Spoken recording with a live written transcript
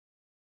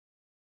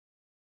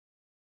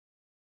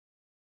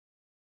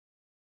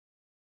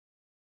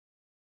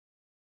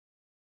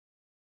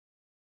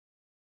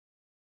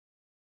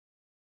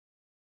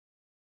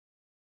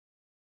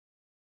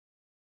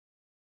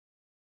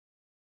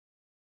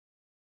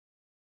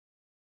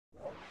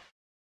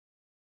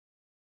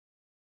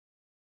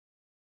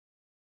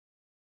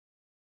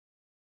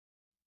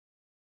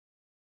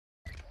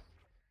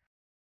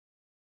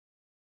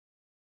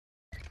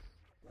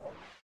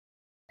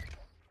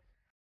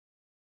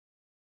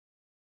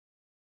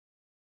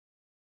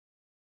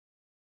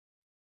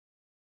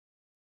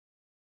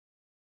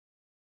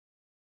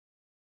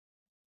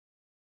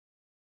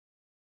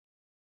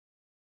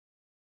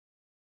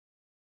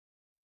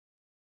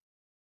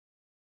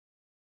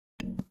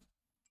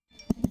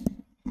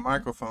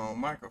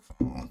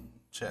Microphone.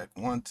 Check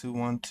 1 2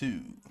 1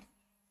 2.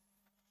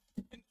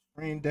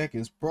 Screen deck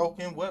is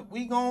broken. What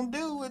we gonna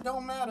do? It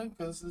don't matter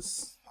because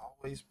it's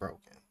always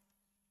broken.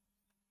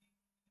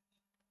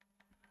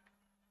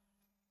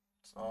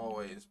 It's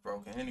always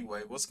broken.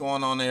 Anyway, what's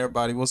going on,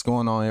 everybody? What's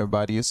going on,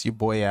 everybody? It's your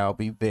boy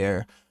Albie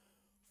there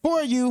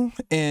for you,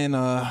 and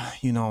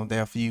you know, I'm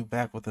there for you,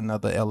 back with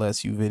another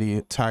LSU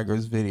video,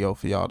 Tigers video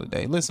for y'all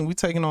today. Listen, we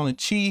taking on the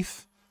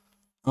Chief.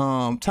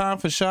 Time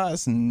for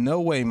shots. No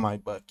way,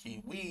 Mike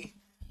Bucky. We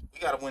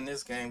gotta win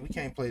this game. We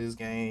can't play this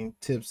game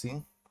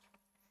tipsy.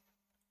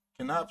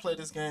 Cannot play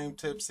this game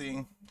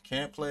tipsy.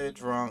 Can't play it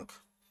drunk.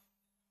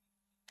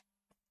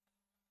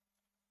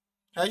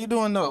 How you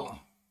doing though?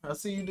 I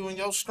see you doing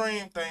your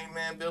stream thing,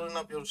 man. Building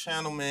up your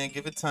channel, man.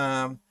 Give it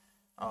time.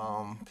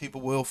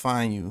 People will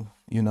find you,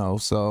 you know.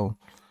 So,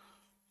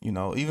 you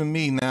know, even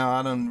me now,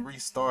 I done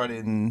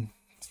restarted, and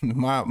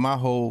my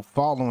whole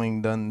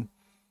following done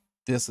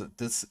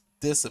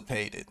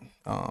dissipated.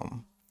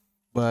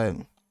 But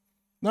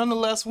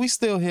nonetheless, we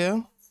still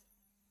here.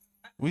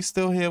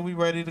 We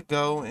ready to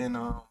go and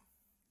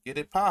get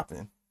it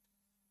popping.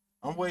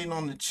 I'm waiting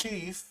on the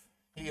Chief.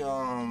 He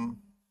I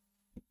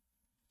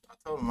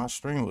told him my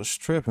stream was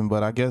tripping,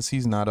 but I guess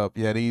he's not up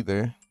yet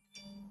either.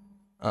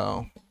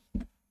 Oh.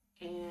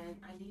 And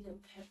I need a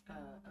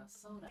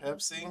soda.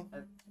 Pepsi?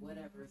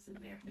 Whatever's in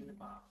there in the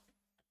bottle.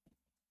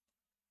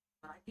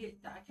 I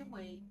can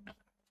wait.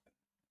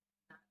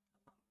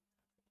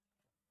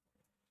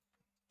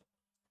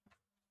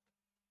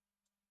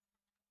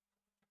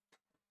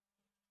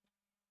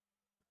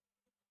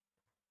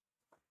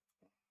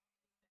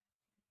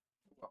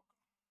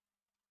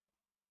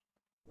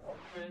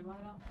 Ready, light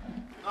up?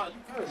 No, you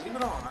good. Leave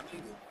it on. I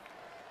need it.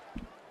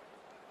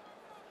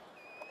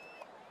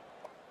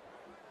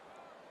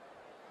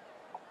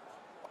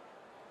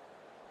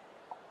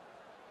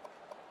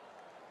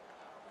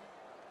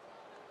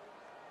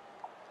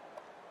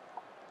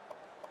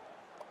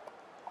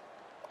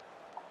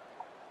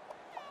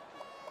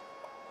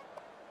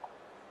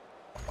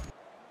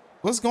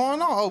 What's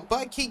going on? Oh,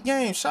 Butt Key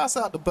Game. Shouts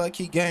out to Butt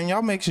Key Game.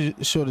 Y'all make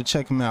sure to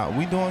check him out.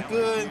 We doing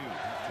good.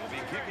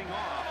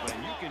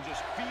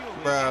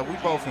 Bruh, we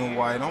both in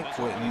white. I'm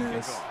quitting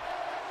this.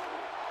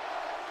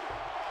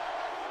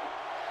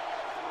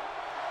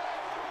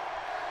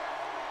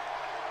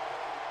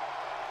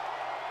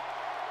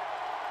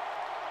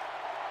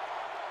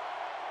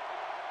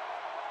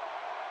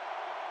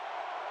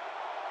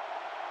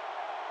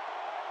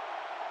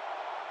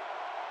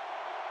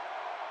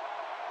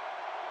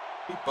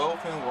 We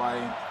both in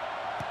white.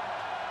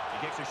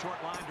 He gets a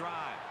short line drive.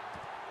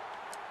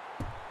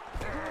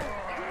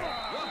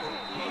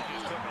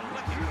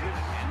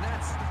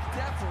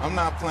 I'm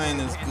not playing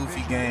this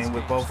goofy game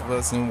with both of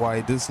us in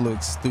white. This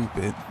looks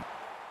stupid.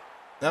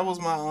 That was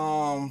my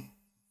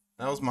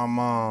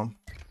mom.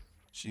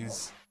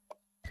 She's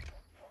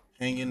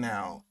hanging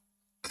out.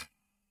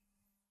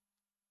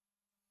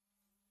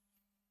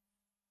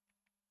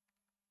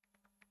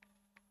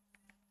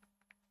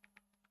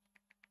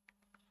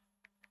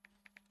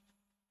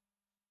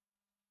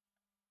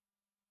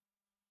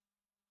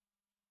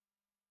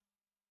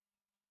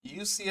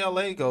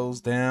 UCLA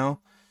goes down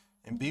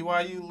and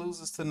BYU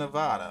loses to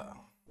Nevada.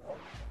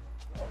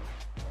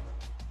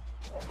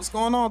 What's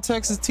going on,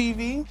 Texas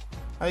TV?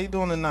 How you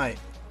doing tonight?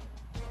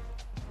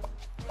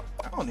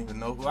 I don't even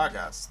know who I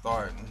got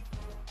starting.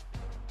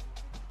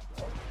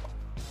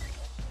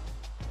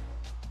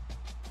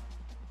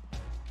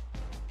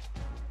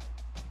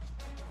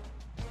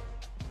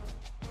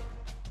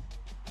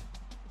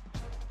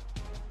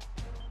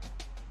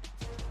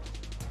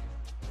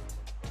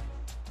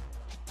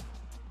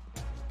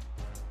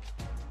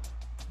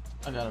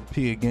 I gotta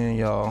pee again,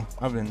 y'all.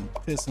 I've been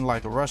pissing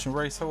like a Russian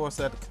racehorse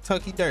at the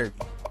Kentucky Derby.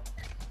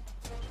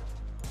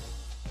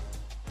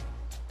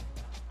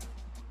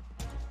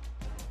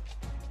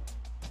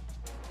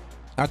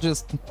 I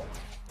just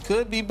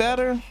could be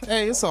better.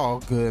 Hey, it's all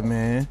good,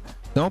 man.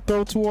 Don't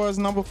throw towards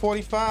number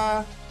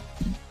 45.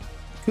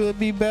 Could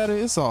be better.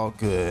 It's all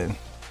good.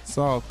 It's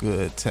all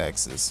good,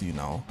 Texas, you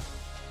know.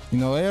 You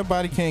know,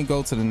 everybody can't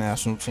go to the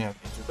national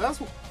championship.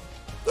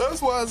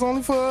 That's why it's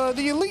only for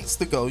the elites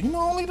to go. You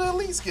know, only the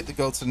elites get to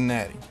go to the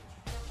natty.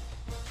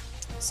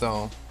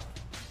 So,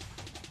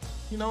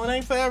 you know, it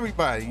ain't for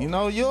everybody. You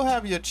know, you'll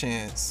have your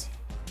chance.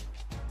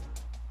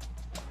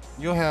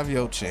 You'll have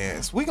your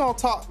chance. We gonna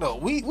talk though.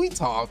 We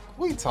talk.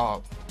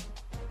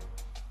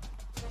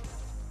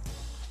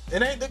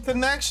 It ain't the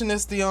connection,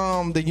 it's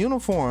the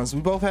uniforms.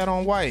 We both had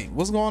on white.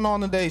 What's going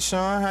on today,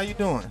 Sean? How you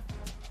doing?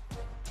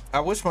 I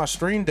wish my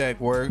stream deck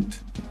worked.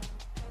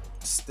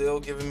 Still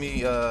giving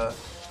me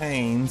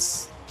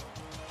pains.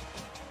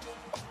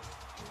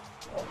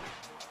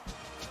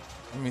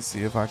 Let me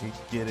see if I can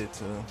get it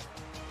to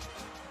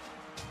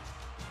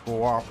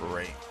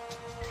cooperate.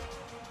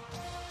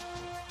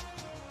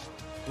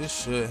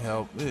 This should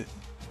help it.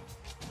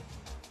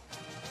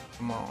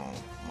 Come on.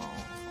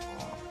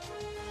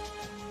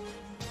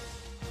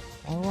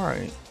 All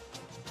right.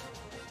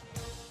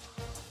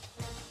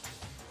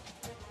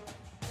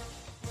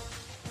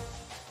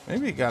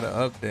 Maybe it got an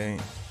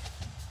update.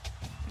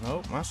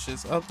 Nope, my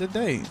shit's up to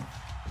date.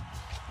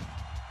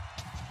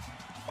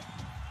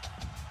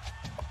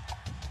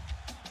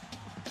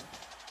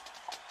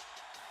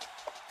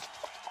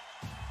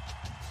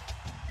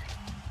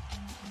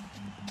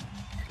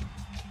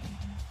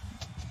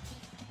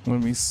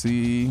 Let me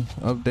see.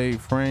 Update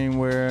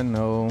firmware.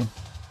 No.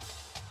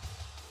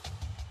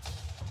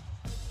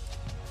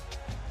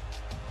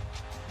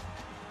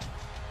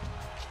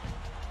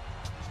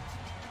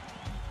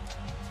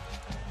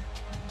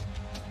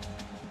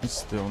 It's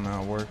still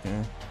not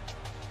working.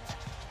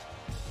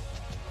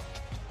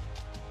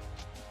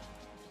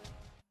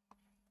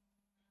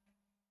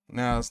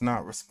 Now it's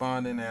not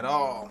responding at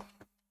all.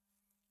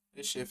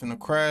 This shit finna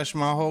crash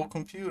my whole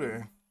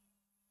computer.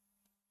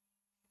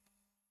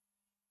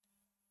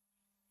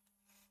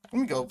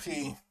 Let me go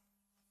pee.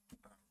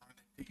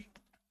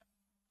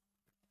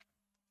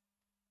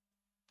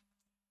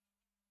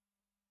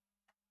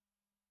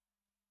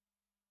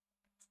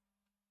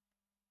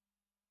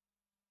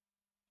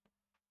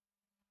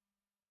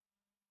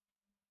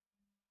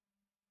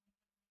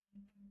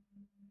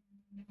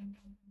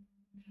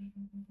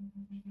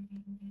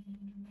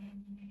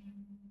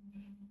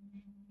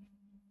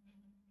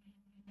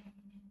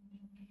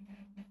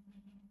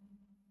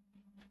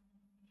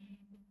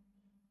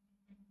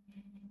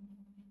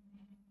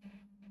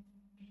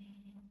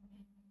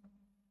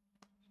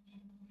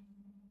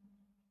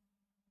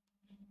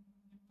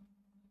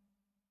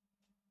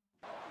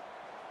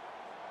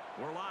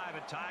 We're live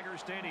at Tiger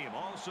Stadium,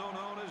 also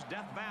known as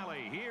Death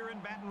Valley, here in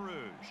Baton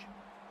Rouge.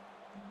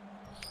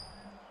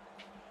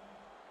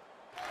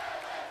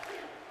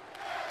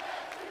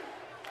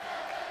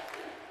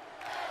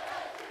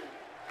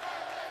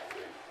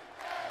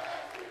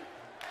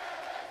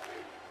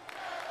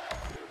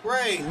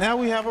 Great, now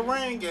we have a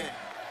rain game.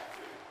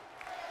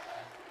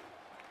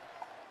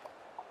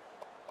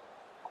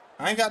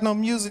 I ain't got no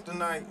music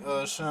tonight,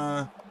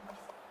 Sean.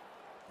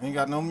 Ain't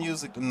got no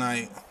music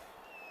tonight.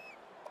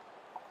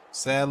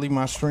 Sadly,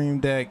 my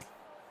stream deck.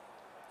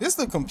 It's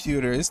the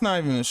computer. It's not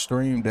even a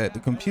stream deck. The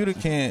computer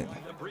can't.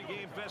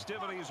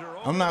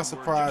 I'm not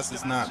surprised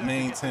it's not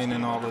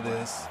maintaining all of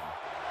this.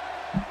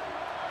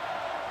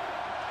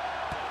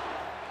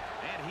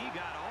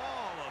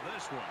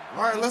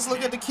 All right, let's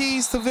look at the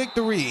keys to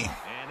victory.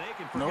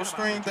 No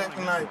stream deck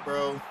tonight,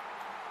 bro.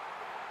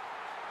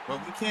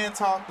 But we can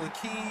talk the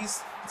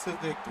keys to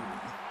victory.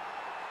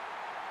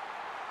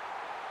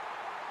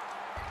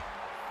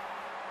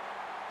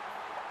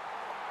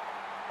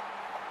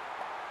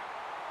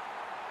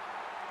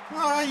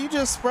 All right, you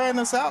just spreading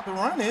us out to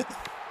run it.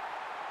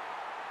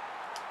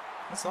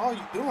 That's all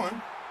you're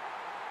doing.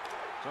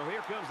 So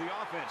here comes the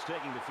offense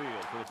taking the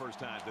field for the first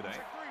time today.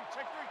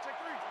 Check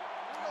three.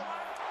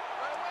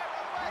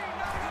 Here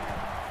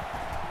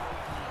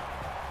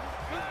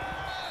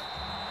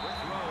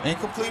we go.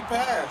 Incomplete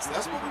pass.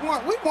 That's what we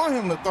want. We want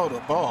him to throw the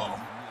ball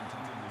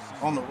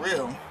on the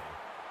real.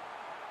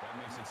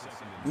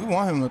 We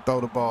want him to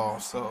throw the ball.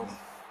 So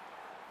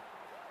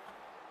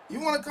you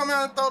want to come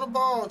out and throw the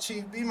ball,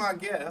 Chief? Be my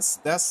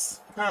guest.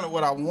 That's kind of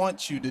what I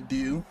want you to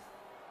do.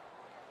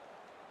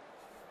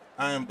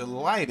 I am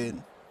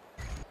delighted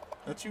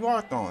that you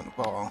are throwing the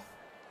ball.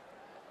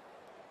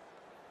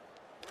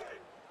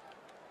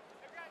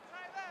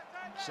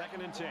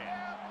 Second and 10.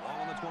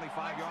 Ball on the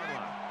 25-yard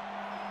line.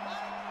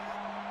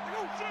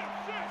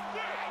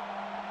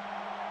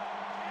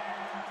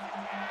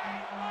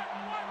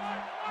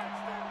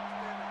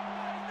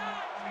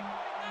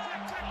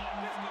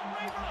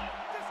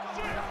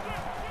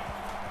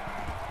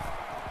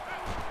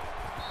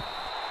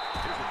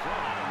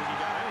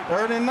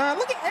 Third and 9.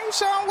 Look at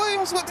Sean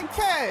Williams with the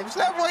catch.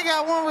 That boy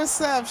got one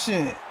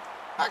reception.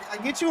 I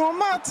get you on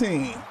my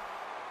team.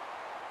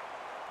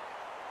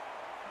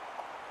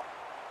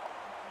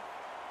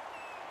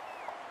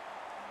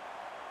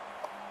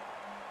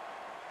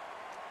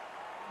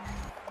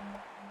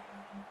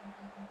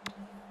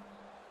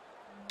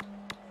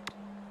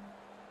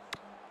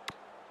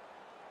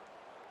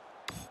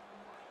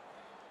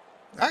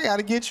 I got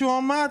to get you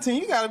on my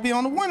team. You got to be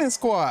on the winning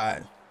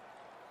squad.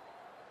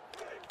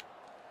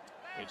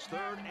 It's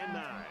 3rd and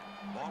 9.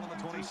 Ball on the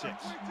 26.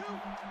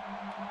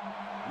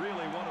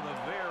 Really one of the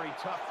very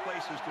tough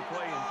places to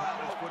play in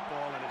college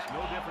football, and it's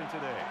no different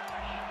today.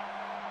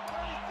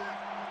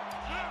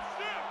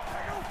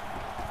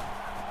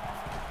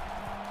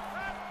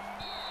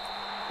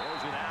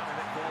 Throws it out, and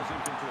it falls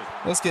incomplete.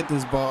 Let's get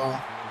this ball.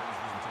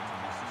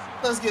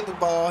 Let's get the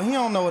ball. He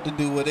don't know what to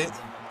do with it.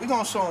 We're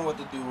going to show him what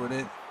to do with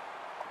it.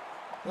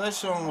 Let's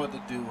show him what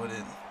to do with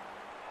it.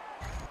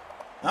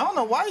 I don't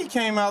know why he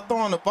came out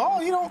throwing the ball.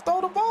 He don't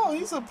throw the ball.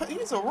 He's a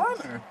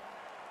runner.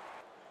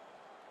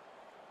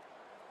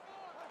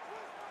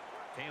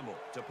 Campbell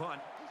to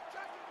punt.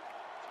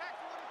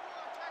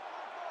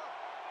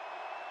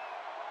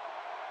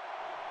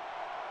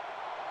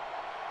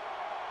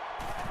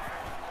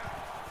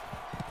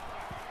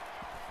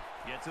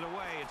 Gets it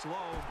away. It's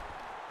low.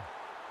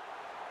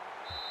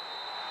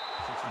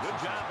 Good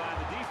job by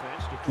the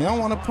defense. You don't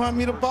want to punt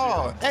me the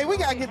ball. Hey, we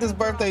gotta get this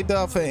birthday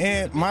dub for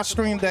Ant. My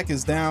stream deck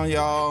is down,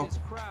 y'all.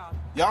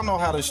 Y'all know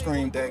how the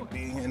stream deck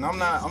be, and I'm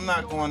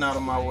not going out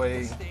of my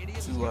way to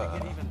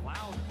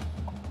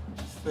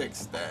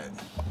fix that.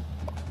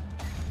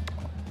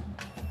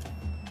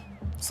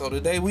 So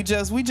today we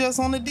just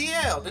on the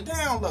DL, the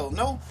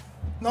download.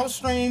 No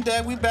stream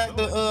deck. We back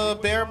to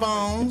bare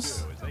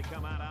bones. As they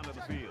come out onto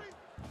the field.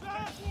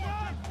 And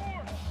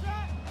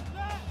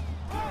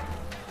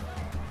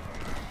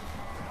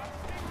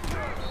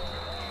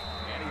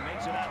he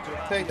makes it out to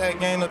Take that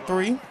gain of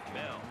 3. Bell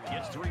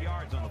gets 3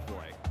 yards on the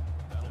play.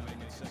 That'll make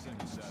it 2nd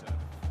and 7.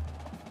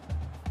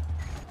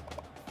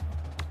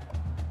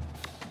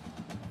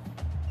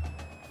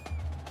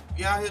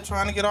 We out here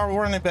trying to get our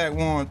running back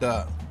warmed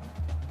up.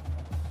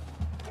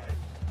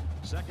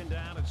 2nd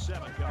down and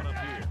 7 coming up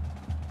here.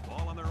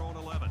 Ball on their own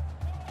 11.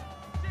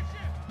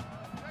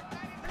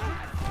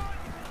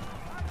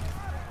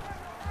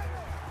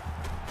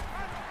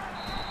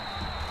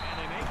 And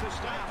they make the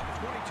stop at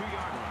the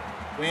 22-yard line.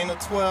 Gain of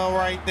 12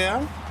 right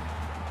there.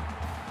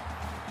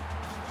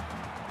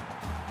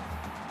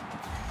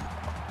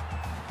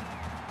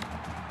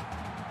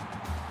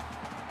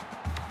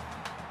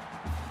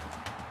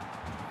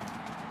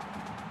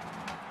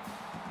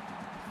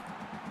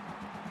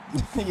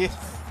 Yeah.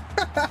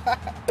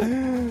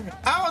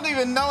 I don't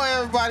even know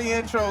everybody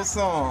intro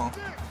song.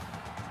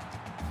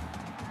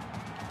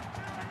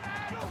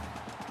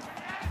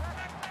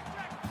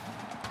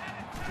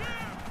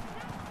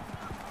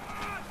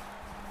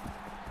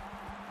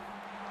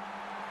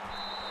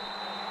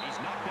 He's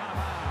knocked out of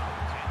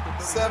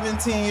bounds.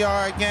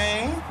 17-yard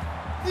gain.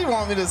 You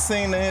want me to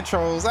sing the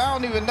intros? I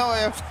don't even know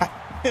everybody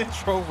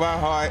intro by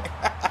heart.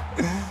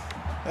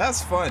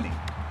 That's funny.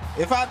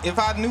 If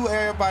I knew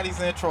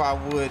everybody's intro, I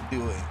would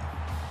do it.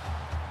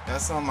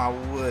 That's something I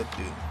would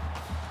do.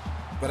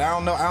 But I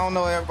don't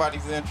know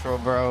everybody's intro,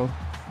 bro.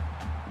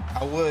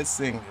 I would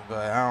sing it,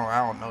 but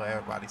I don't know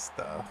everybody's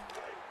stuff.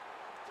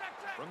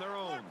 From their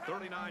own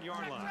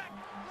 39-yard line.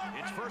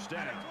 It's 1st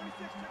down.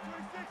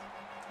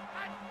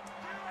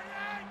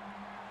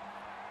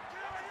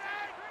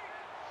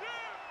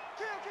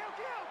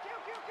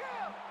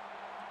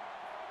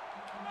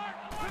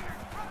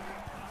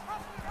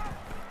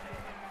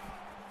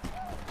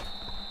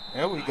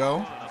 There we go.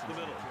 Up the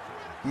middle.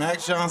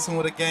 Max Johnson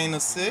with a gain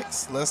of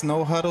 6. Let's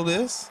no huddle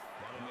this.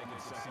 That'll make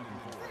it 2nd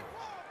and 4.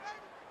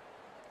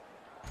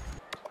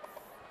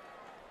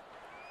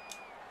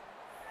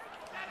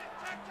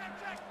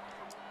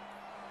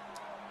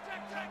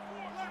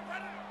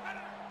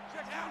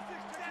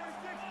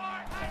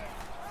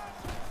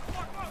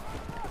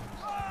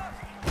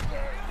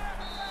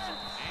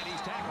 And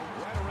he's tackled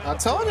right around I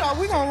told y'all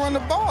we gonna run the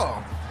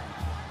ball.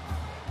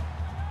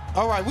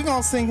 All right, we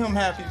gonna sing him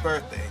happy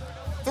birthday.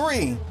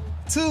 3,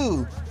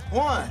 2,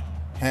 1.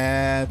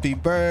 Happy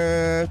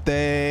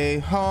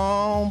birthday,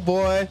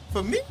 homeboy.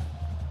 For me?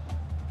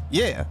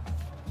 Yeah.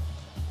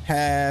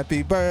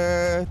 Happy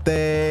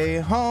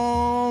birthday,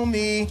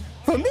 homie.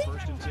 For me?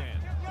 1st and 10.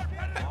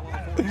 Ball on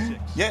the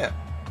 46. Yeah.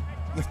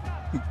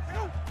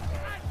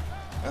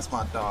 That's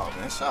my dog,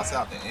 man. Shouts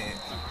out to Ant.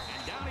 And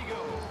down he goes.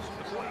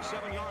 The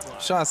 27-yard line.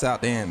 Shouts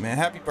out to Ant, man.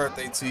 Happy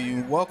birthday to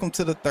you. Welcome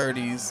to the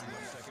 30s.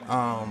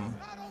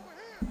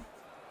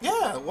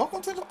 Yeah,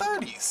 welcome to the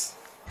 30s.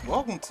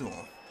 Welcome to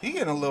him. He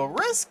getting a little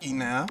risky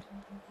now.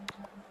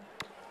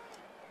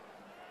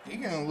 He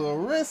getting a little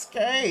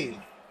risky.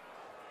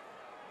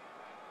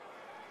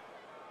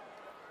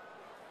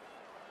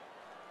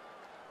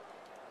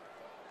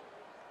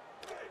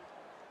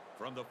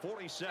 From the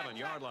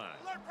 47-yard line.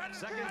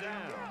 2nd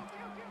down.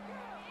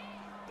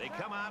 They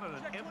come out in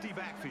an empty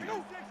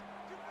backfield.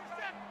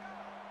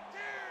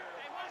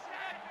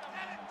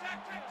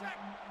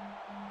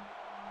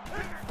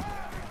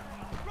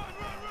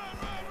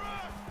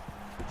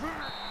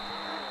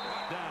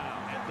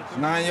 Down at the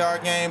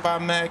 9-yard gain by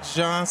Max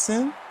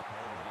Johnson.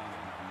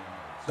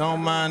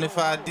 Don't mind if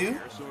I do.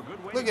 So a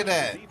good way Look to at get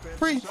that. the defense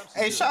Hey,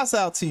 substitute. shouts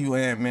out to you,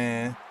 Ant,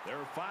 man. There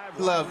are 5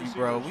 We love wide you,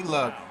 bro. We receivers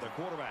love now. you. The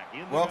quarterback in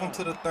the Welcome gun.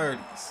 to the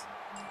 30s.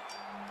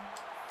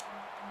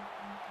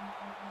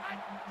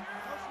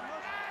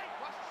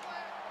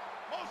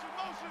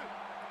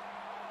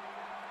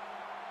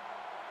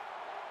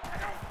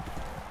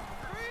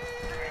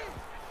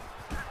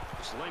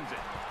 Slings it.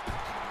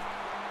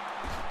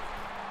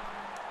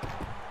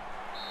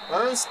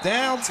 First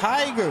down,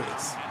 Tigers.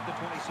 At the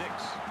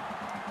 26.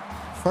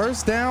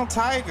 First down,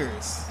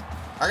 Tigers.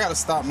 I gotta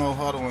stop no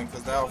huddling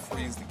because that'll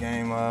freeze the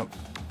game up. They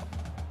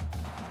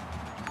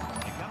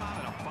come out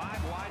in a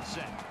 5-wide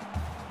set.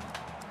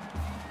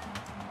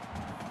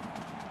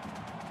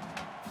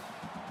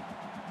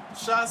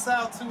 Shouts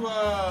out to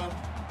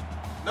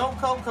No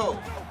Coco.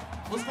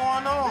 What's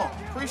going on?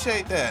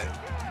 Appreciate that.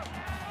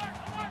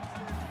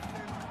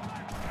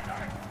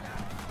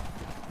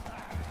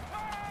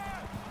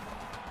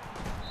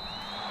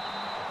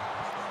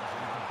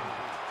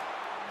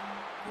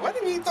 What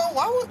did he throw?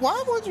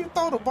 Why would you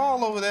throw the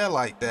ball over there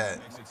like that?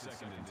 Makes it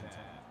 2nd and 10.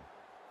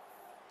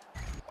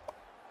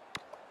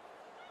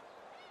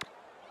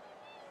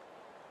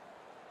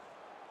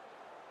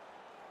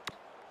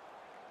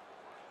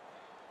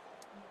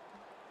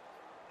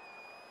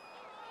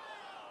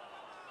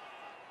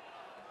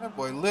 That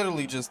boy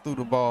literally just threw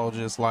the ball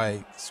just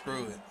like,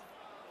 screw it.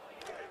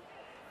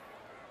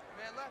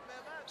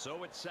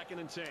 So it's 2nd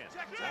and 10.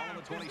 All on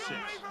the 26. Got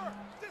him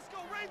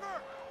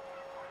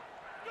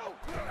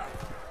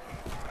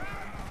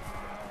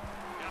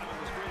in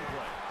the screen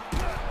play.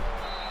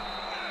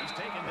 He's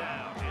taken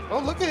down. Oh,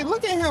 look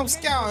at him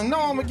scouting. No,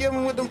 I'm gonna get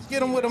him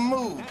with a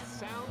move.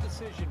 Sound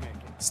decision making.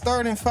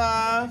 3rd and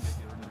 5.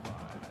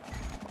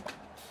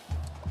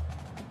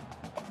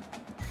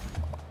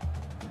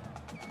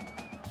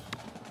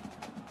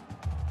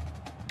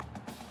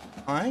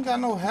 I ain't got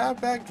no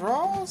halfback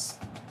draws.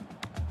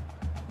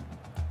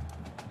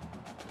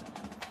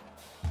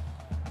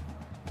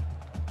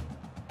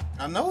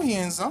 I know he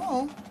in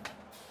zone.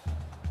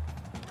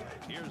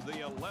 Here's the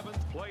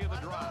 11th play of the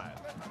drive.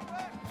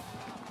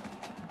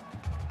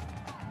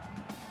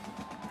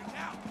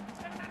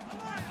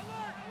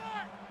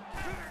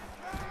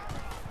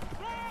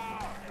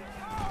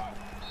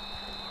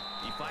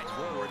 He fights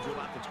forward to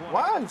about the 20.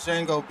 Why is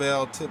Django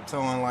Bell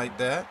tiptoeing like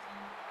that?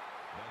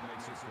 That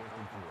makes it 4th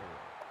and 4.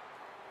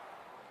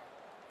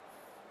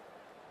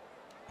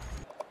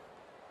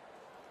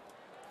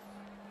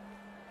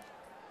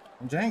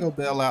 Django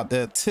Bell out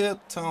there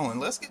tiptoeing.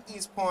 Let's get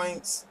these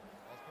points.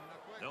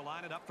 They'll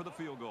line it up for the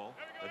field goal.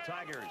 The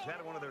Tigers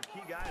had one of their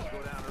key guys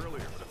go down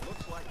earlier, but it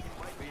looks like he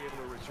might be able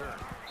to return.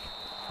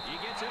 He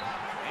gets it up,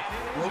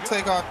 and We'll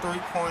take our 3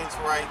 points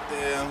right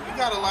there. We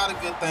got a lot of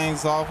good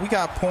things off. We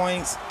got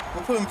points.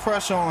 We're putting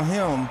pressure on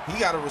him. He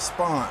got to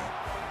respond.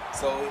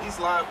 So he's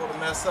liable to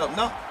mess up.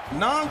 No,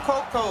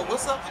 Non-Coco,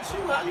 what's up with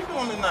you? How you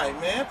doing tonight,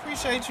 man?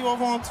 Appreciate you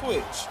over on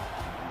Twitch.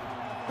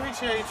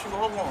 Appreciate you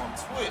over on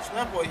Twitch.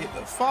 That boy hit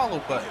the follow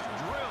button.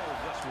 drilled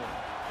this one.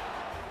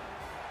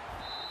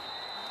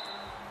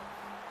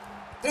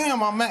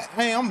 Damn, I'm mad.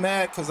 Hey, I'm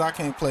mad because I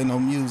can't play no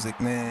music,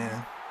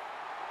 man.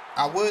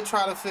 I would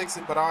try to fix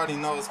it, but I already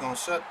know it's gonna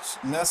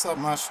mess up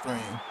my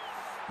stream.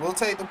 We'll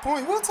take the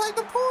point. We'll take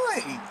the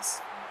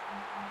points.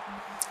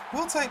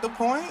 We'll take the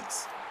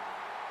points.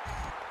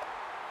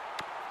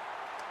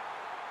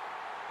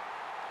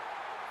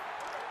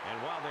 And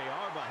while they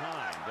are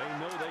behind, they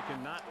know they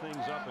can knot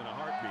things up in a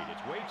heartbeat.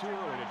 It's way too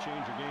early to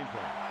change your game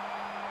plan.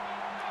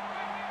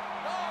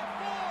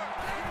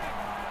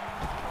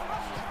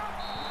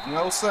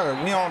 No, sir.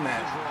 We on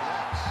that.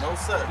 No,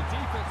 sir. The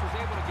defense was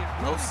able to get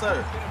No, really sir.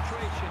 good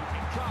penetration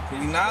and drop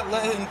We not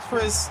letting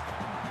Chris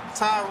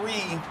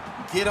Tyree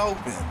get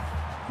open.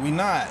 We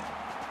not.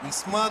 We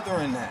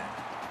smothering that.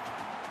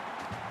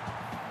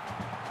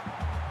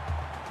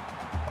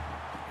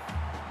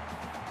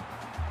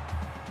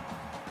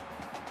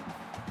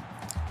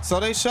 So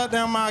they shut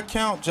down my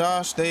account,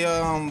 Josh. They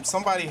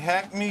somebody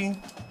hacked me.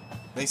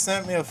 They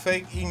sent me a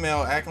fake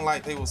email acting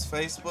like they was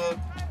Facebook,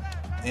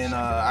 and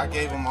I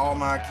gave them all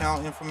my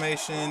account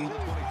information.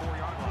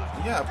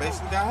 Yeah, I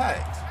basically got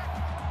hacked.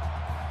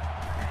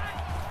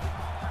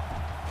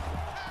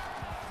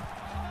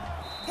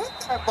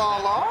 Pick that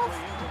ball off.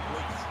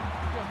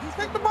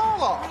 Pick the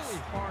ball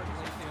off.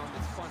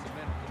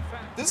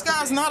 This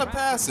guy's not a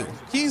passer.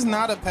 He's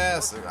not a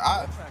passer.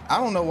 I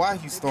don't know why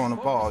he's throwing the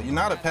ball. You're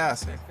not a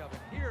passer.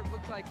 Here it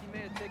looked like he may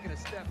have taken a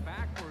step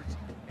backwards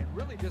and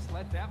really just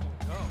let that one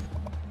go.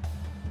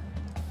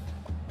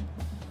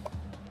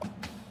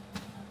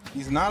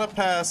 He's not a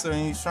passer,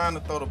 and he's trying to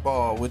throw the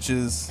ball, which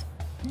is,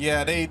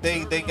 yeah, they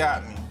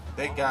got me.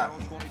 They got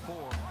me.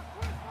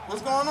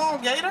 What's going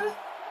on, Gator? They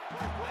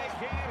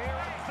can't hear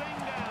a thing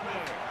down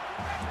there.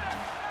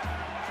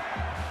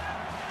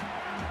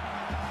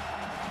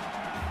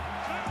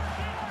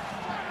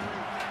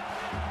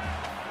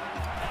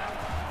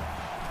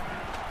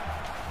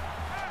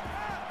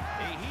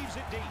 He heaves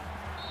it deep.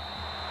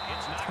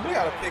 It's not We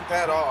gotta pick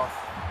that off.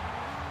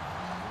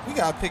 We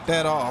gotta pick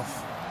that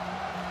off.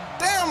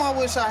 Damn, I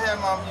wish I had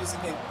my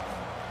music in.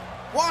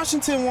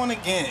 Washington won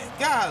again.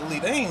 Godly,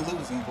 they ain't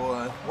losing,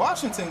 boy.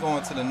 Washington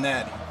going to the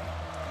Natty.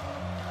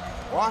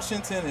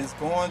 Washington is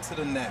going to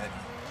the Natty.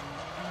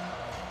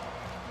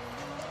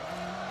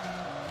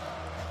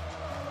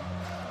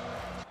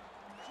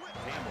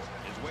 Campbell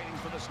is waiting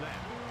for the snap.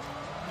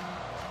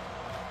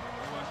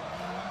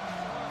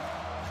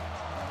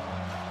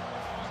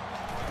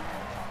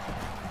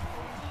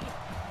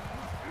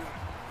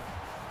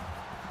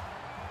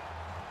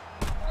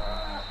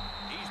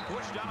 He's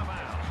pushed out of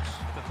bounds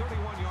at the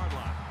 31-yard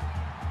line.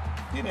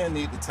 He didn't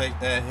need to take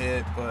that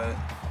hit, but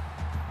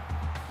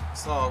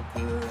it's all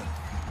good.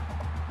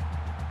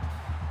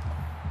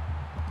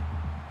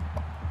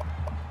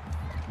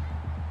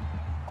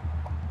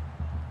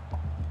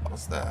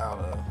 What's that out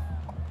of?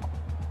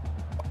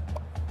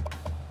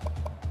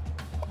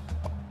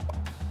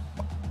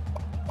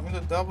 Give me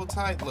the double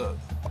tight look.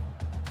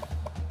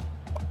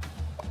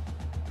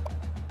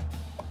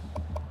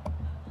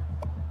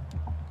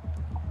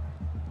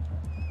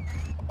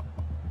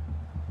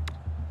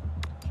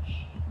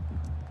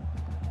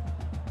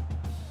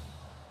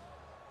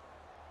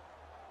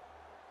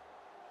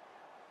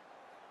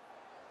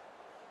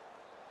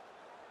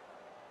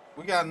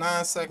 We got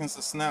 9 seconds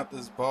to snap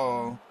this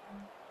ball.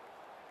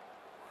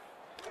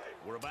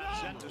 We're about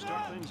set to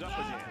start things up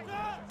again.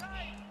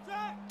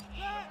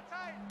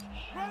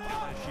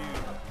 LSU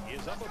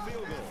is up a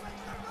field goal.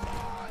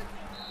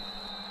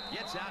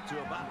 Gets out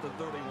to about the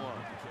 31.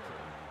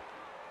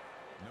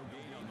 No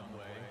gain on the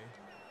play.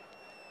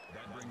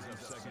 That brings up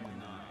 2nd and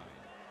 9.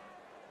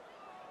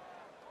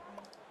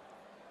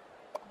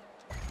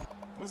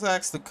 Let's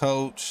ask the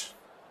coach.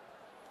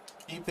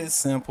 Keep it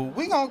simple.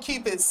 We gonna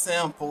keep it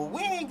simple.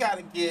 We ain't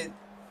gotta get,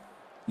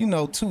 you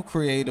know, too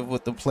creative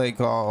with the play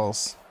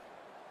calls.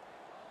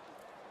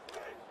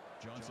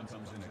 Johnson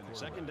comes in at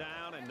 2nd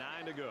down and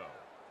 9 to go.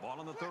 Ball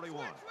on the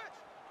 31.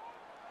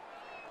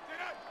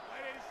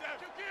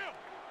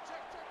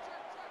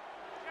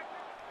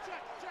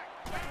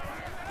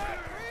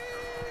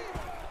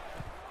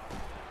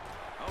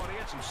 Oh, and he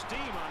had some steam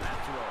on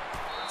that throw.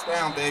 It's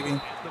down, baby.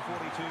 At the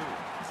 42.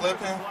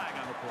 Flipping. Flag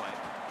on the play.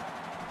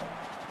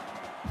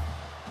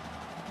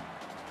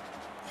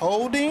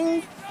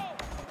 Holding.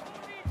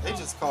 They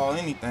just call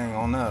anything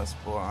on us,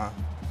 boy.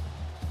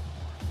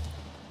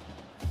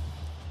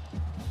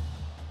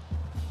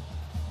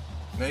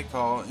 They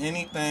call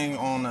anything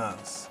on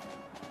us.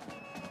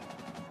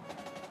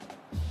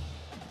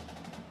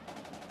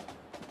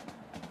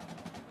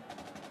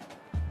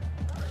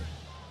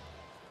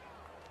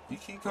 You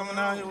keep coming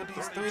out here with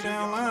these 3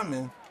 down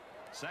linemen.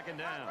 2nd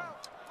down.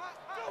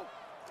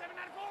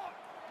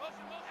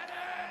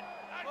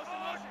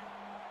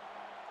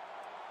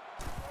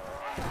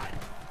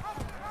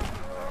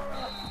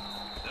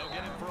 They'll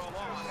get him for a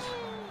loss.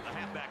 The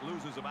halfback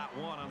loses about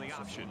 1 on the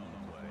option.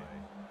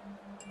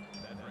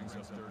 That brings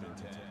us 3rd and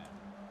 10.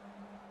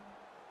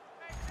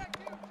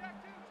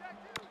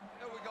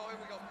 Here we go, here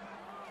we go.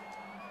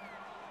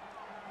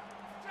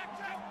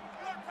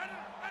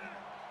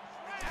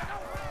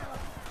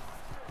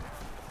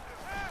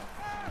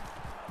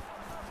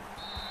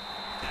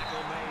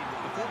 Tackle made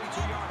with the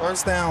 42-yard.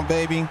 First down,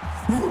 baby.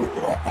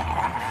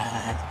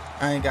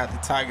 I ain't got the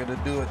Tiger to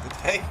do it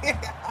today.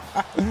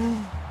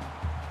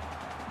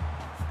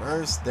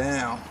 First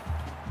down.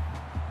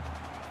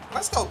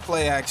 Let's go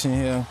play action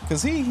here,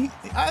 cause he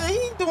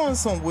doing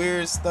some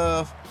weird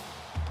stuff.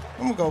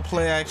 I'm gonna go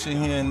play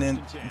action here and then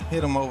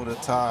hit him over the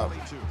top.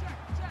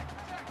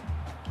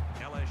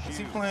 Is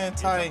he playing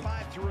tight?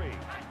 And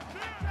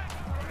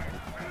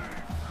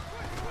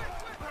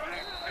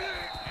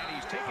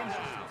he's taken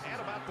down at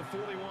about the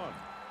 41.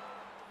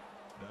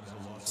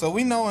 So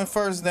we know in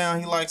first down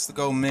he likes to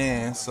go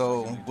man.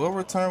 So we'll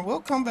return. We'll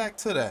come back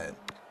to that.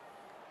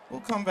 We'll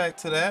come back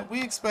to that.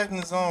 We expecting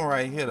the zone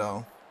right here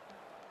though.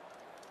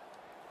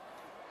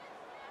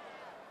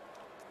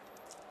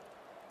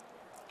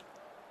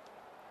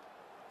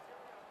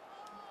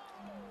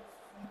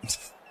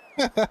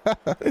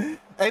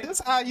 Hey,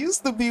 this how I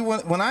used to be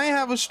when I ain't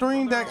have a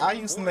stream deck. I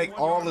used to make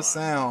all the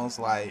sounds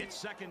like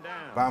It's 2nd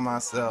down. by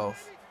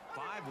myself.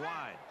 5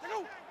 wide.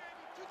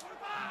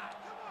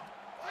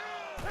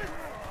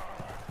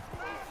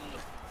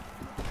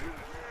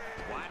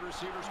 Wide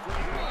receiver screen.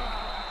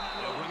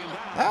 They'll bring him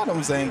down.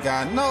 Adams ain't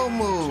got no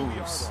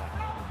moves.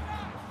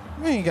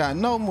 We ain't got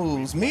no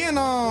moves. Me and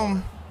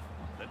The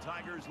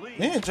Tigers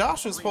lead.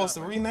 Josh was supposed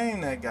to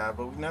rename that guy,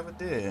 but we never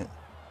did.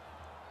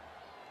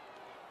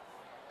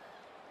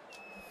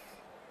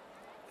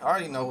 I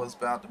already know what's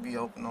about to be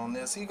open on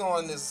this. He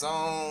going this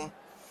zone.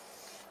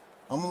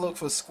 I'm gonna look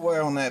for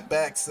square on that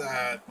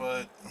backside,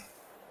 but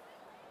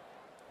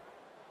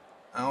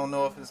I don't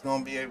know if it's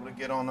gonna be able to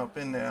get on up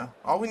in there.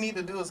 All we need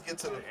to do is get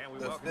to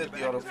the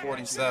 50 or the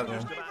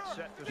 47.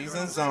 He's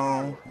in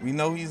zone. We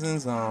know he's in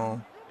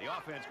zone. The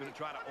offense going to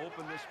try to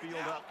open this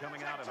field up,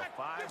 coming out in a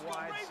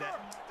 5-wide set,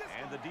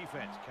 and the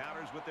defense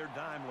counters with their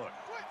dime look.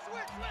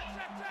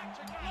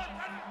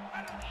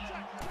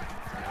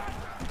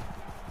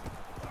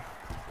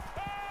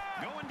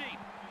 Going deep.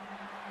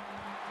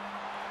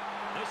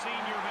 The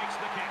senior makes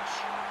the catch.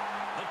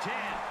 The 10.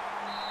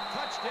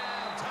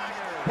 Touchdown,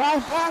 Tigers.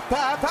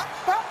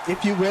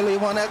 If you really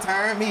want to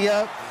turn me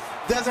up,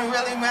 doesn't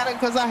really matter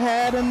because I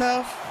had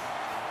enough.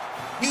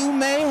 You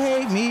may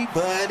hate me,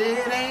 but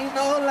it ain't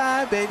no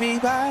lie, baby.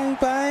 Bye,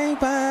 bye,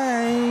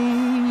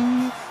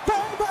 bye.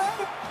 Bye,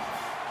 bye.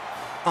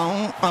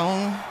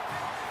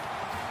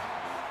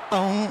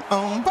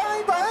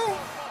 Bye, bye.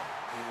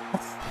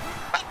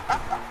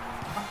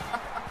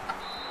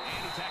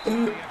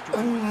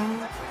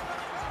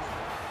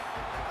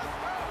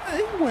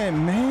 He went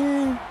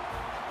man.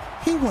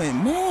 He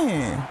went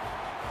man.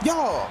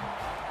 Y'all,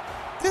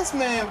 this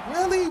man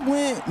really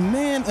went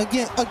man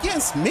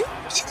against me.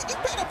 You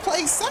better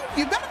play something.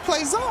 You better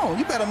play zone.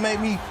 You better make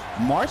me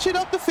march it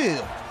up the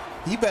field.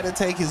 You better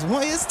take his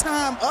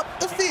time up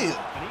the field.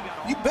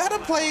 You better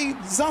play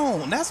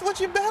zone. That's what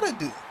you better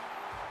do.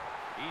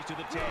 He's to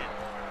the 10.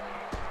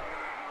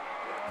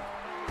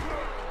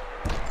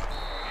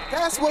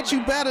 That's what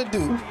you better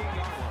do.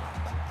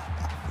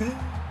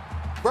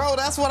 Bro,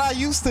 that's what I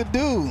used to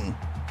do.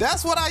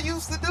 That's what I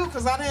used to do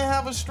because I didn't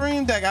have a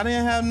stream deck. I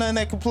didn't have nothing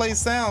that could play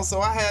sound. So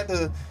I had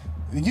to,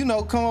 you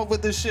know, come up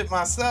with this shit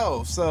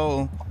myself.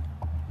 So,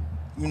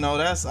 you know,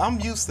 I'm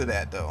used to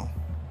that though.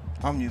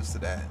 I'm used to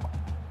that.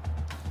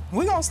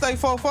 We gonna stay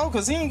 4-4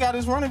 because he ain't got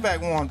his running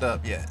back warmed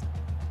up yet.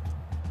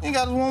 He ain't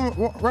got his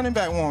running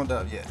back warmed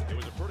up yet. It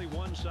was a pretty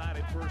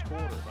one-sided first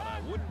quarter, but I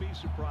wouldn't be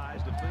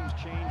surprised if things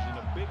changed in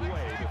a big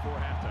way before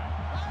halftime.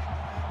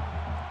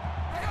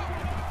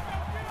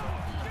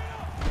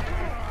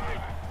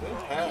 Good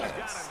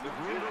pass.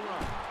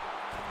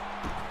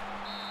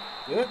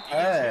 Good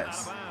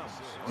pass.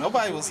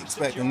 Nobody was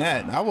expecting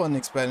that. I wasn't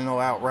expecting no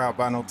out route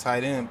by no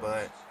tight end,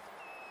 but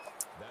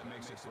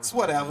it's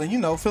whatever. You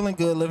know, feeling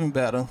good, living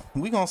better.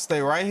 We gonna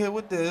stay right here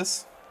with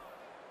this.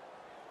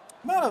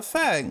 Matter of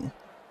fact,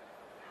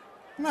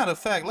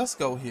 let's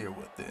go here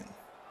with it.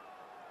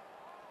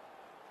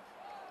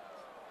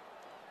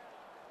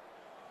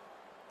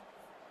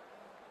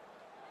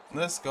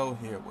 Let's go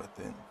here with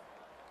it.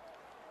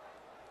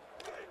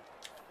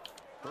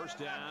 First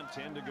down,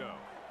 10 to go.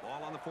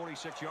 Ball on the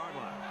 46-yard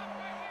line.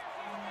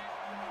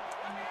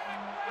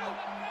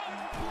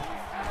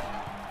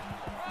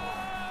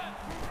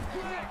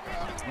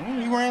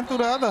 He ran through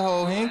the other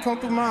hole. He ain't come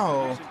through my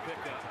hole.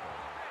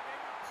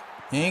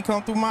 He ain't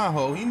come through my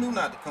hole. He knew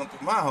not to come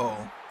through my hole.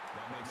 That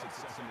makes it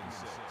 2nd and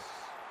 6.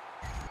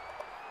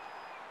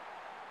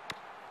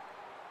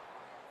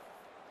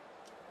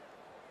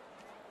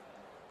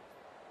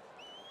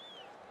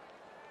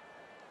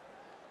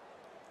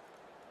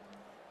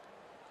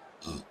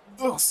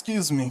 Oh,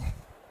 excuse me.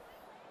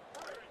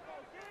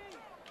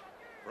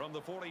 From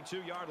the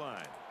 42-yard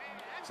line.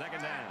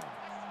 Second down.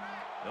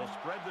 They'll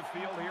spread the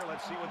field here.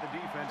 Let's see what the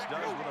defense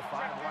does with a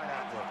 5-wide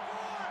outlook.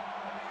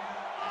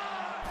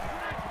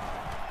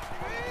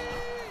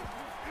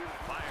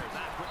 Fires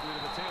out quickly to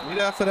the tail. We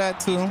there for that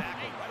too.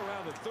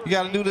 You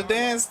gotta do the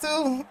dance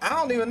too. I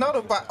don't even know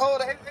the. Oh,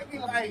 they be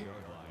like.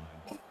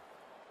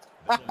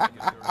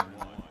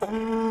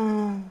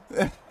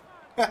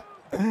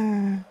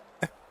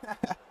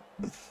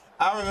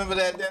 I remember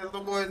that dance. The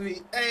boys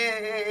be,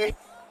 hey.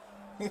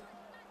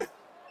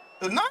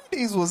 The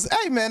 90s was,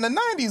 hey man, the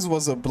 90s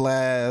was a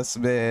blast,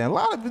 man. A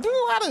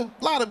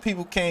lot of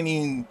people can't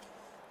even.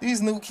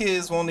 These new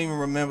kids won't even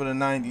remember the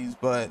 90s,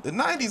 but the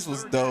 90s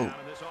was dope.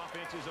 This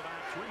offense is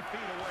about 3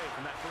 feet away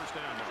from that first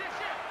down mark.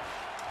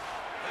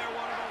 They're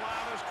one of the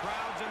loudest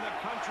crowds in the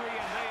country,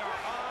 and they are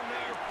on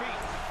their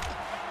feet.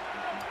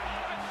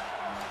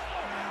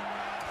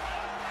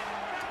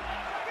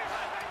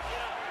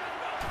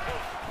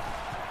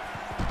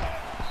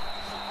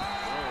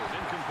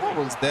 What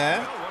was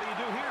that? What do you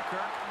do here,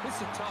 Kirk?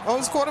 Oh,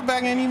 his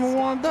quarterback ain't even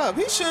warmed up.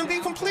 He shouldn't be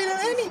completing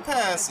any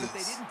passes. They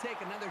didn't take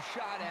another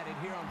shot at it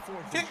here on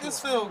 4th. Kick this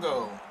field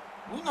goal.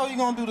 We know you're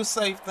going to do the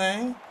safe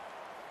thing.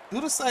 Do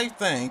the safe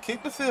thing.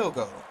 Kick the field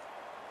goal.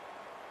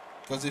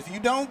 Because if you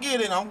don't get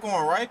it, I'm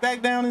going right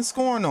back down and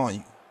scoring on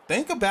you.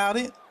 Think about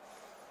it.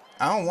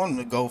 I don't want him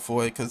to go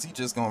for it because he's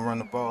just going to run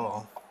the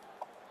ball.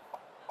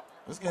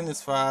 Let's get in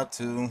this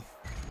 5-2.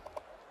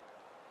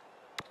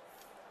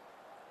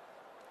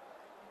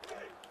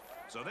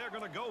 So they're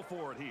going to go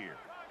for it here.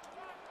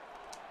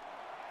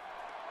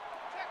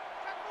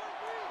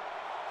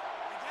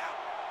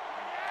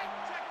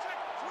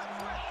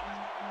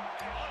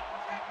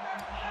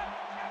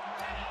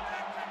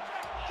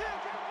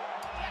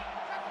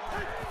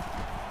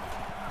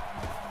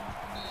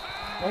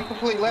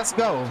 Incomplete. Let's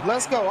go.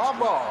 Let's go. Our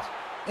ball.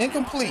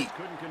 Incomplete.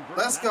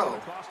 Let's go.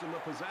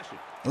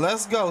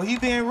 Let's go. He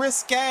being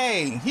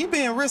risque. He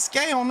being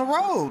risque on the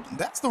road.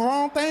 That's the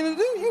wrong thing to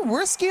do. You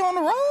risky on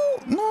the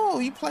road? No,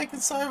 you play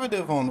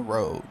conservative on the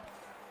road.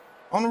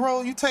 On the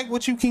road, you take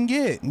what you can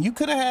get. You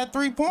could have had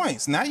 3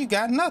 points. Now you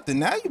got nothing.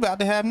 Now you about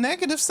to have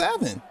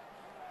 -7.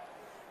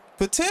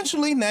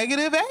 Potentially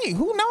 -8.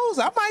 Who knows?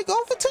 I might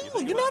go for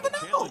 2. You never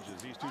know.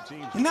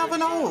 You never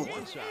know. On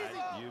one side,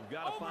 you've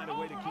got to find a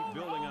way to keep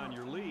building on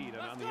your lead,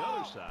 and on the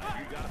other side,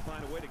 you've got to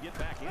find a way to get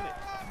back in it.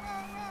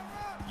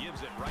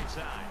 Gives it right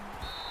side.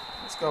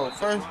 Let's go.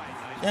 First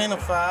gain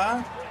of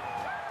 5.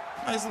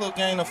 Nice little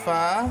gain of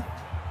 5.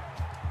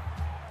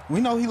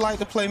 We know he like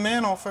to play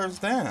man on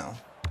first down.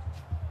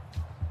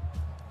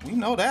 We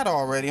know that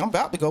already. I'm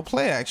about to go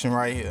play action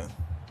right here.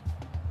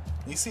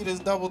 You see this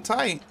double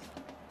tight?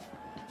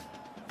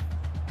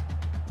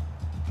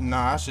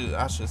 Nah, I should.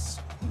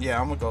 Yeah,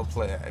 I'm gonna go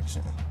play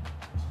action.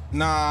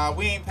 Nah,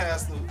 we ain't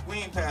past the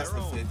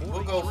 50.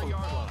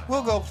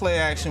 We'll go play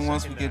action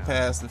once we get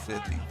past the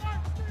 50. And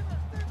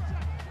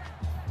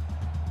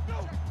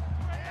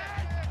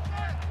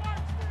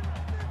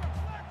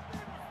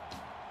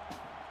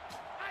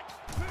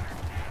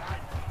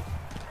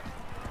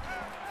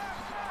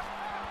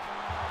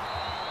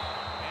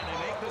they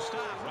make the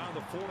stop around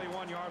the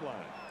 41-yard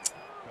line.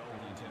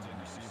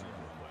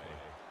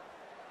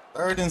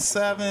 3rd and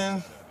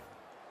 7.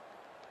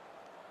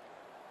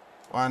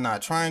 Why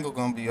not? Triangle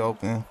gonna be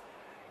open.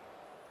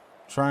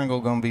 Triangle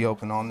gonna be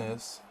open on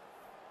this.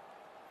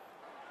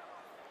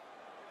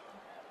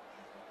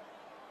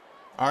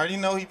 I already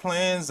know he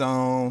playing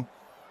zone.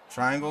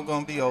 Triangle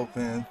gonna be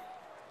open.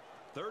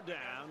 3rd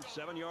down,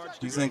 7 yards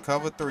to He's go. in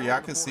cover 3.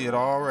 I can see it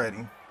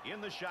already. In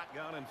the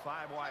shotgun and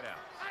 5 wide out.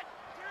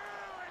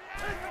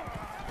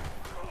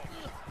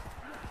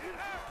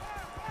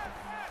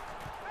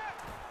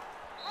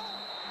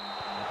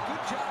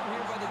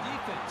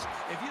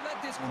 defense. If you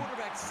let this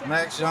quarterback set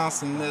Max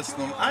Johnson missed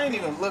them. I ain't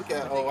even look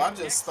at. Oh, I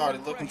just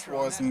started looking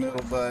towards the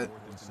middle, but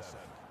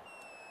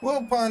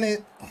we'll punt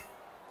it.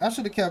 I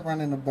should have kept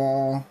running the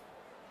ball.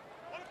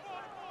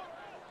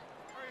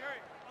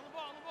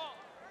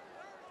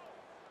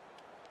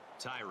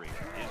 Tyree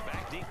is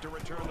back deep to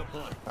return the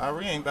punt.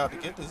 Tyree ain't about to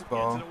get this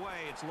ball. Gets it away.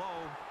 It's low.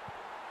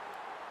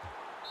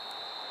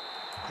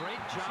 Great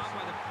job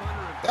by the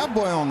punter. That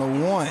boy on the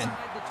 1.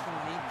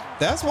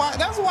 That's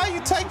why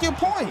you take your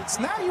points.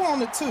 Now you on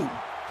the 2. Now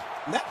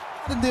you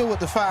gotta deal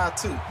with the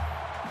 5-2.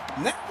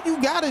 Now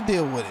you gotta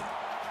deal with it.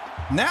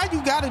 Now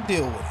you gotta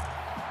deal with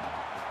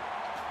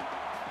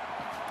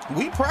it.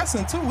 We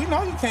pressing too. We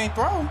know you can't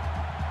throw.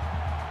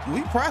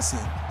 We pressing.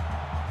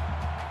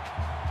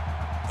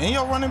 And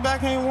your running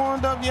back ain't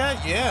warmed up yet?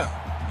 Yeah.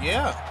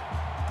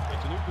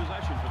 It's a new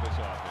possession for this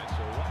offense,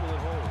 so what will it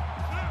hold?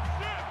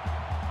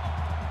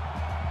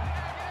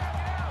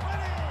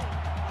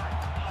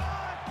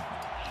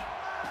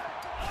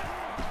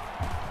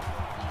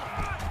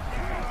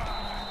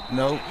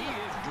 Nope. He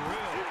is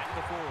drilled at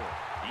the 4.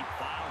 He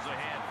plows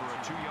ahead for a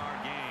 2-yard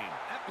gain.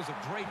 That was a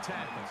great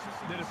tackle.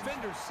 The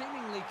defender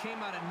seemingly came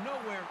out of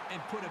nowhere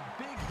and put a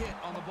big hit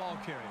on the ball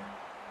carrier.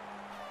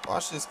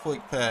 Watch this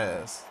quick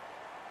pass.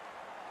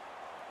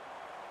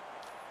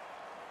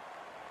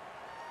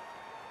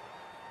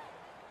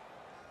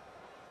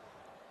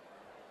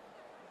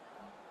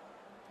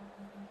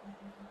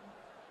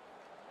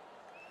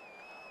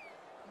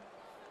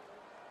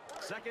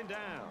 Second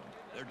down.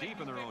 They're deep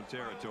in their own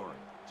territory.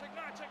 Check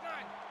 9, check 9.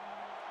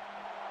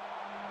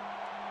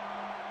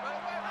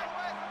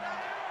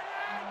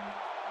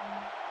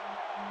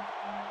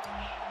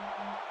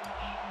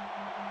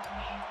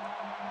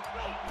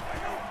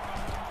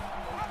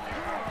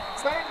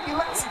 Safety,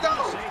 let's go.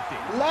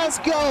 Let's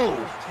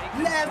go.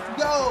 Let's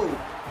go.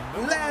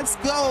 Let's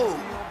go.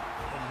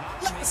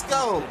 Let's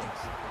go.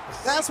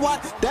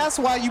 That's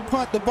why you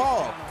punt the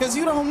ball. Because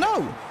you don't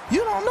know. You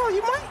don't know.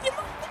 You might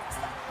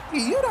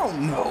you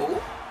don't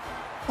know.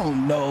 Oh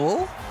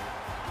no.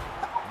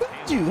 How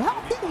did you? How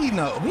did he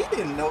know? He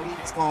didn't know he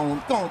was gonna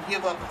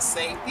give up a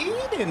safety.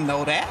 He didn't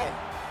know that.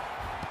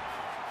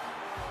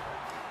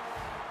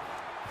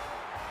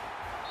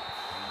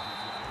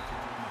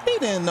 He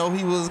didn't know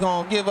he was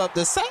gonna give up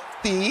the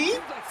safety.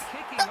 Seems like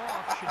kicking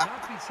off should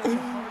not be such a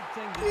hard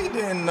thing to He do.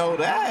 didn't know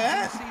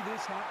that. You see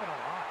this happen a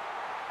lot.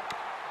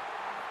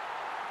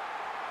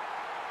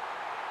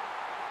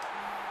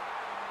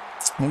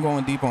 I'm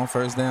going deep on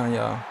first down,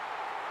 y'all.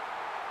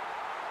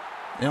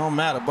 It don't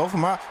matter. Both of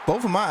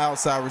my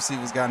outside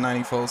receivers got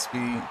 94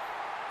 speed.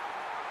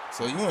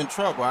 So you in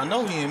trouble. I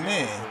know he in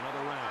man.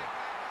 Another round.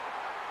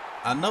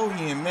 I know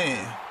he in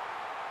man.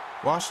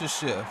 Watch the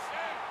shift.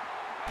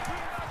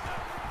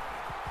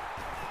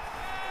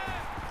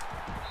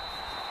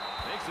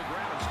 Takes the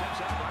grab and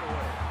steps out right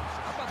away.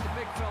 How about the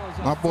big fellas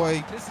up My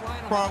boy front? This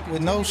line will Crunk have to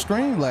with no continue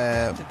stream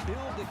lab. to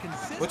build the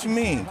consistency What you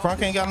mean? of Crunk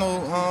this ain't got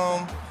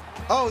no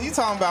Oh, you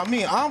talking about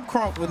me? I'm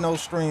Crunk with no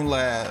stream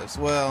labs.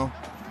 Well,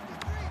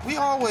 we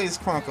always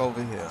Crunk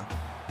over here.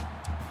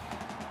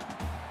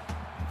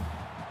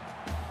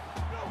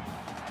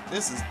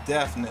 This is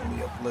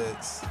definitely a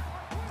blitz.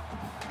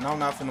 And I'm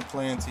not finna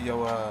play into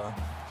your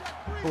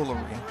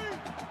foolery.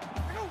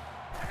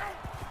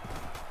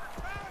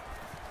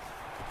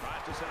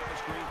 Tries to set up a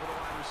screen for the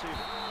wide receiver.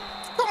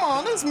 Come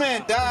on, this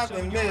man dived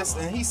and missed,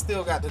 and he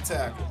still got the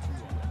tackle.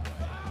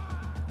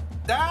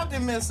 Dived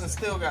and missed and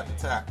still got the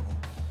tackle.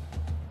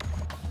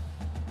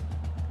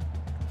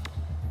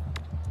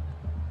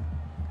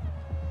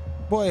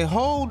 Boy,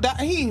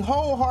 he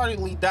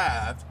wholeheartedly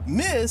dived,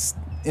 missed,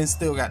 and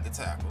still got the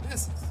tackle.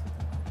 This is.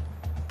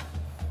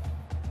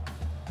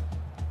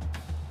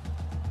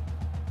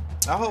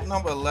 I hope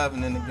number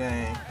 11 in the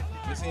game.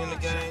 Is he in the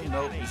game?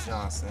 Nope, it's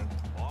Johnson.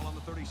 Ball on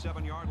the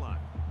 37-yard line.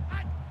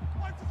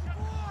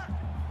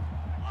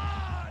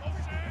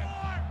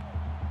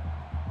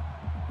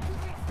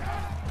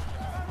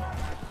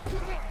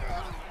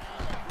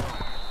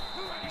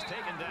 He's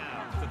taken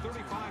down to the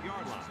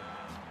 35-yard line.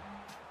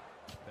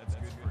 That's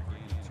good for a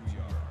gain of 2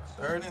 yards.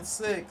 3rd and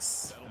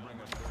 6. That'll bring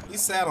up third. He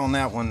sat on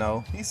that one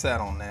though. He sat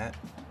on that.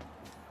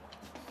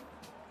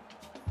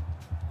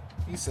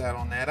 He sat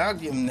on that. I'll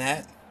give him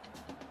that.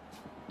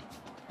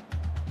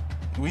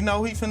 We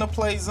know he finna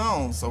play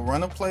zone, so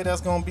run a play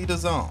that's gonna be the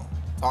zone.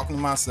 Talking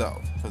to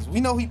myself, because we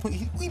know he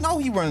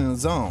running the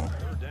zone.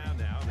 3rd down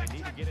now. They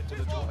need to get it to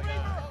the 29.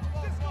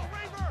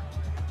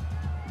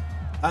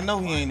 I know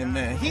he ain't a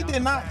man. He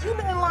did not. You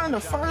didn't learn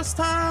the first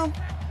time.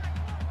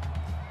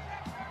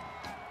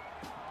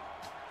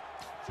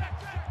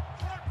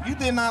 You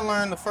did not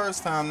learn the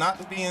first time not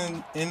to be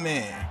in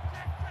man.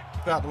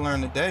 You about to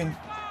learn today.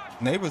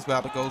 Neighbor's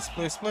about to go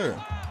split.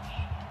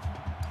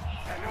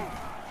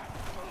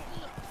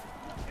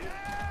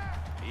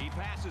 He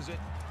passes it.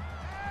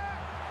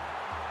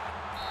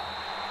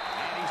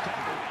 And he's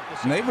tackled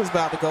at the Neighbor's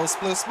about to go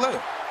split. They'll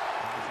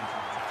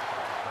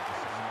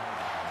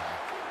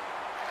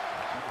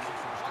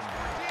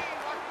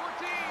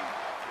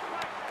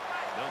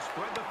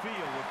spread the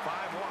field with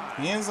 5 wide.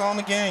 He ends on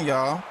again,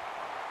 y'all.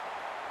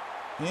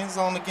 End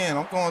zone again.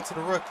 I'm going to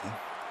the rookie.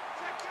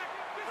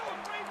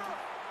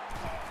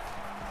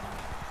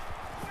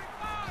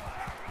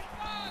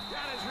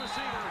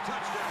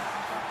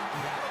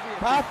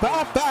 Bye,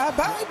 bye, bye,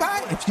 bye,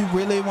 bye. If you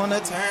really want to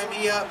turn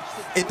me up,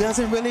 it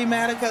doesn't really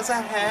matter because I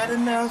had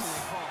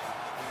enough.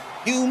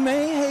 You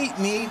may hate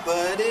me,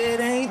 but it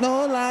ain't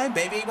no lie,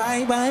 baby.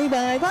 Bye, bye,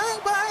 bye, bye,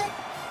 bye.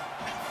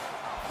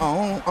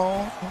 On,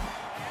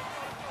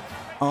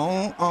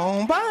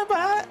 bye,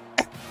 bye.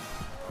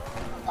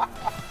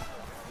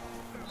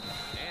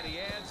 And he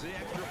adds the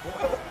extra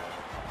point.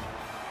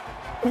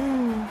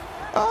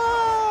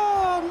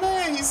 Oh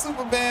man, he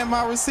Superman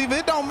my receiver.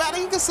 It don't matter.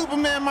 He can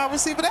Superman my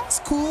receiver. That's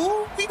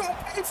cool. He gonna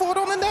pay for it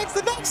on the next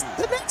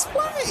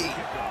play.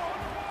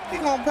 He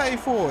gonna pay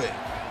for it.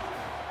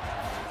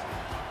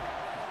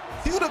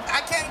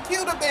 I can't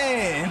cue the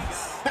band.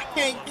 I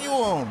can't cue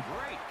him.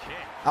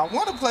 I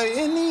want to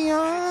play in the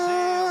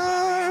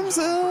arms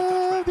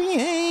of the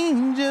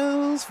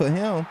angels for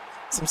him.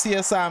 Some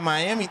CSI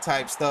Miami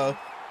type stuff,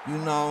 you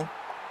know.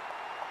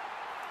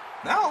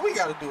 Now all we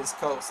got to do is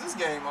coast. This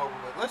game over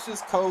with. Let's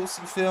just coast,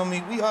 you feel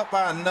me? We up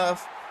by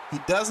enough. He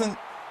doesn't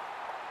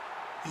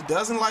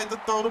like to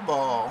throw the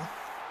ball.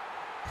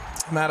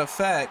 Matter of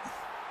fact,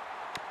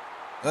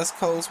 let's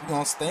coast. We're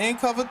going to stay in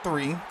cover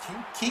 3.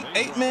 Keep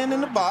 8 men in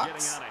the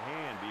box.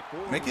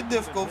 Make it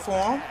difficult for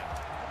him.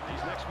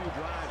 These next few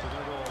drives are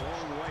going to go a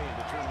long way in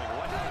determining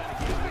what kind of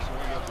game this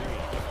one will be.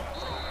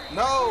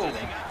 No.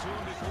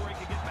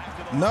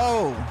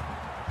 No.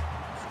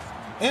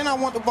 And I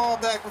want the ball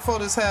back before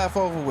this half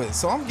over with.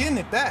 So I'm getting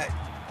it back.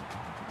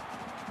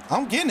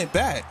 I'm getting it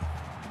back.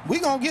 We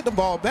going to get the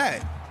ball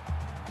back.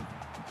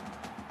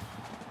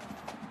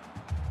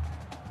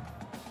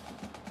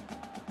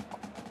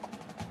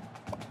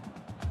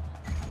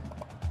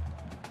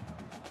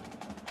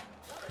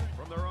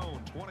 From their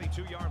own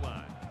 22-yard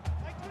line.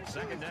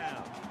 Second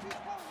down.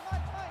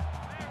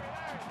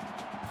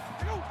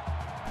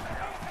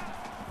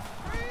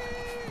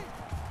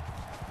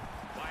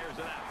 Fires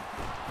it out.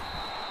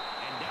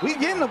 We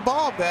getting the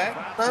ball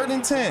back. 3rd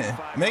and 10.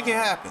 Make it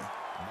happen.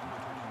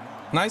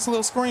 Nice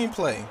little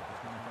screenplay.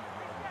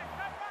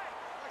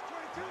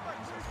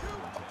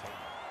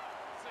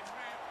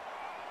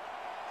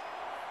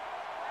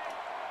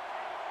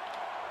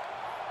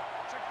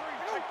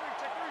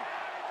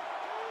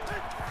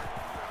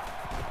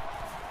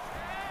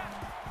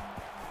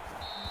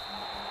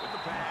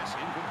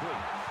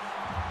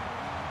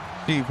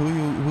 Steve,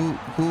 who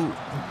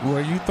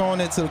were you throwing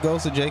it to the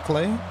ghost of Jay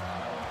Clay?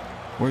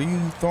 Were you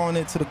throwing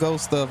it to the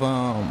ghost of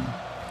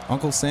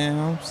Uncle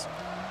Sam's?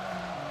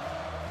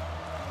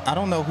 I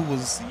don't know who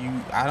was you.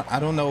 I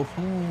don't know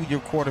who your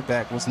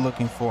quarterback was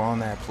looking for on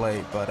that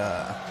play, but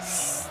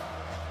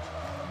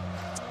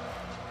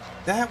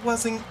that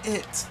wasn't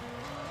it.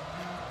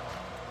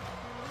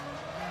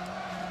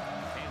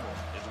 Campbell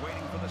is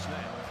waiting for the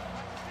snap.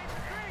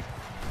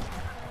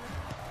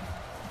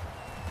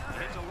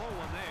 Hits a low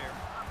one there.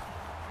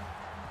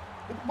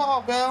 Get the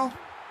ball, Bell.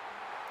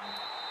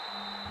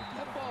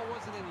 That ball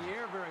wasn't in the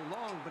air very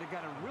long, but it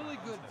got a really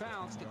good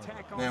bounce to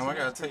tack on. Damn, I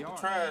gotta take the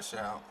trash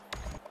out.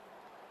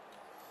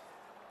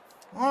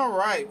 All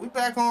right, we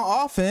back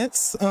on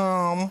offense.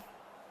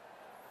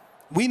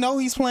 We know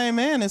he's playing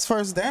man. It's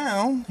first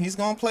down. He's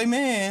gonna play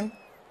man.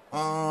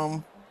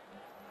 So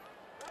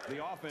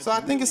I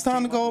think it's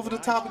time to go over the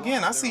top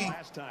again. I see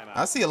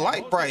a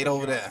light bright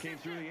over there.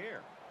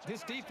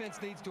 This defense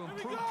needs to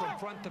improve from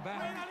front to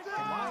back.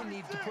 The line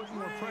needs to put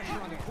more pressure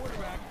on the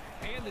quarterback,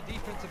 and the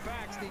defensive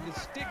backs need to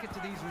stick it to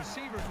these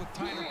receivers with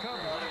tighter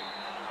cover.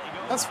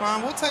 That's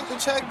fine. We'll take the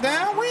check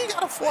down. We ain't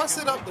gotta force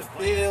it up the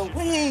field.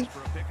 We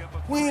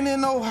ain't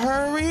in no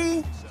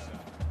hurry.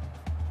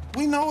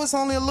 We know it's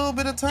only a little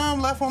bit of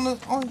time left on the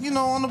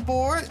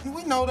board.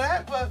 We know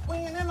that, but we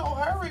ain't in no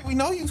hurry. We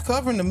know you're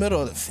covering the middle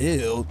of the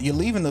field. You're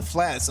leaving the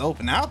flats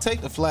open. I'll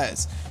take the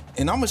flats,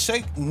 and I'm gonna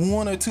shake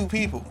 1 or 2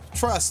 people.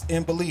 Trust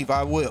and believe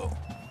I will.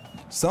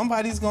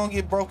 Somebody's gonna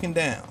get broken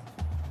down.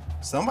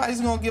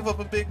 Somebody's gonna give up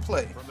a big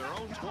play. From their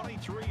own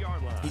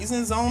 23-yard line. He's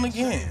in zone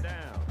again.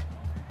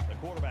 The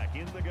quarterback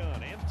in the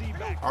gun, empty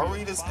back. I'll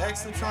read this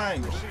extra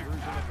triangle.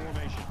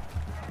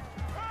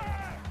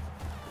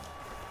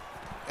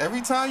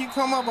 Every time you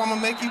come up, I'm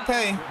gonna make you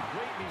pay.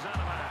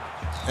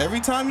 Every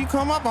time you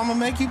come up, I'm gonna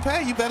make you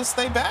pay. You better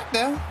stay back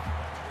there.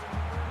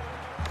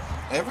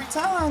 Every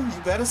time, you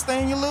better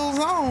stay in your little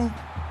zone.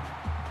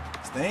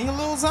 Stay in your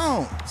little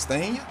zone.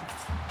 Stay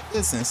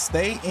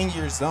in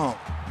your zone.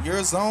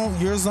 Your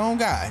zone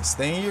guy.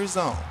 Stay in your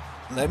zone.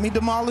 Let me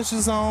demolish the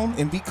zone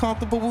and be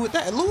comfortable with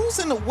that. Lose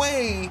in the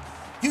way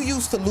you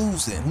used to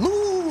losing.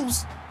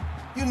 Lose,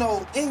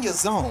 in your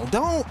zone.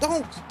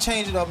 Don't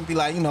change it up and be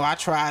like, I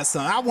tried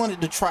something. I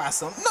wanted to try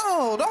something.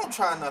 No, don't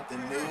try nothing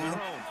new.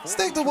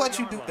 Stick to what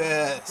you do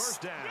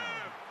best.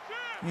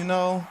 We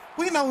know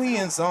he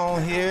in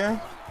zone here.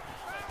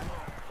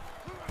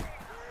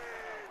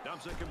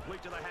 Dumps it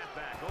complete to the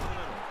halfback over the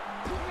middle.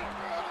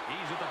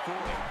 He's at the 40.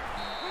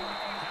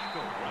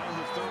 Tackle around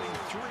the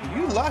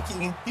 33. You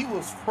lucky he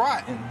was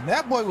trotting.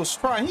 That boy was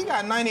trotting. He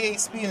got 98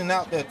 speed and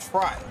out there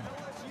trotting.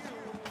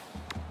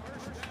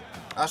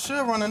 I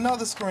should run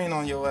another screen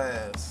on your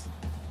ass.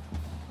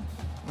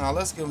 Now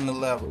let's give him the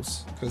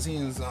levels, cause he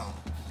in the zone.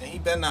 And he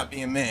better not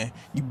be in man.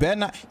 You bet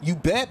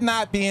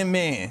not be in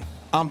man.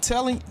 I'm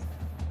telling you.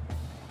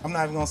 I'm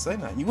not even gonna say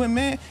nothing. You in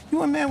man, we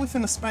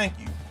finna spank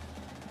you.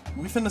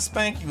 We finna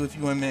spank you if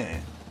you in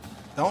man.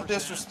 Don't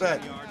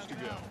disrespect me.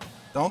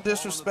 Don't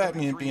disrespect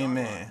me and be in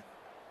man.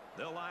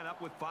 They'll line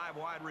up with 5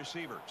 wide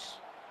receivers.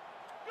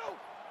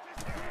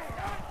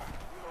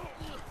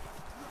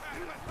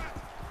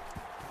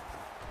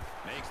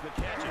 Makes the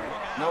catch and look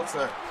out. No,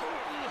 sir.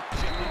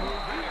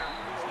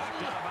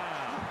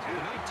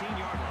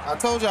 I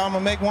told y'all I'm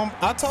gonna make one.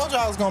 I told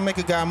y'all I was gonna make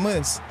a guy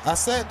miss. I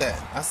said that.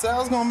 I said I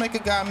was gonna make a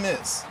guy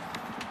miss.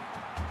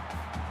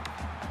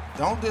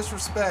 Don't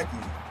disrespect me.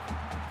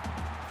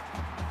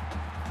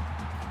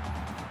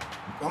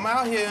 I'm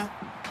out here.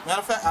 Matter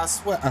of fact, I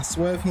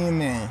swear if he in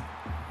man.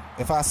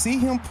 If I see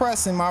him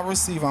pressing my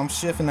receiver, I'm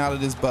shifting out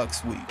of this buck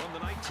sweep. From the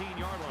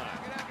 19-yard line,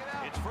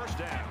 it's first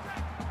down.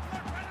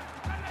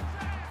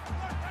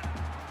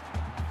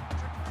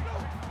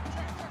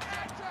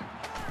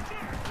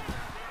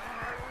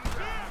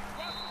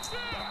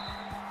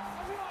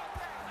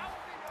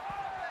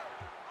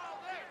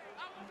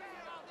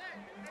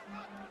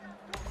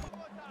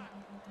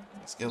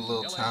 Let's get a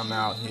little time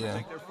out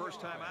here.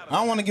 I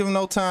don't want to give him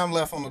no time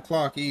left on the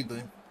clock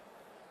either.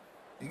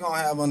 You're going to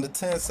have under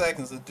 10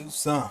 seconds to do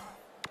something.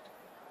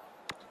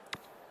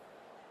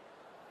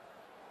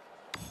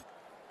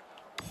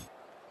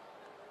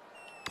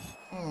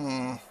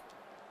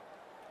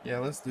 Yeah,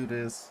 let's do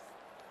this.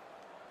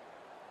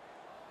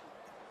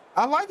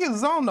 I like his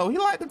zone, though. He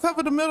like to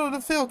cover the middle of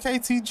the field,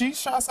 KTG.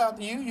 Shouts out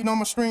to you. You know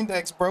my stream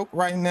deck's broke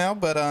right now,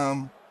 but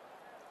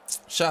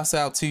shouts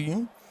out to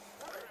you.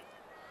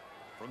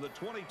 From the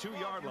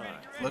 22-yard line.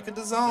 Look at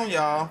the zone,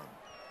 y'all.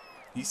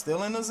 He's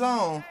still in the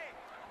zone.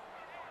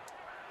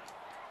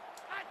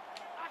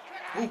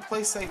 Ooh,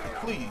 play safety,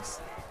 please.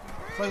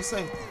 Play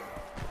safety.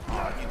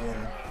 Oh, he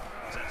didn't.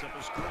 Sets up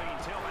a screen.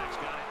 Tailback's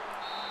got it.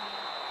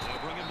 They'll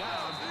bring him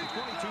down to the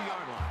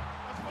 22-yard line.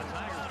 The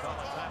Tigers call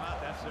a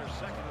timeout. That's their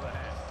second of the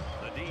half.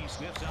 The D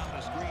sniffs out the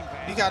screen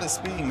pass. He got his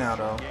speed now,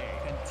 though.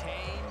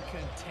 Contain,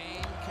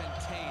 contain,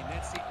 contain.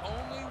 That's the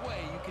only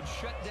way you can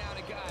shut down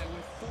a guy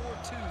with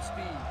 4.2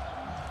 speed.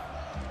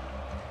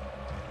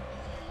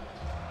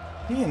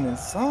 He in the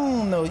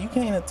zone, though. You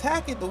can't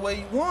attack it the way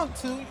you want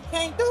to. You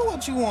can't do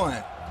what you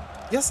want.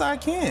 Yes, I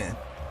can.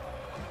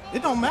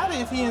 It don't matter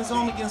if he in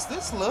zone against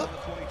this look.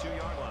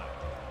 22-yard line.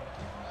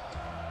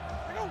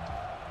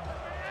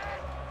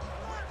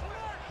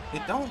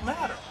 It don't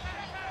matter.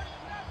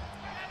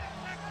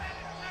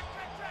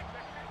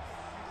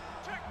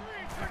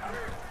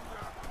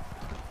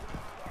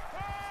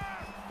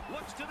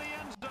 Looks to the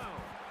end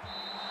zone.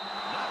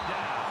 Knocked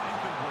down,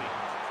 incomplete.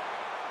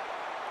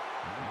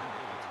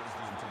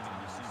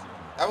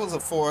 That was a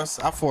force.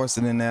 I forced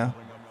it in there.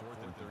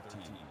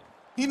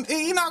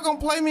 He not gonna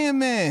play me in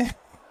man.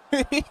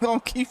 He gonna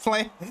keep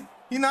playing.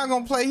 He not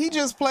gonna play. He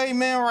just played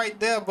man right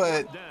there,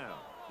 but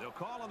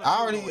I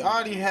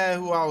already had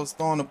who I was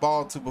throwing the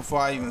ball to before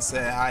I even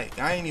said hike.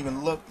 I ain't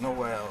even looked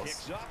nowhere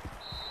else.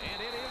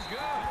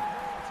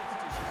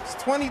 It's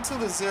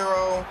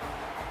 22-0.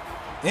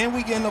 Then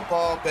we getting the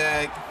ball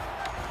back.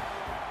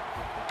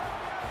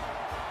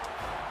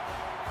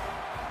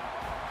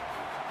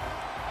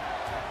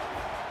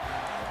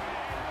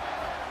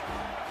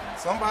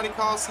 Somebody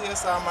call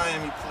CSI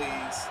Miami,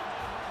 please.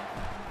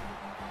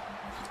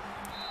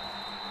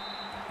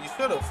 You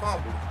should have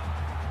fumbled.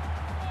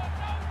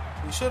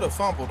 You should have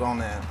fumbled on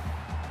that.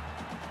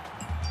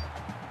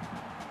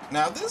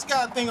 Now, if this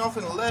guy think I'm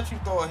finna let you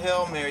throw a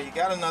Hail Mary, you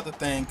got another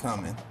thing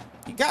coming.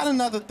 You got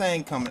another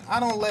thing coming. I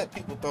don't let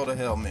people throw the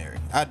Hail Mary.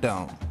 I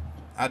don't.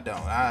 I'm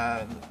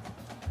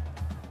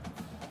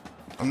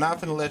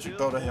not finna let you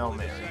throw the Hail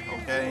Mary,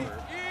 okay?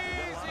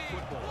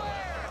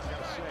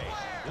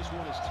 This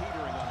one is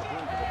teetering on the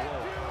brink of a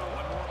blow.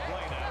 One more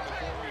play now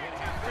before we hit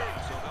halftime,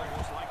 so they'll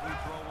most likely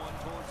throw one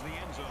towards the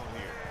end zone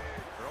here.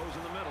 Throws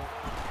in the middle.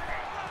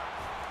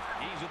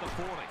 He's at the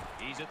 40.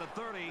 He's at the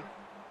 30.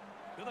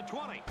 To the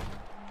 20.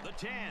 The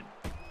 10.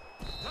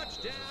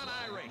 Touchdown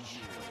Irish.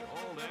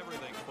 Hold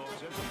everything, folks.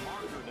 There's a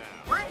marker down.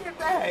 Bring it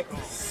back.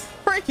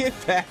 Bring it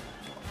back.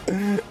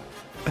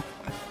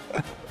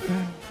 That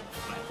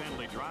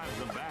penalty drives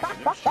them back,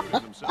 and they're shooting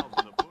themselves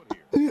in the foot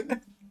here.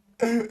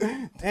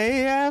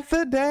 Day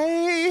after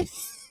day,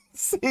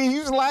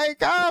 seems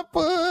like I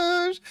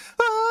push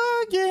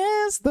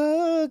against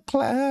the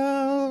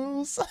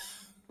clouds.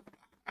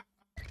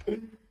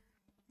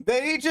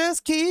 They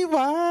just keep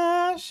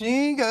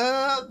washing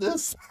up the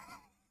sun.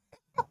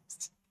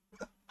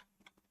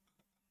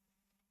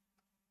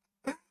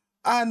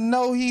 I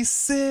know he's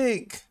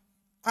sick.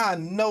 I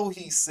know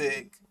he's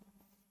sick.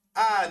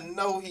 I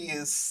know he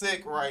is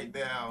sick right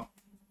now.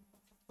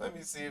 Let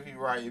me see if he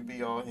right to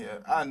be on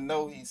here. I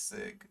know he's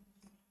sick.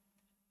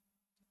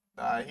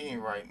 Nah, he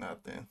ain't right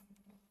nothing.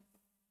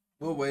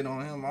 We'll wait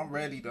on him. I'm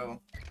ready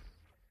though.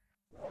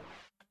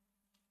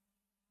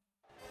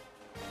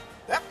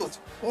 That was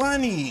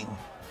funny.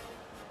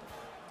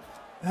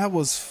 That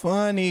was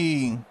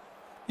funny.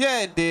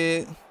 Yeah, it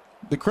did.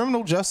 The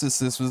criminal justice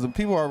system, the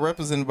people are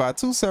represented by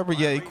two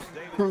separate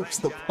groups,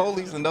 the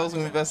police and those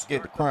who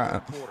investigate the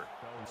crime.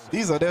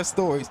 These are their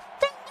stories.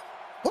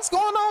 What's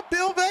going on,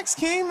 Bill Vex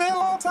King, man?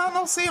 Long time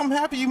no see. I'm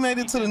happy you made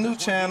it to the new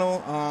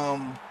channel.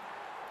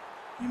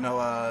 You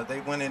know,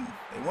 they went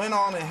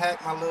on and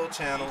hacked my little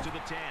channel.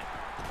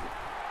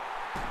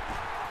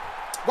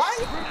 Why?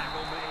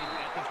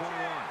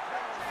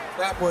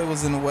 Fat boy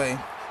was in the way.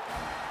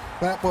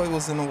 Fat boy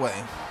was in the way.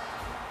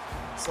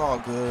 It's all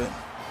good.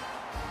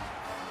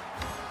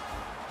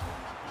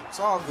 It's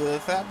all good.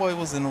 Fat boy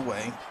was in the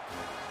way.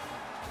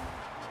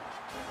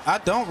 I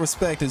don't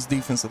respect his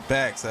defensive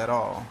backs at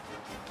all.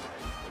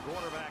 The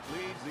quarterback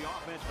leads the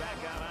offense back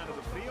out onto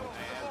the field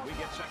as we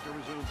get set to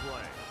resume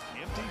play.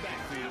 Empty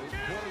backfield,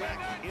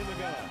 quarterback in the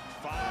gun.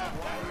 5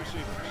 wide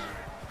receivers.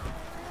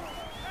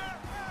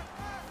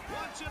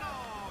 Watch it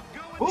all.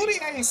 Booty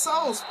ain't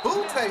so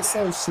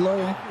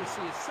slow.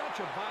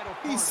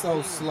 He's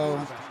so slow.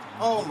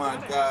 Oh my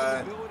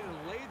God.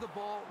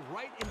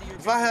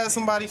 If I had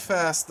somebody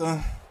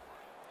faster,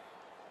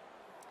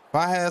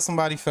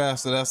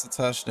 that's a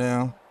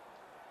touchdown.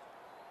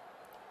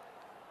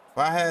 If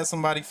I had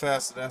somebody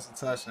faster, that's a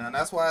touchdown.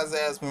 That's why his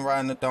ass been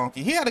riding the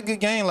donkey. He had a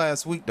good game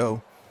last week,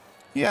 though.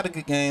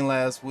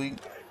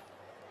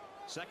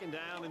 Second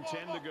down and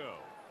 10 to go.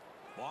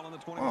 Ball on the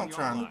 21-yard line. What I'm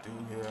trying to do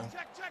here.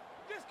 Check.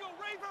 Disco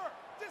Raver.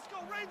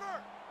 Disco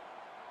Raver.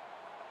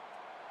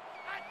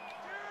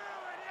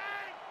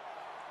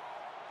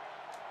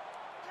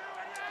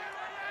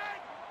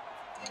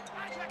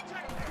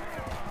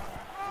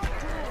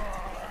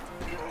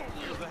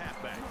 Here's the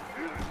halfback.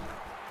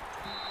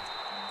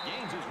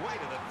 Gains his way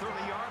to the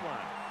 30-yard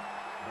line.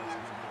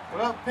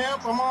 What up,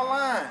 pimp? I'm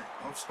online.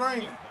 I'm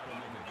streaming.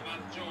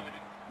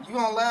 You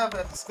gonna laugh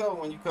at the scope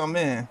when you come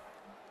in.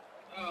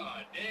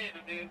 Oh,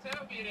 damn,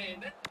 tell me it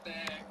ain't that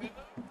bad.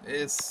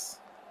 It's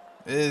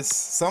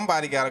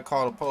somebody gotta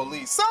call the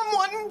police.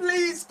 Someone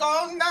please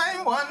call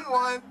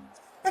 911.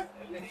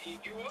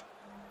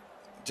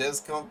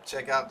 Just come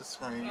check out the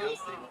screen. You'll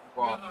see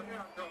what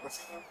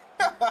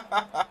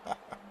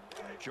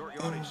Short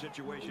yardage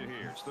situation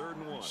here. It's 3rd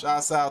and 1.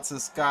 Shouts out to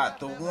Scott,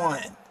 the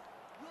one.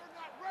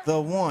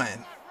 The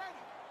one.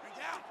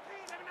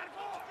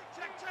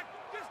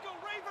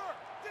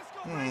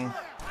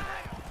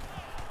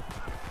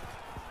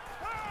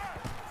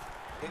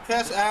 Good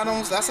catch,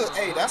 Adams. That's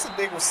a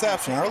big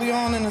reception. Early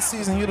on in the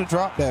season, you'd have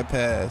dropped that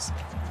pass.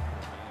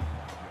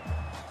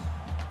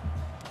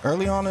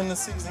 Early on in the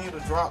season, you'd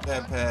have dropped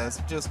that pass.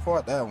 You just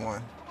caught that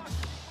one.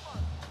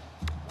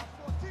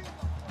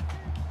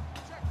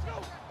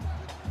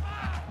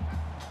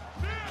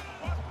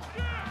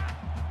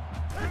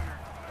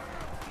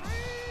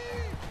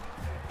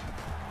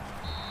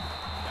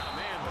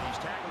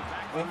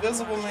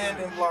 Invisible man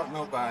didn't block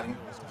nobody.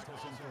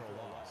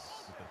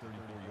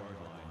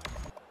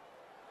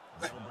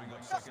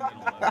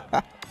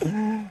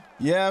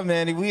 Yeah,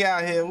 man, we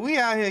out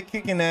here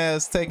kicking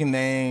ass, taking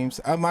names.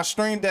 My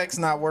stream deck's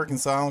not working,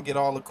 so I don't get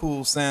all the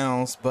cool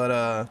sounds,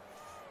 but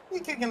we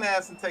kicking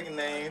ass and taking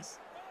names.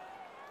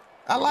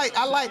 I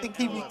like to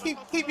keep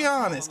you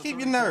honest, keep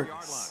you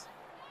nervous.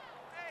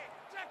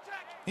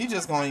 He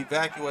just gonna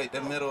evacuate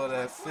the middle of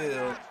that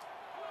field.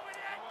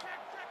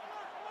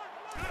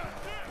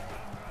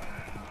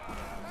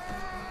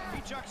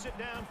 He chucks it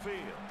downfield.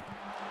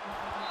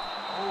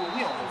 Oh,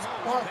 he almost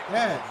caught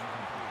that.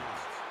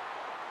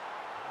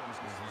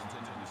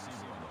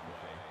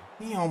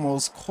 He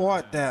almost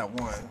caught that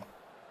one.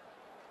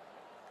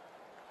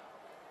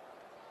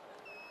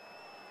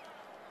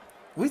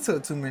 We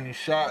took too many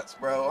shots,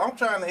 bro. I'm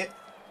trying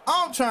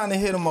to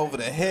hit him over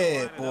the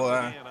head,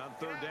 boy.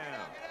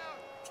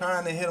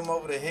 Trying to hit him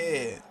over the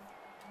head.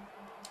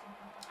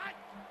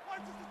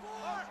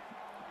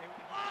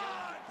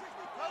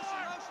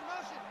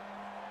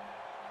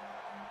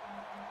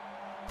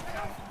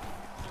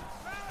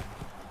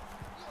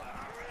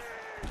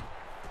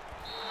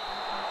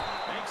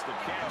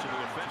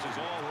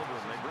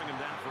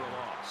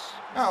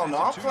 I don't know.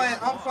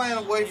 I'm playing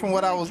away from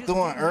what I was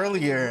doing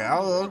earlier.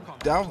 I'm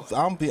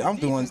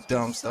doing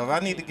dumb stuff. I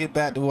need to get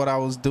back to what I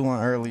was doing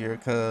earlier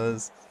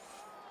because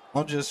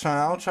I'm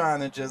trying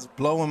to just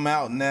blow him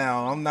out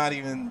now. I'm not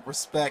even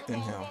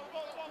respecting him.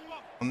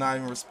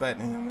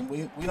 And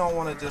we don't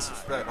want to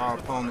disrespect our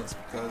opponents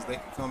because they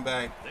can come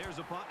back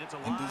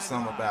and do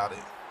something about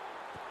it.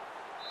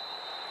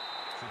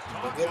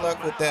 But good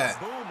luck with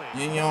that.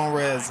 You're in your own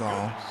red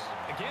zone.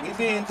 We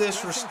being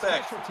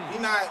disrespectful.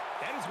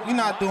 We're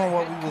not doing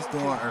what we was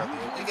doing earlier.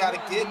 We got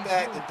to get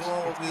back to doing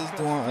what we was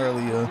doing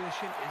earlier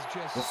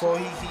before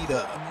he heat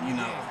up, you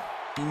know.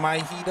 He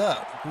might heat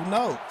up. Who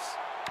knows?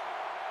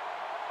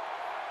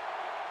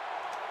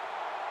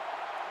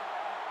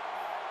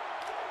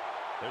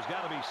 There's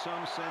got to be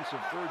some sense of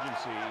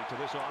urgency to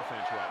this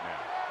offense right now.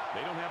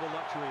 They don't have the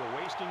luxury of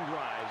wasting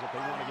drives if they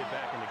want to get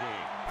back in the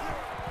game.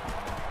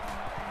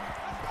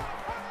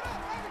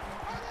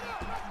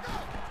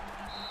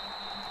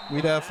 We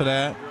there for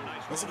that.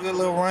 That's a good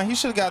little run. He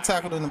should have got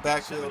tackled in the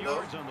backfield,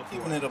 though.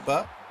 Keeping it a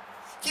buck.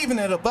 Keeping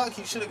it a buck,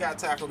 he should have got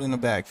tackled in the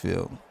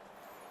backfield.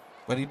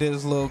 But he did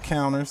his little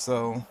counter,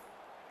 so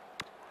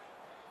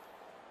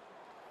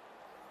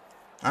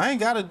I ain't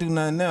got to do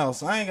nothing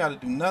else. I ain't got to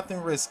do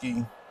nothing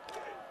risky.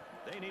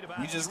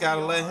 You just got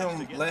to let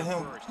him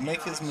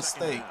make his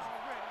mistake.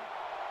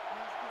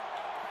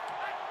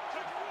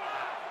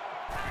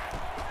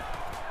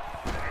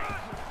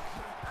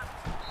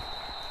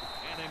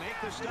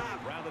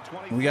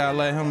 We got to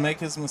let him make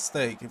his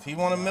mistake. If he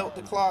want to milk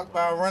the clock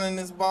by running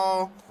this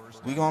ball,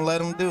 we going to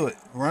let him do it.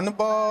 Run the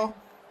ball.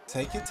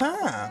 Take your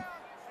time.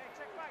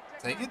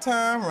 Take your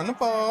time. Run the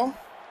ball.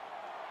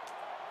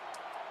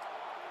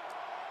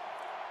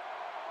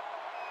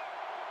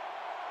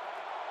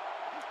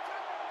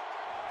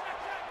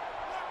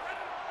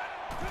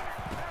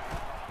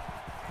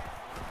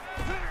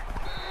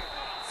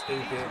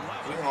 Stupid.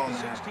 We on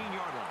that.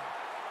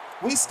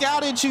 We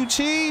scouted you,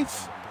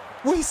 Chief.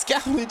 We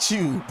scouted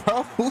you,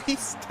 bro. We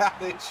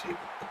scouted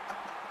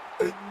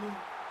you.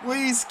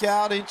 We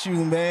scouted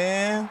you,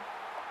 man.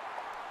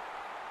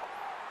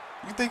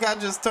 You think I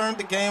just turned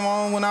the game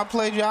on when I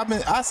played you?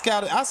 I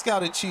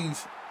scouted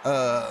Chief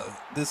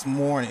this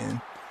morning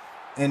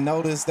and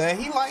noticed that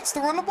he likes to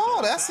run the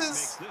ball. That's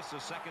his.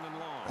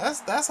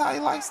 That's how he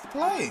likes to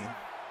play.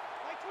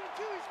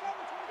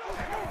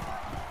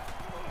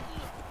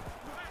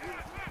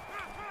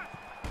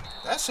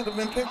 That should have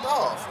been picked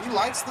off. He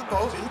likes to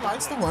throw. He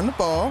likes to run the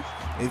ball.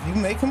 If you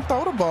make him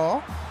throw the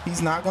ball,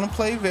 he's not going to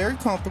play very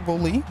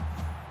comfortably.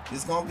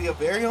 It's going to be a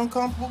very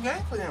uncomfortable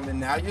game for him. And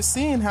now you're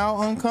seeing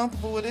how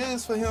uncomfortable it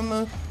is for him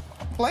to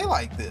play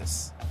like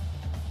this.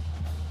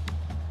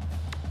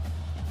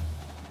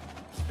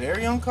 It's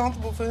very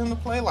uncomfortable for him to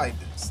play like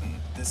this. And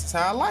this is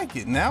how I like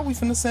it. Now we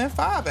finna send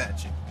 5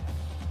 at you.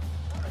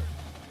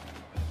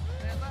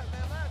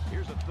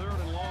 Here's a 3rd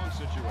and long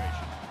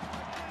situation.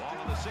 Ball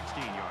on the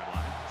 16-yard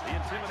line. The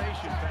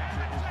intimidation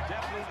factor is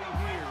definitely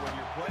here when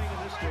you're playing in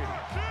this stadium.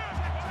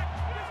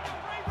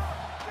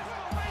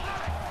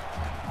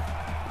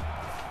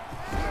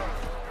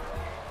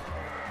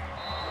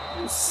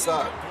 You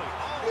suck.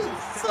 You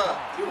suck.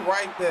 You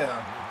right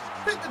there.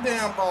 Pick the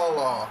damn ball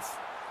off.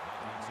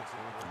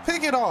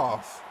 Pick it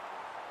off.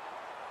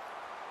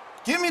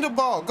 Give me the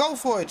ball. Go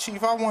for it,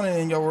 Chief. I want it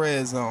in your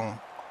red zone.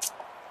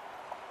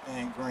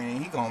 And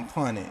Green, he gonna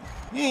punt it.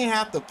 You ain't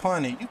have to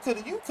punt it. You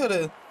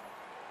coulda,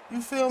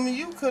 you feel me?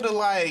 You coulda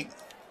like.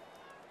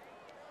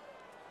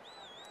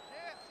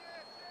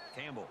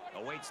 Campbell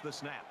awaits the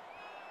snap.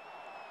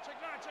 Check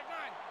nine.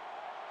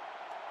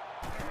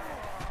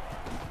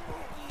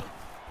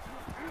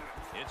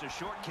 It's a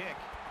short kick.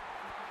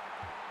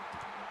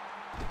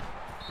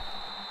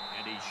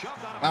 And he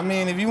shoved out of I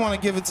mean, if you want to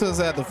give it to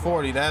us at the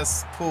 40,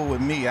 that's cool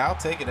with me. I'll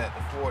take it at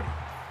the 40.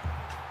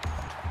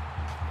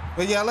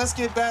 But yeah, let's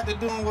get back to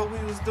doing what we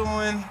was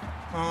doing.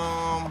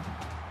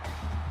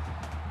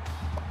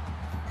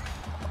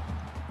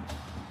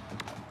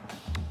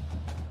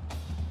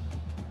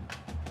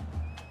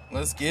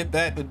 Let's get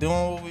back to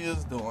doing what we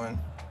was doing.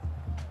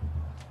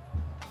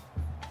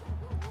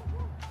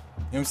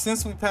 And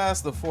since we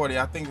passed the 40,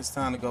 I think it's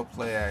time to go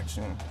play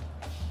action.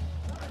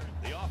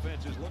 The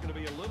offense is looking to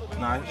be a little bit.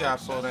 Nah, you got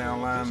to slow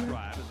down, lineman.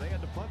 As they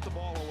had to punt the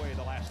ball away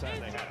the last time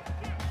they had it.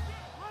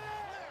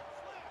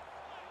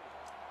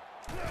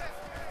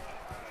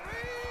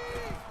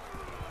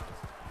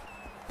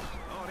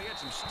 Oh, they had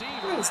some steam.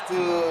 It's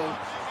still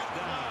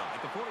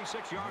At the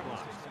 46-yard line.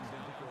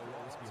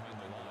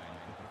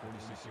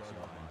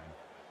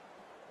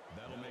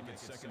 That'll make it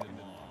 2nd and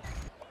long.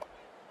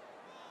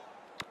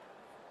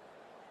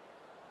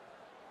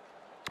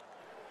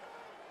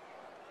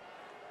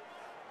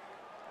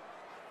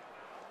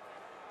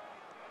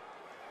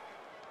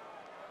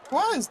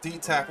 Why is D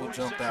tackle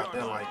jumped out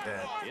there like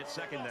that? It's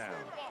 2nd down.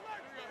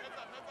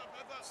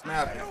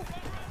 Snap it.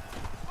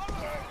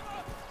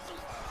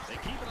 They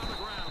keep it on the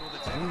ground with a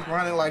He's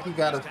running like he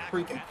got a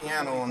freaking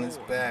piano on his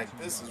back.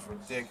 This is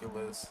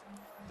ridiculous.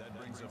 That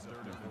brings up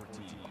 3rd and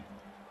 14.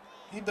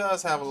 He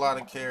does have a lot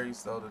of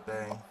carries though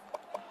today.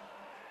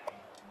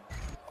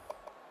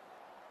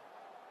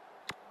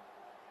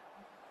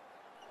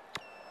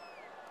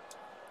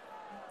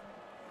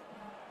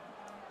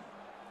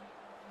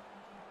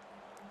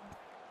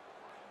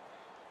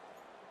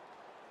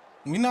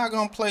 We're not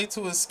gonna play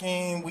to his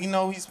scheme. We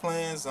know he's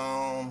playing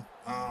zone.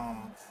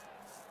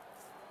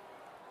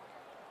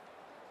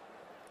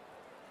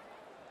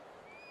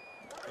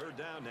 3rd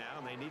down now,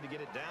 and they need to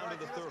get it down to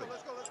the 30.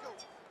 Let's go.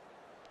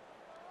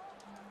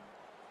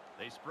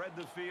 They spread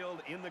the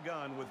field in the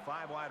gun with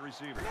 5 wide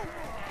receivers. And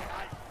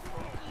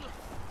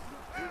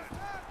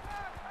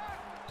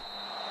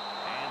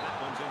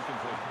that one's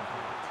incomplete.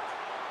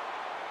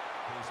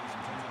 Pace's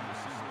intended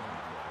receiver on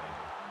the play.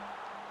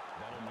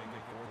 That'll make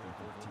it 4th and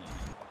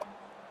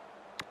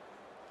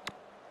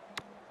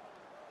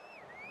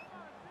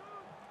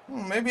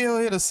 14. Maybe he'll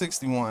hit a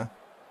 61.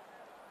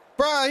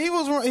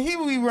 Bruh, he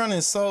be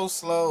running so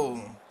slow.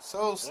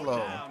 So slow.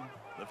 Down.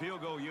 The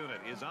field goal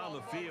unit is on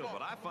the field,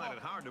 but I find it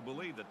hard to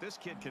believe that this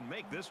kid can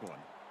make this one.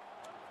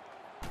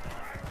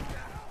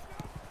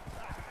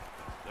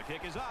 The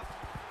kick is up.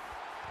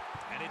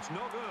 And it's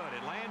no good.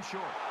 It lands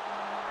short.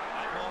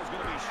 That ball's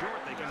going to be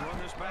short. They can run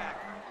this back.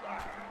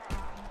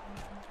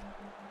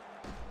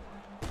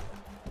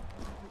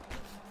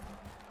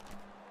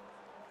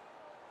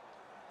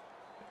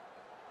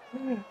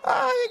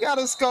 Ah, you got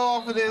to score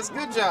off of this.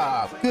 Good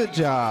job. Good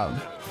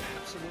job.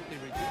 Absolutely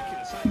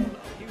ridiculous.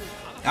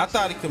 I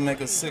thought he could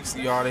make a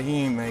 60-yarder.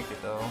 He ain't make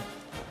it, though.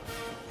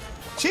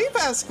 Chief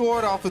has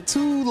scored off of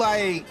 2,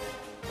 like,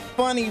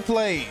 funny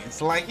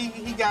plays. Like,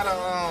 he got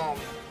a,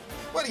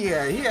 what he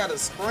had? He had a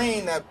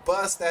screen that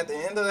bust at the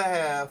end of the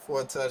half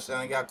for a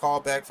touchdown. He got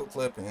called back for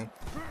clipping.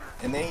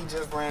 And then he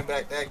just ran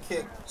back that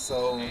kick.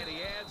 So,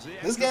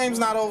 this game's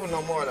not over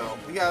no more, though.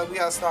 We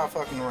gotta start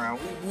fucking around.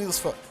 We was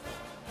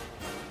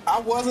I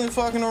wasn't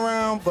fucking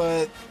around,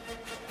 but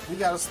we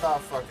gotta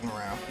stop fucking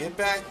around. Get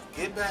back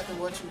to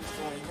what you was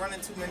doing. You're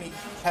running too many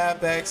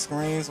halfback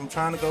screens. I'm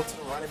trying to go to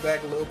the running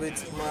back a little bit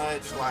too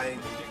much. Like,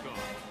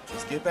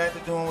 just get back to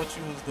doing what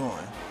you was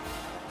doing.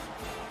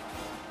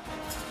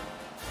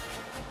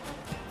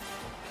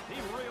 He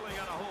really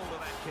got a hold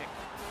of that kick.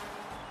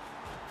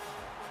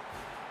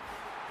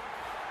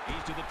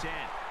 He's to the 10.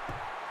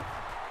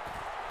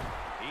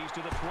 He's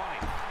to the 20.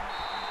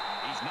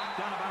 He's knocked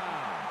out of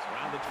bounds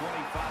around the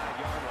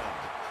 25-yard line.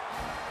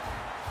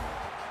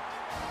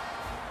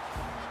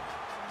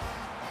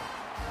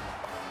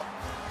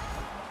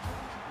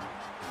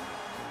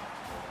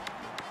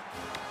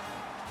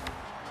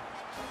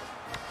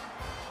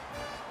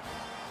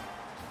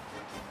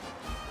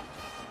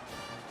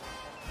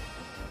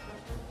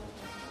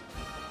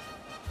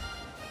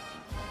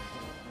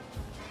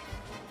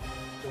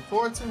 The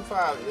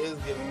 4-2-5 is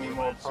giving me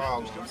more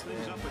problems, man.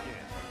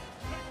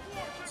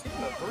 Is he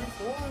in a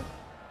 3-4?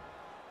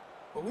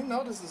 But we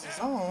know this is his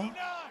own.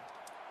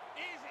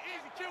 Easy,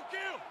 kill.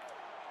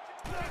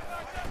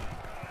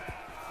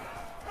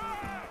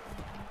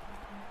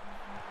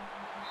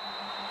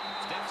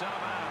 Steps out of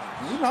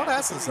bounds. We know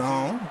that's his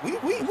own. We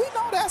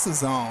know that's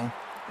his own.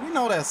 We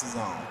know that's his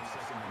own.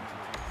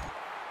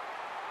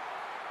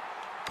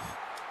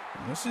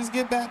 Let's just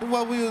get back to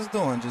what we was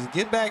doing. Just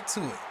get back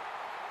to it.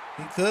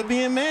 He could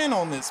be in man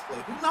on this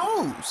play. Who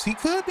knows? He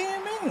could be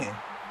in man.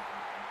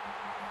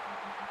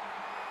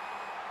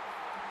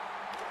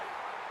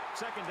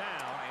 Second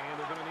down, and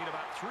they're going to need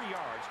about 3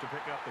 yards to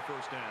pick up the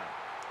first down.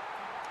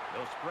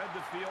 They'll spread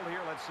the field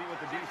here. Let's see what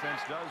the defense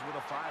does with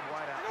a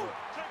 5-wide outlook.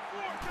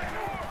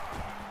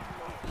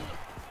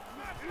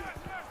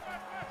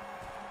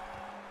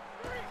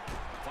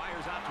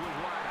 Fires out to his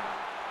wideout.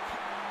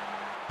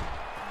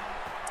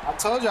 I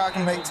told you I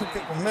can make 2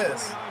 people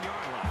miss.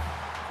 29-yard line.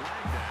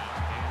 Flag down,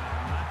 and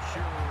I'm not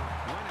sure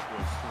when it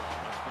was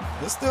thrown.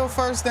 It's still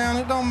first down.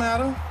 It don't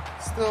matter.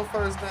 Still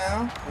first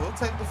down. We'll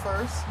take the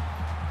first.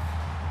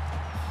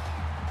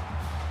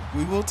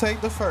 We will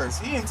take the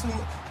first. He in 2.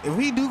 If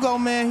he do go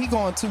man, he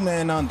going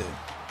 2-man under.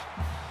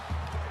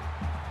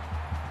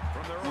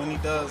 When he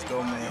does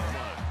go man.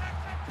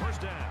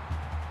 First down.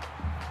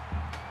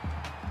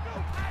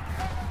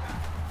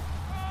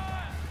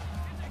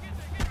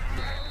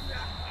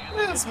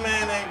 This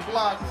man ain't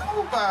blocked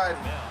nobody.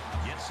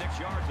 Get 6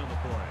 yards on the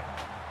play.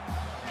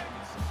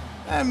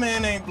 That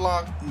man ain't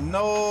blocked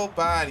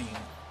nobody.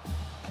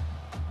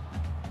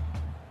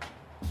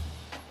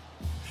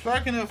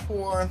 Second and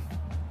 4.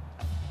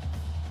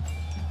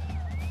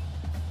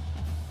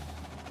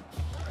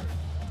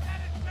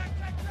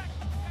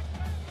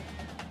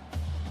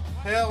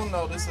 Hell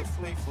no, this is a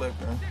flea flicker.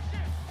 Got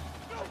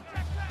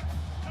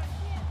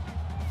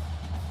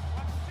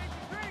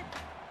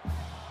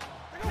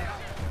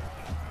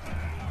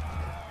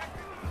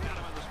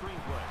him on the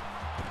screenplay.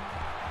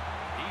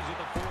 He's at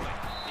the 40.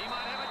 He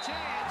might have a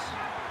chance.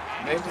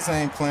 Davis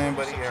ain't playing,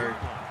 but he hurt.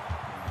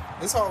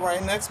 It's all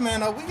right. Next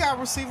man up. We got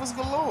receivers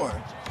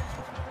galore.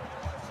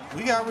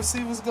 We got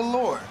receivers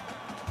galore.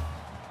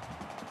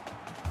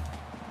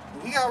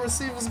 We got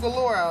receivers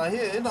galore out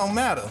here. It don't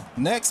matter.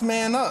 Next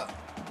man up.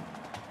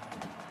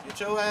 Get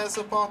your ass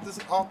up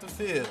off the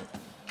field.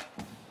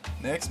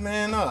 Next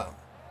man up.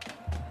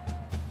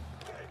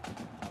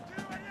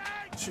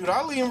 Shoot,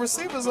 our leading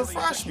receivers are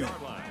freshmen.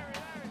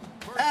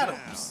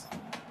 Adams.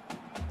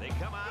 They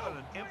come out in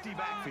an empty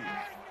backfield.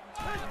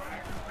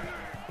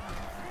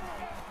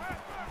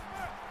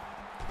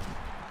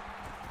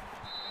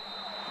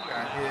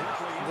 Got hit.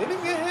 Did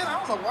he get hit? I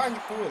don't know why he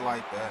threw it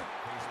like that.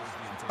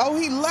 Oh,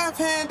 he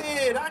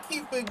left-handed. I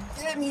keep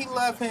forgetting he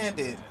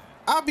left-handed.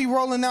 I'll be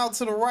rolling out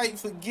to the right,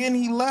 forgetting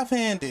he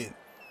left-handed.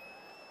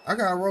 I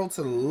gotta roll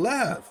to the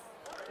left.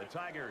 The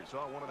Tigers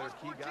saw one of their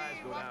key guys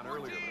go down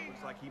earlier, but it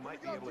looks like he might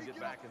be able to get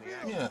back in the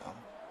action. Yeah.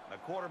 A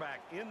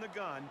quarterback in the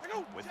gun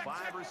with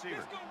 5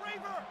 receivers.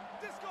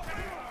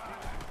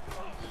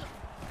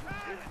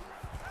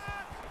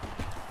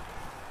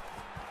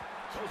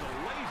 Throws a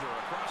laser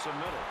across the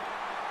middle.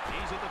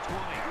 He's at the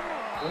 20.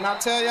 Didn't I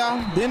tell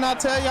y'all? Didn't I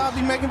tell y'all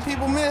be making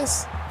people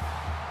miss?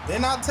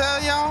 Didn't I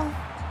tell y'all?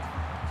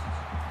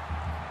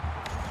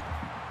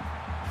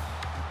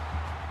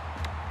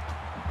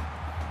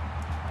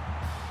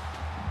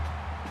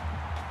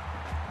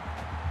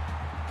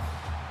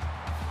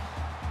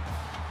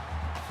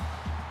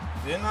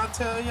 Didn't I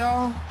tell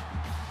y'all?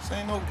 This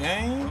ain't no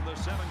game. From the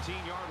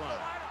 17-yard line,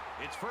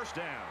 it's first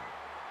down.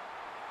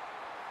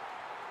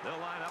 They'll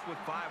line up with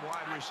 5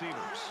 wide receivers.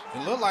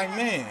 It looked like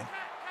man.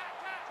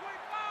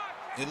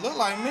 It looked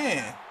like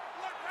man.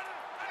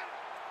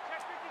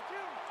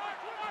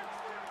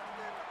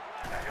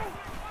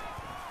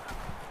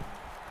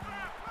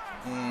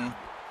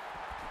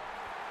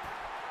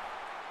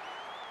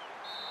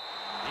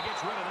 He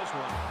gets rid of this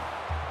one.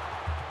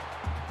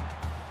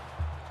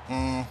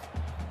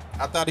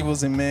 I thought he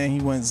was in man. He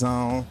went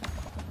zone.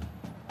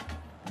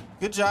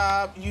 Good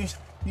job. You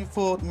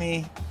fooled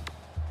me.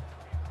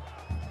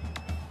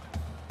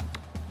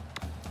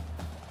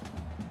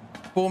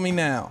 Fool me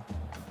now.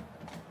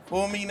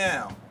 Fool me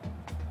now.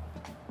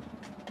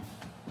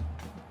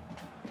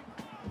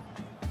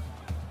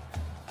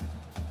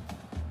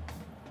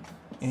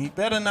 And he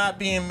better not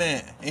be in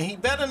man. And he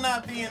better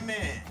not be in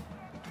man.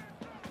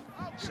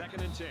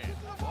 2nd and 10.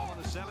 Ball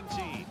on the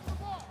 17.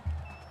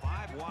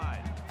 5 wide.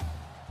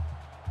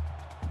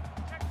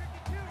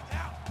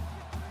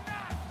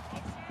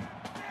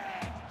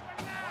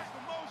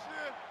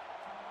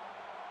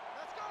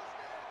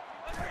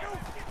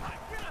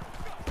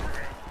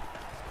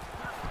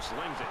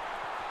 Slings it.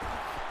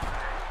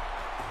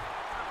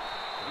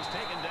 He's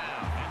taken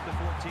down at the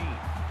 14.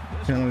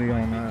 This Penalty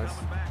might on be us.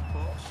 coming back,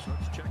 folks.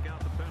 Let's check out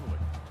the penalty.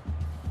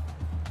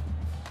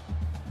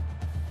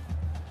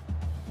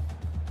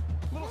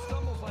 Little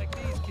stumbles like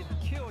these can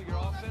kill your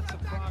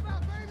offensive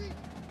progress.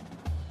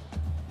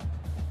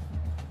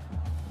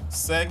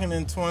 2nd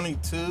and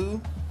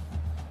 22.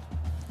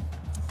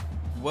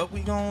 What we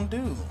gonna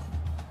do?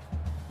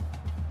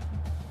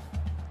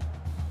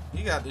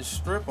 He got this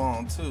strip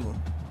on too.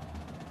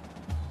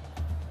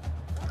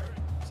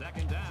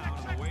 2nd down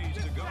and a ways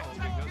to go because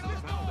of the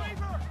penalty. And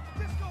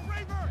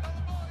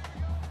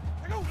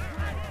they'll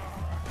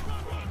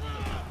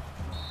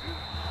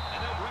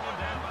bring him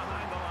down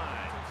behind the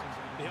line.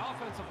 The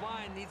offensive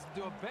line needs to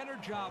do a better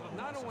job of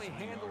not only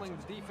handling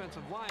the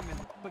defensive linemen,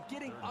 but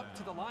getting up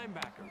to the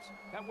linebackers.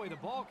 That way the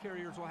ball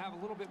carriers will have a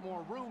little bit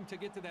more room to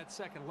get to that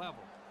second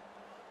level.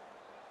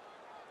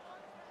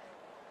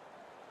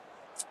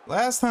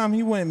 Last time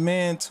he went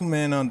man, 2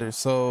 man under.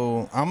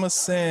 So I'm gonna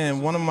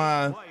send one of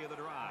my. Play of the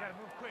drive.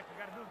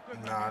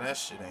 Nah, that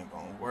shit ain't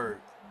gonna work.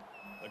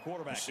 The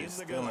quarterback That shit in the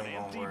still gun, ain't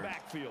gonna empty work.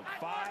 backfield.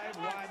 5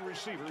 wide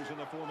receivers in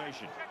the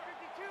formation.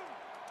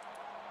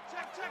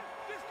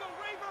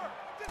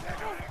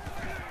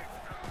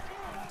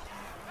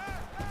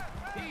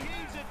 He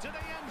heaves it to the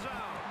end zone.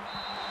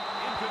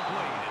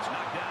 Incomplete. It's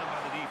knocked down by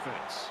the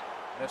defense.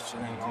 That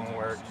shit ain't gonna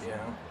work.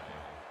 Yeah.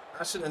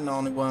 I should have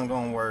known it wasn't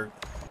gonna work.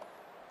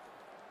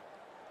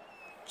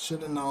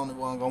 Should have known it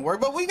wasn't gonna work.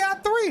 But we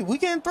got 3. We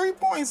getting 3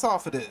 points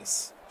off of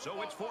this. So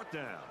it's 4th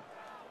down.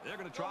 They're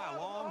going to try a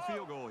long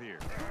field goal here.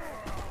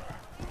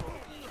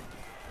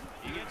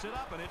 He gets it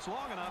up, and it's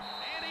long enough,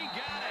 and he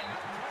got it.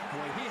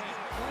 Boy, he had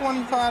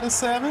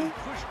 25-7.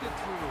 pushed it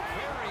through.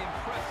 Very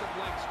impressive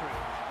leg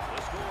strength. The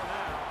score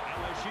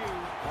now, LSU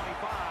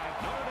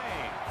 25, Notre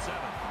Dame 7.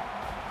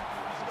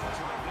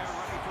 Looks like they're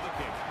ready for the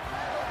kick.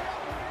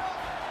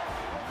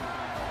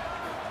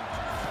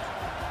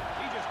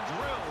 He just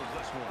drills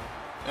this one.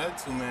 That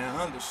 2 man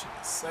under shit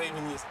is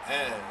saving his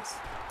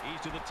ass. He's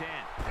to the 10.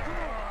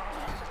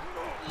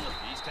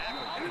 He's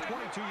tackled at the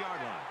 22-yard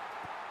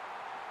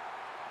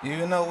line.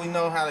 Even though we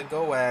know how to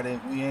go at it,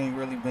 we ain't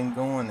really been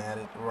going at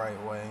it the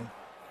right way.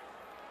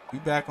 We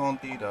back on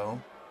D though.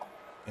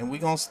 And we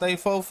gonna stay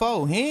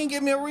 4-4. He ain't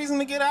give me a reason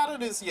to get out of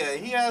this yet.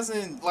 He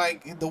hasn't,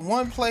 like, the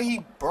one play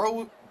he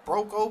broke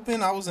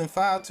open, I was in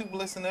 5-2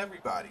 blitzing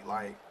everybody.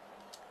 Like,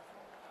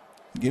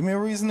 give me a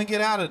reason to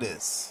get out of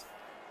this.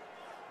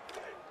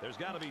 There's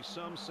got to be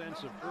some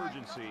sense of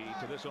urgency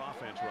to this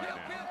offense right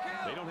now.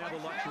 They don't have the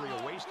luxury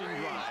of wasting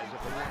drives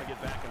if they want to get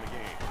back in the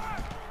game.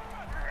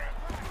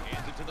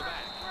 Hands it to the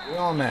back. We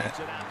on that.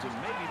 Gets it out to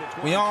maybe the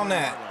We on 22-yard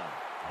that. line.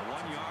 A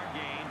 1-yard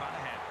gain by the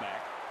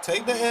halfback.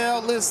 Take the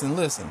L.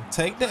 Listen.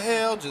 Take the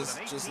L.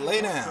 Just lay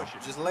down.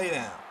 Just lay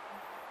down.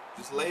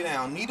 Just lay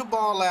down. Need a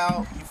ball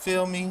out. You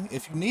feel me?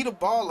 If you need a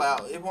ball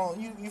out, it won't.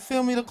 You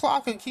feel me? The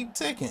clock will keep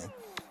ticking.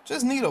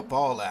 Just need a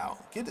ball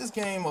out. Get this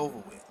game over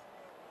with.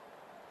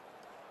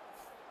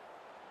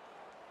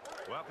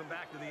 Welcome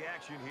back to the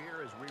action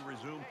here as we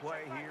resume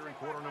play here in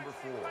quarter number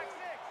 4.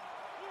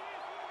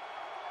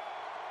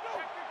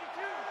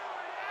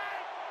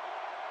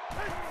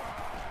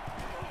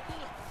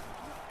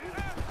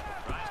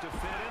 Tries to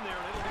fit in there,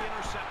 and it'll be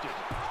intercepted.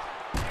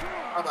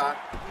 Bye-bye.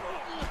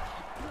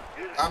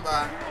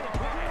 Bye-bye.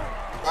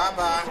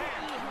 Bye-bye.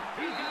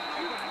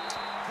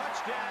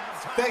 Touchdown.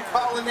 They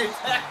calling it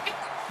back.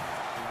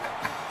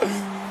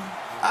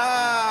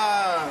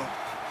 Ah.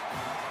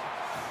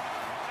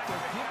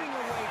 They're giving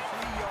away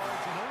 3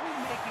 yards and only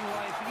making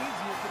life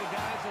easier for the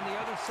guys on the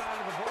other side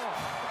of the ball.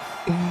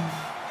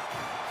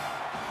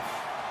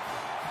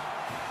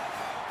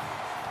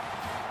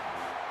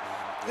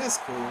 It's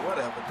cool.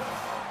 Whatever, dog.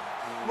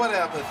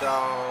 Whatever,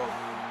 dog.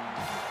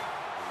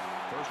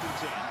 1st and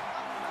 10.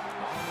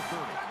 On the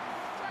 30.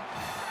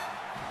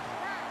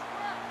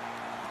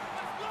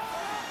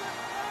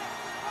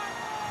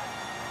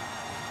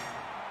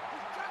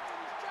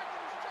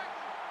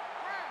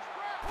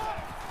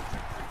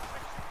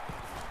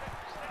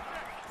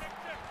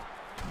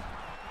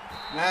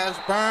 Smash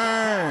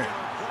burn.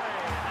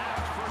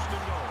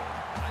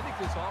 I think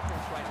this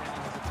offense right now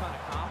has a ton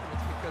of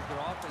confidence because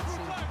their offense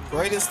seems to be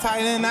Greatest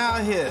tight end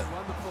out here.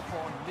 run the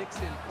football and mix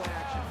in play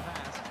action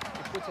pass.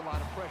 It puts a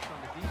lot of pressure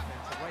on the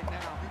defense. And right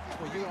now,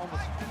 well, you can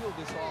almost feel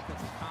this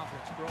offensive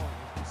confidence growing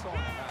as we saw in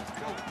the last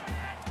quarter.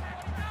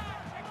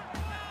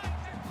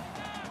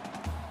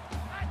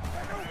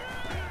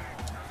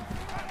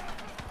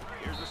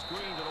 Here's the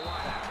screen to the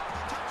wideout.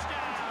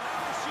 Touchdown,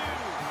 LSU.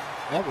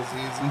 That was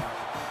easy.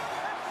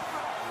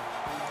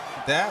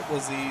 That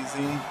was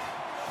easy.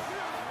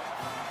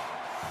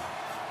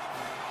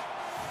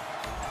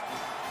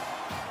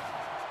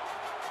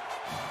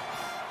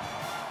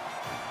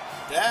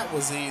 That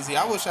was easy.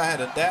 I wish I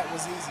had a that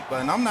was easy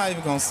button. I'm not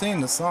even gonna sing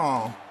the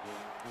song.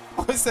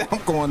 I say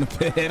I'm going to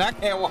bed. I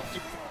can't watch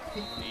you.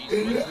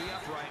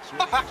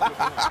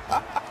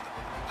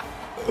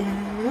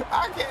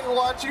 I can't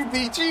watch you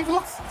beat Chief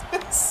like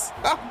this.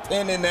 I'm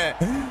pinning that.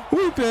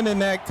 We pinning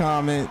that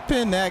comment.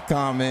 Pin that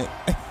comment.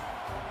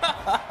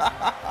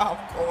 I'm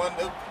going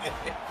to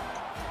bed.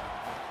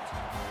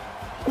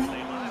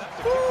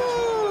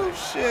 Oh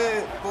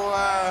shit,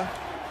 boy.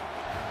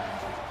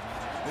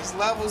 There's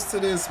levels to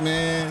this,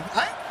 man.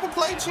 I ain't never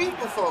played Chief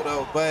before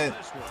though, but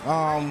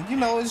you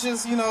know, it's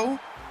just, you know,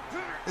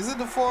 is it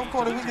the fourth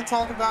quarter? We can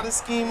talk about his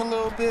scheme a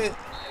little bit.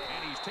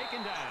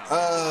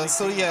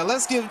 So yeah,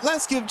 let's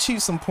give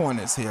Chief some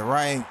pointers here,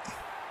 right?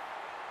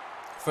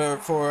 For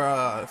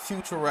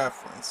future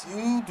reference,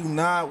 you do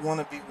not want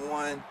to be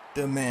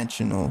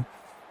one-dimensional.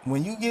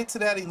 When you get to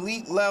that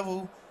elite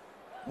level,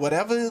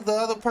 whatever the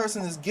other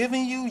person is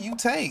giving you, you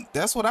take.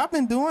 That's what I've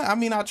been doing. I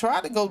mean, I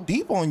tried to go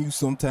deep on you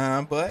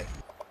sometime, but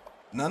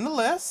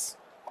nonetheless,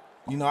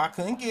 you know, I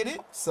couldn't get it,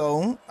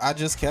 so I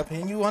just kept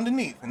hitting you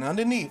underneath and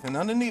underneath and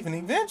underneath, and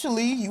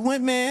eventually you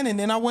went man, and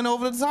then I went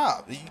over the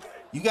top.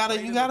 You gotta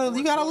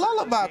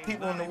lullaby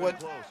people into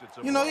what,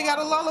 you know, you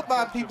gotta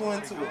lullaby people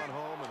into it.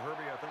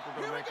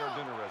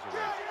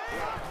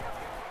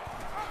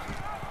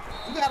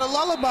 You gotta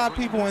lullaby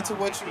people into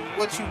what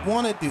you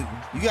want to do.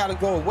 You gotta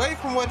go away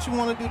from what you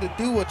want to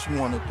do what you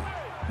want to do.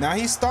 Now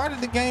he started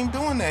the game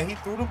doing that. He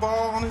threw the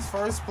ball on his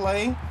first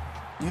play.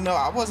 You know,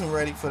 I wasn't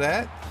ready for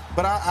that,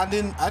 but I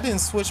didn't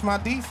switch my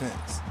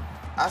defense.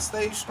 I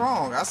stayed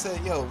strong. I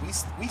said, yo,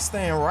 we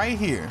staying right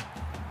here.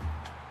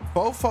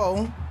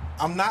 4-4.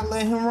 I'm not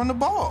letting him run the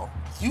ball.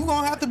 You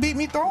gonna have to beat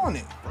me throwing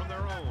it. From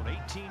their own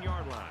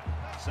 18-yard line,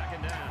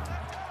 second down.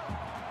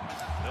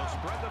 They'll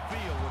spread the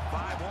field with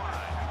 5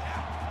 wide.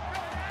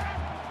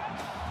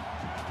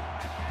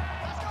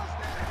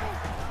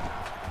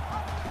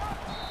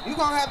 You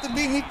gonna have to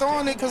beat me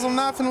throwing it because I'm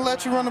not gonna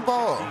let you run the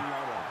ball. The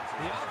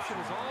option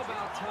is all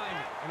about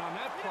timing, and on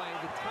that play,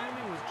 the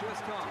timing was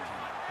just off.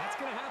 That's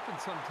gonna happen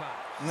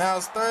sometimes. Now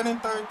it's 3rd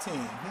and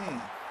 13.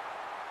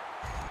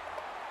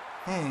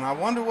 I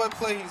wonder what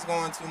play he's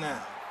going to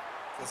now,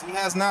 because he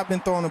has not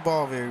been throwing the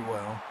ball very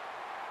well.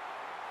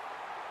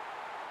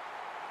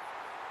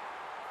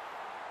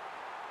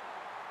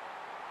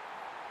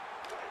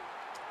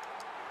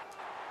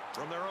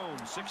 From their own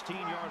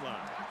 16-yard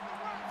line,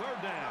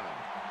 3rd down.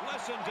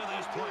 Listen to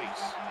this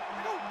place.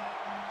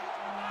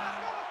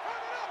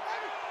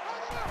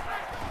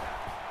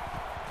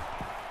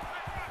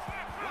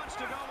 Wants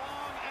to go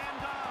long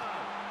and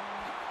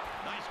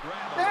nice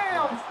grab.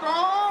 Damn,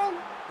 Strong!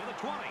 To the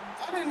 20.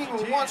 I didn't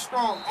even want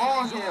Strong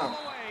on him.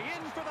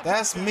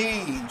 That's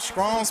me.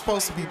 Strong's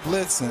supposed to be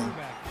blitzing.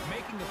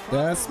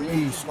 That's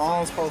me.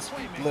 Strong's supposed to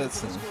be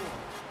blitzing.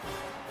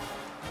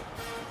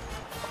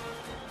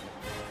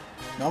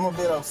 I'm a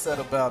bit upset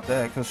about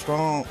that because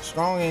Strong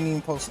ain't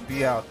even supposed to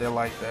be out there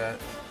like that.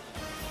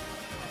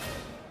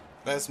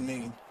 That's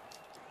me.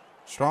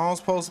 Strong's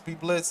supposed to be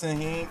blitzing.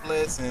 He ain't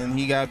blitzing.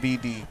 He got be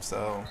deep.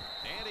 So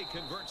And he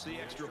converts the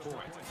extra point.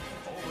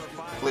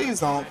 please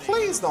don't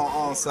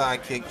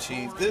onside kick,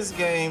 Chief. This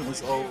game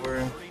is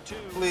over.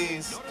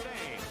 Please.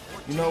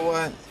 You know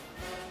what?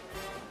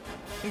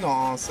 He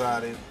gonna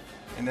onside it,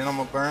 and then I'm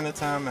gonna burn the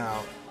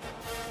timeout.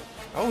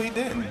 Oh, he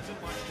didn't.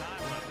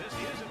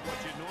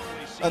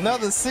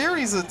 Another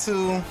series or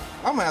two,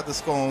 I'm gonna have to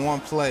score in one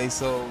play,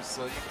 so you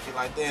can be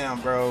like,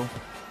 damn, bro.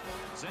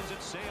 Sends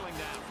it sailing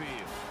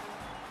downfield.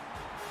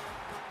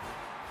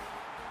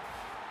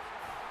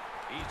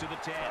 He's to the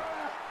 10.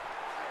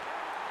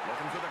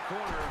 Looking for the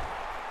corner.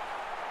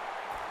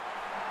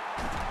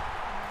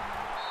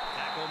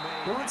 Tackle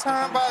made. Good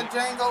time by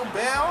Django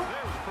Bell.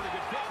 That was a pretty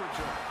good kick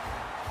return.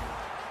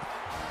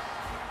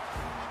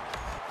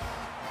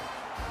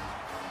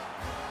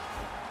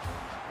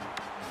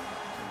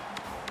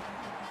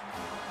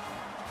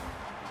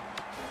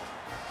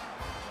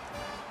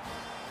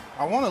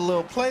 I want a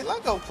little play.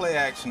 Let's go play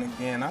action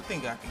again. I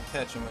think I can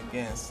catch him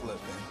again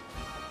slipping.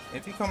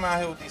 If you come out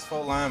here with these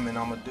 4 linemen,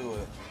 I'm going to do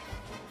it.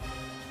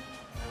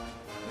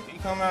 If you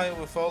come out here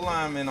with 4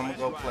 linemen, I'm going to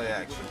go play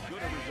action. As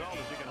good a result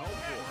as you can hope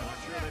for. I'm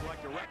sure they'd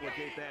like to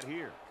replicate that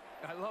here.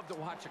 I love to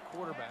watch a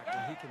quarterback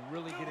when he can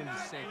really get into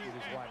sync with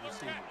his wide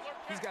receivers.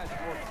 These guys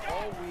have worked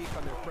all week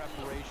on their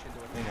preparation to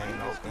attack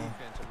this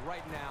defense, and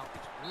right now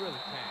it's really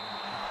paying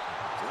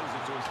off. Throws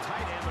it to his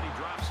tight end, but he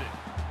drops it.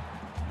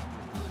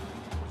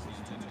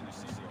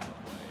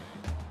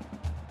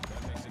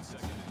 That makes it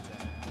 2nd and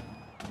 10.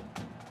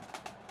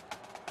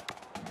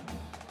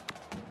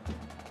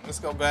 Let's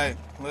go back.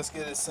 Let's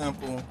get it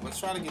simple. Let's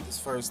try to get this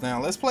first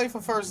down. Let's play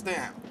for first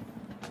down.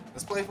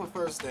 Let's play for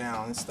first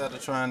down instead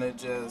of trying to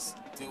just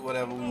do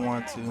whatever we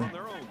want to. From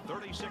their own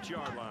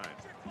 36-yard line.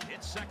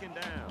 It's 2nd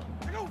down.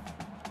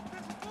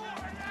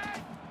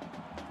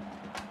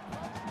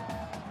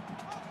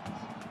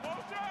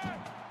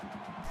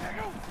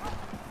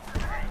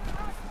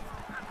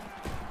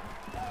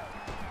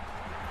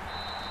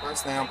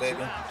 First down, baby.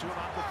 To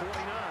about the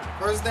 49.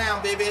 First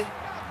down, baby.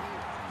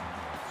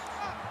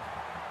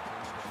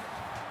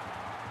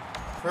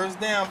 First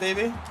down,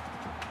 baby.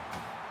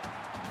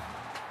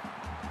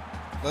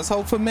 Let's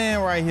hope for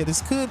man right here.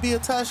 This could be a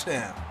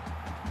touchdown.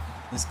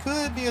 This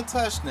could be a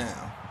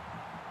touchdown.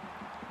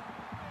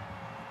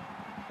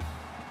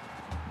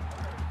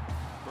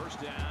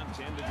 First down,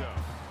 10 to go.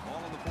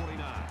 Ball on the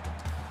 49.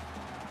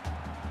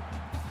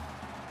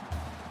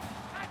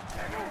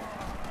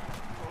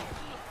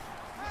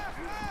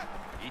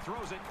 He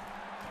throws it.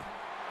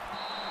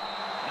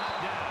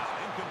 Knocked down,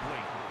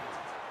 incomplete.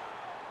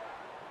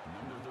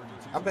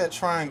 I bet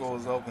triangle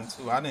was open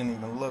too. I didn't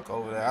even look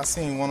over there. I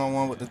seen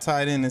one-on-one with the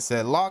tight end and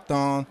said locked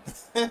on.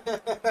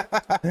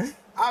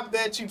 I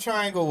bet you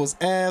triangle was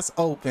ass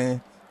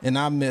open and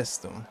I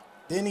missed him.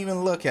 Didn't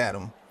even look at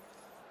him.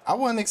 I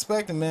wasn't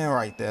expecting man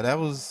right there. I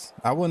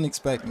wasn't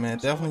expecting man.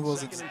 Definitely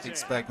was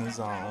expecting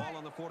zone. Ball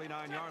on the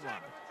 49-yard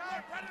line.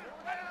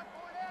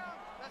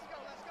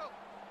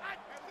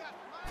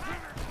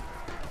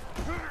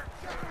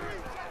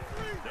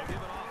 They'll give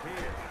it off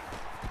here.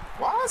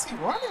 Why is he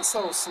running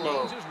so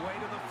slow? He's his way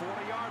to the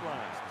 40-yard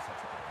line.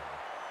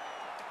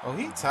 Oh,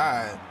 he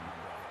tired.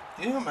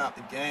 Get him out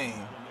the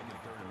game.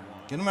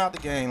 Get him out the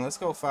game. Let's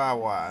go 5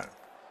 wide.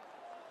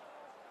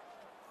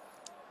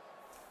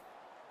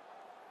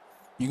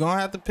 You're going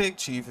to have to pick,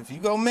 Chief. If you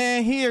go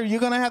man here, you're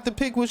going to have to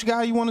pick which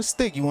guy you want to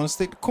stick. You want to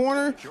stick the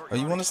corner or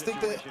you want to stick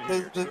the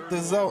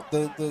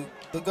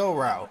go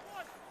route?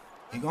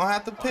 You're going to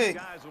have to pick.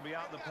 Guys will be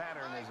out in the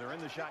pattern as they're in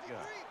the shotgun.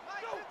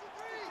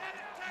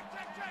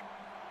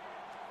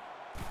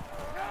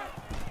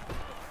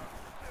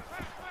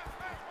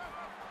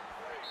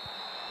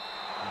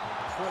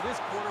 Well, this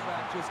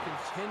quarterback just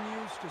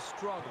continues to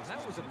struggle.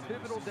 That was a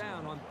pivotal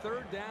down. On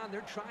 3rd down,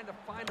 they're trying to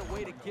find a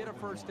way to get a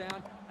first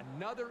down.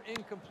 Another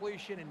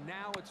incompletion, and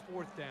now it's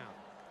 4th down.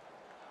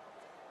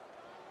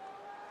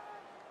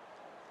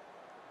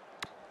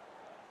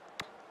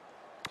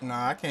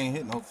 Nah, I can't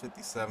hit no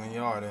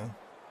 57-yarder.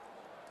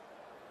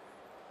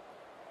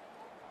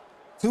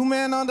 2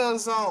 man under a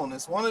zone.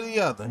 It's one or the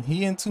other.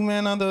 He in 2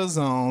 man under a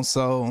zone,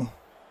 so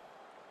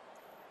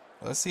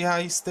let's see how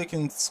he's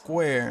sticking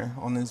square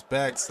on his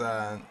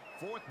backside.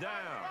 4th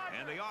down,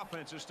 and the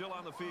offense is still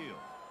on the field.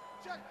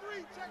 Check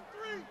 3, check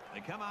 3.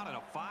 They come out in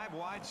a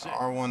 5-wide set.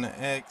 R1 to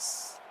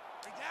X.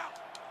 Check,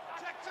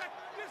 check.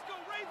 Disco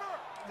Raver.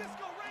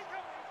 Disco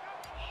Raver.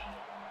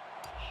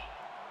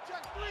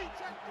 Check 3,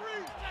 check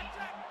 3. Check.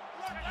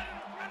 Look,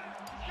 Predator.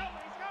 He's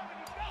coming.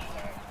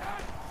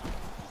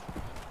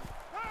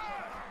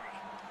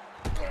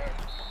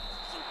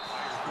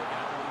 Fires quick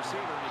out to the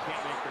receiver, and he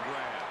can't make the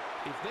grab.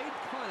 If they'd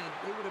punted,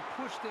 they would have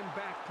pushed them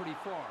back pretty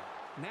far.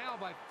 Now,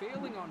 by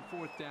failing on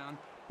 4th down,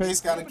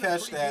 Pace got to they're in a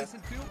catch pretty that.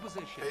 decent field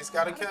position. Pace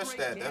got to Not a catch great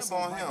that. That's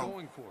gamble on by him.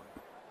 going for it.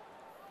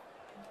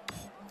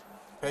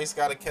 Pace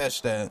got to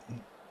catch that.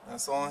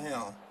 That's on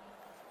him.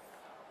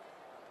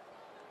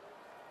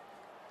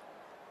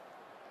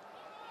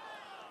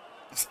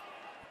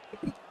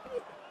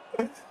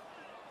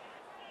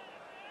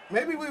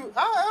 Maybe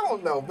I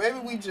don't know. Maybe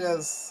we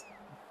just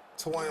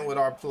toying with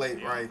our plate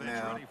The right offense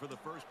now. ready for the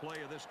first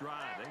play of this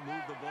drive. They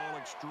moved the ball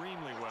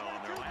extremely well on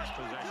their last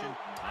possession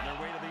on their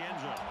way to the end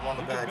zone. I'm on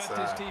the You can bet this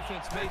backside.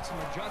 defense made some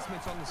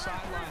adjustments on the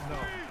sideline,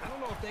 though. I don't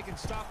know if they can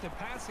stop the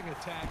passing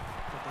attack,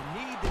 but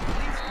they need to at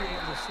least be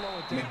able to slow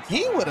it down.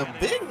 McGee with a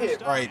big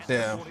hit right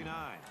there. 49.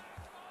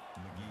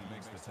 McGee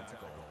makes the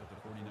tackle at the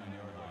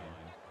 49-yard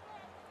line.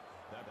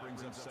 That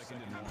brings up 2nd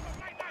and 1.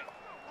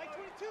 Like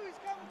 22, he's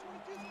coming.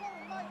 22's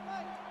coming. Light.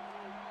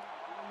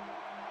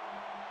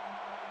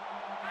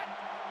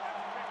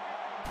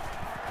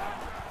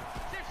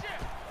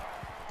 Shift.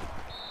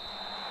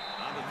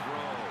 On the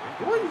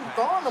throw. Where are you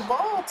throwing the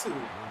ball to?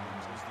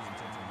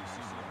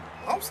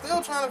 I'm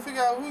still trying to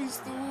figure out who's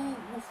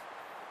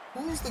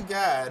the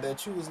guy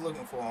that you was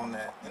looking for on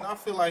that. And I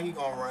feel like he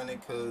gonna run it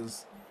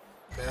because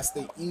that's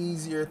the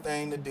easier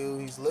thing to do.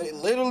 He's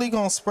literally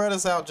gonna spread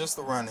us out just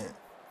to run it.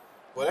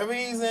 Whatever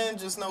he's in,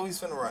 just know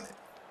he's finna run it.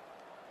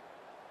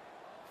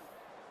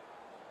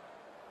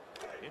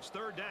 It's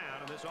 3rd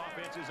down, and this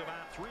offense is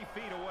about 3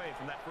 feet away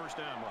from that first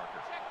down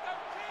marker.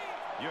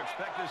 You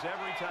expect this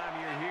every time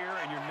you're here,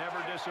 and you're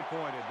never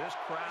disappointed. This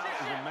crowd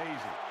is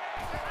amazing.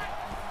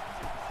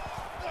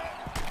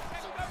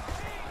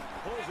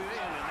 Pulls it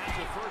in, and that's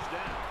a first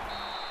down.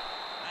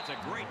 That's a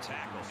great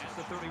tackle at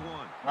the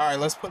 31. All right,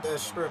 let's put that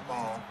strip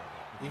on.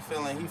 He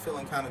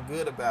feeling kind of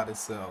good about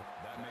himself.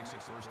 That makes it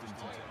 1st and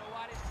 10.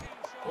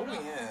 What we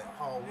in?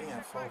 Oh, we in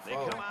 4-4. They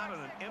come out in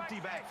an empty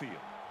backfield.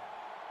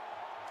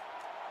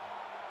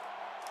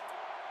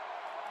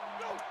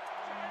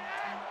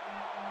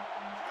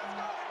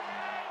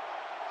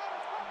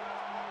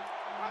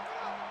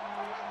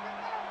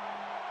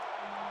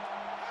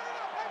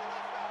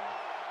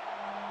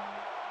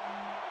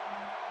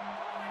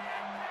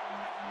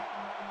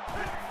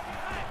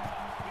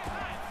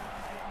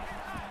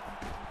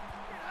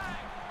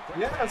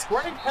 Yes,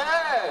 great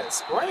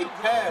pass. Great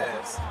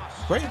pass.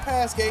 Great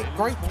pass,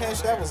 great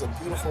catch. That was a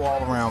beautiful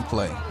all-around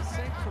play.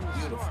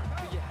 Beautiful.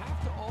 But you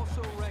have to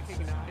also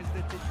recognize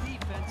that the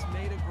defense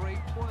made a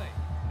great play.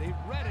 They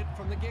read it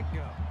from the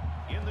get-go.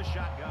 In the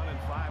shotgun and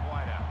 5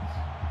 wideouts.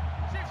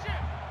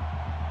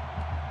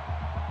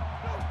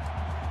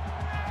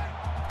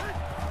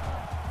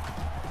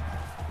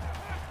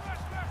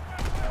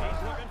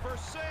 He's looking for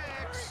 6.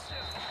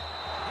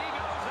 He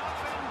goes up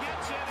and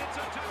gets it. It's a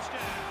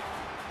touchdown.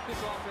 This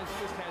offense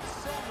just has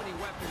so many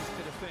weapons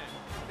to defend.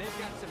 They've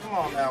got some. Come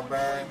on now,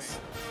 Burns.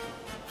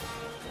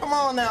 Come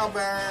on now,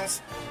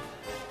 Burns.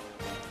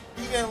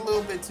 You're getting a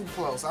little bit too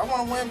close. I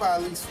want to win by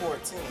at least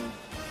 14.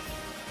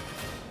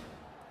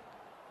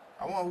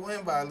 I want to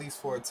win by at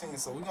least 14,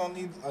 so we're going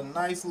to need a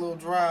nice little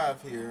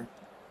drive here.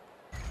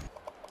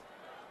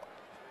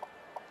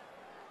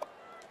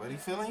 But you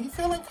feeling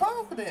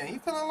confident. You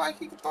feeling like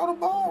you can throw the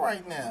ball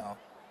right now.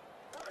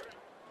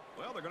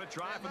 Well, they're going to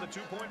try for the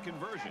 2-point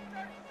conversion.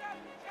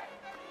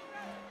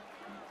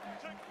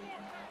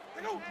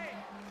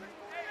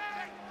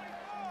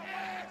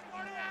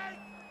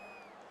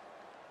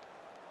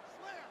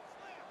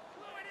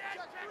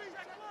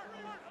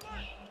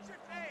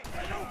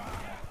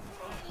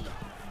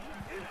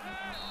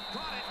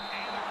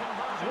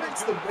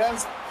 What's the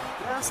best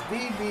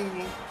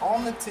DB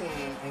on the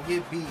team and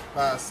get beat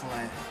by a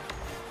slant?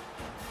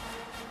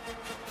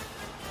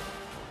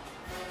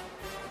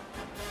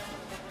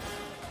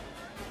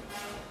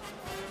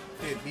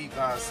 Get beat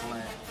by a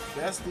slant.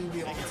 Best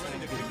DB on the team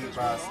get beat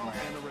by a slant.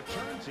 And the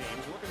return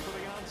team's looking for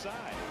the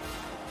onside.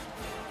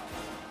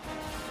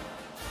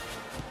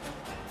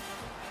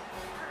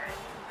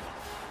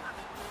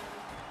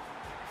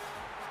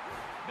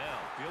 Bell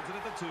fields it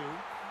at the 2.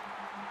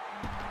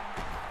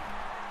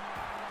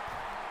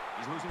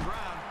 He's losing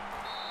ground.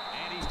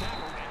 And he's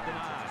tackled at the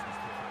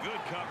 9.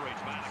 Good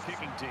coverage by the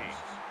kicking team.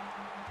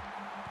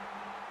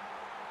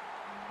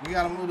 We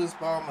got to move this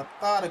ball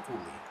methodically.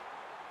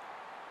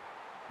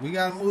 We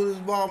got to move this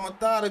ball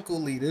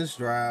methodically this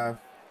drive.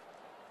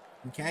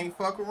 We can't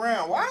fuck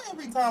around. Why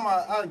every time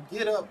I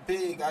get up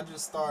big, I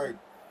just start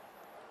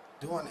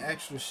doing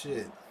extra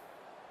shit?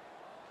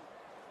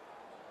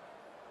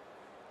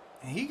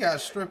 And he got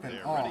stripping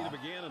They're on. ready to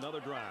begin another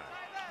drive.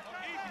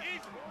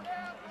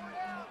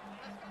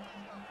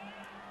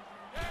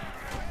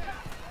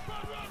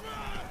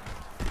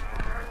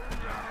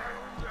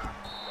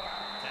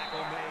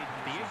 Tackle made at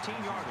the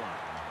 18-yard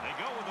line. They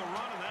go with a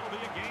run, and that'll be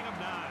a gain of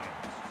 9.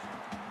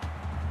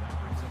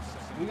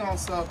 We're going to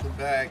sub the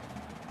back.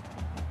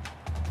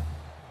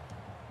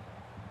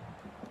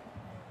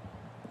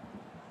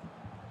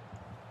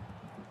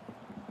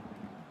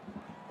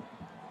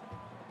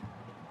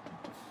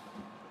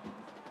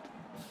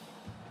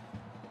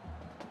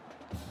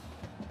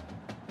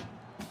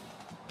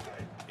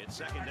 It's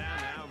second down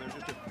now. They're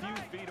just a few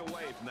feet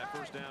away from that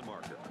first down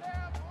marker.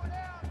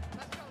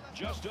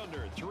 Just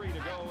under 3 to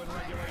go in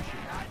regulation.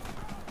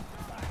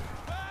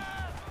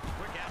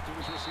 Quick out to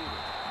his receiver.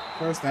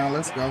 First down,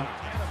 let's go.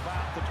 At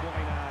about the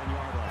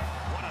 29-yard line.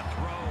 What a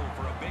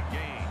throw for a big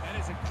gain. That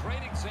is a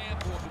great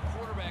example of the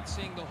quarterback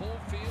seeing the whole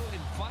field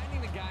and finding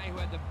the guy who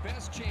had the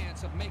best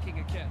chance of making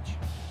a catch.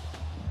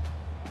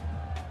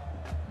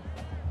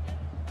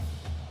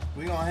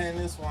 We're going to hand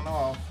this one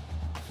off.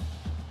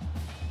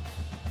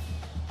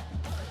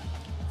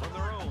 From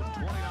their own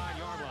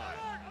 29-yard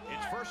line.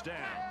 It's first down.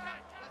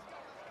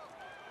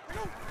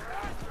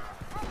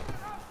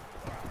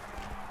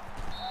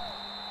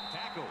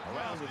 Tackle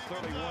around the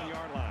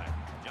 31-yard line.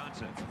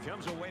 Johnson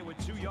comes away with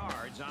 2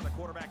 yards on the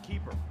quarterback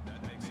keeper.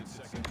 That makes it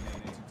 2nd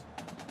and 8.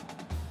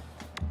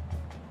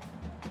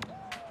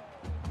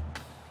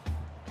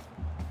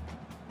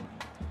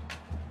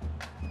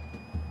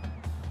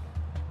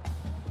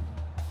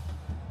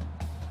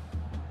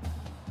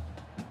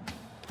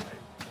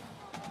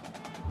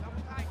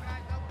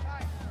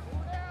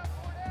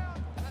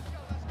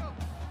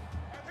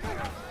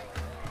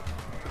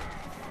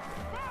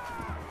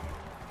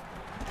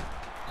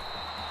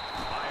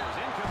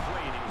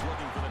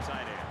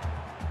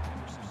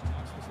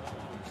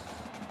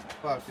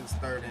 Fuck, it's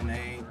 3rd and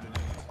 8.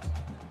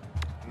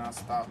 And I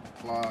stop the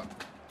clock.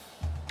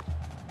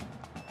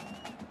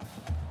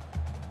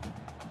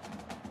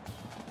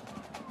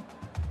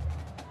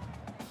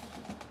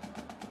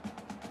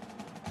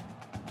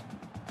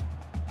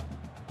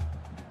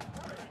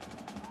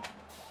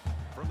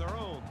 From their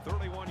own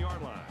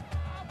 31-yard line.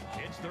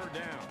 It's 3rd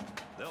down.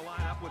 They'll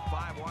line up with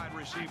 5 wide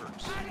receivers.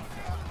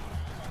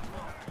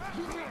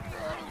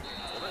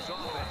 Well, this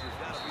offense has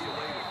got to be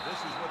elated. This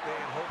is what they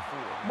had hoped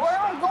for. Boy,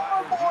 I'm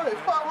going for it.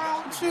 What's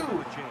wrong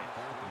with you?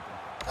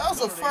 That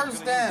was a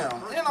first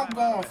down, and I'm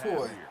going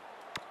for it.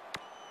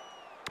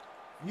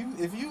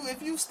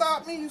 If you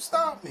stop me, you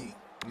stop me.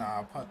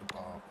 Nah, punt the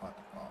ball, punt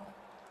the ball,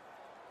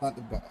 punt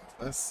the ball.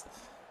 Let's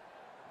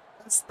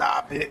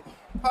stop it.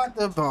 Punt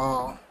the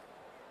ball.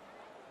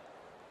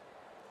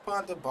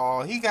 Punt the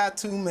ball. He got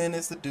 2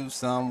 minutes to do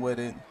something with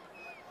it.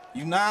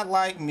 You not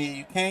like me.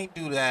 You can't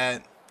do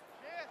that.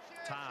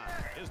 Time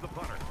is the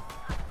punter.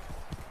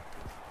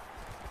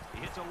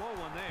 He hits a low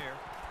one there.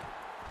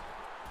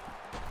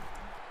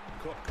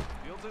 Cook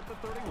fields at the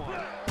 31. Oh,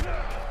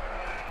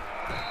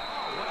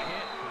 what a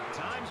hit.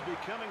 Time's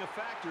becoming a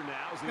factor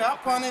now. As the I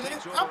punted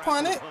it. I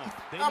punted it.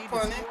 They I need to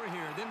punted score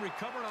here, then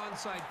recover an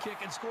onside kick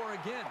and score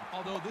again.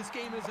 Although this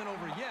game isn't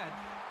over yet,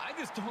 I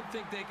just don't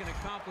think they can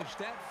accomplish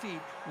that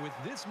feat with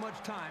this much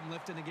time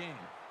left in the game.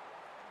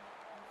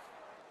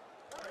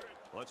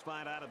 Let's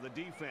find out if the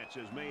defense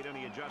has made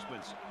any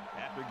adjustments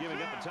after giving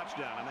up a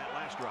touchdown on that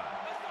last drive.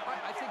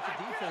 I think the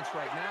defense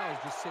right now is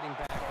just sitting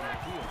back on their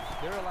heels.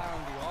 They're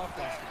allowing the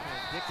offense to kind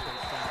of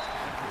dictate things.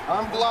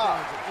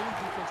 Unblocked.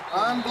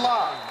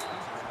 Unblocked.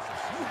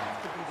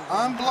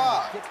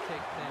 Unblocked.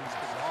 Dictate things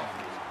to the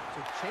offense.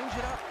 So change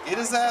it up. Get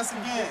his ass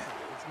again.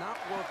 It's not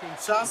working.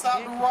 Shouts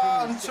out to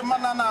Rob and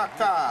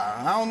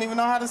Chimananaka. I don't even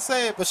know how to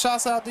say it, but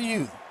shouts out to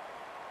you.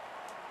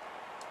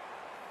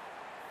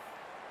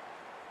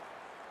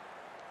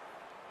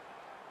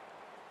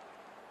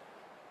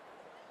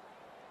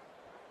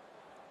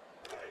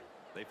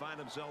 They find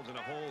themselves in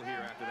a hole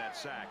here after that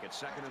sack. It's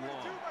second and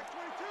long.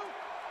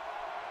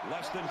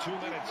 Less than 2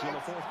 minutes in the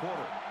fourth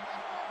quarter.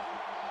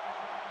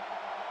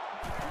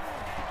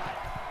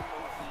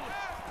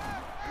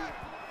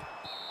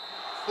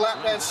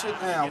 Slap that shit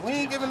down. We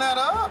ain't giving that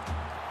up.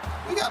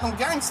 We got them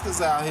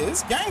gangsters out here.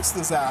 It's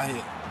gangsters out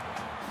here.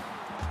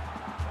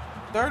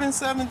 3rd and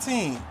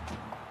 17.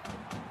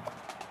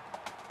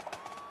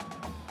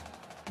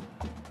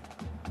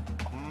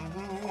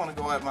 You want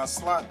to go at my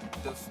slot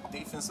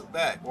defensive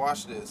back.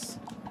 Watch this.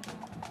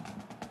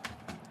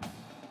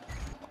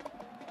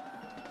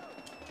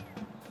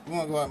 You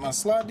want to go at my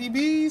slot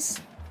DBs?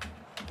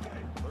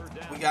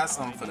 We got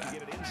something for that.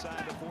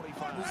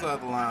 Who's the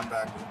other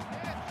linebacker?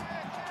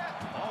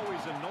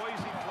 Always a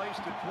noisy place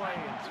to play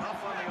and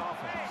tough on the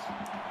offense.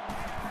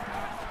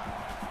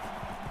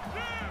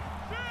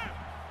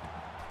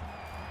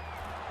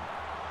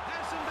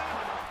 Pass him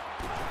down.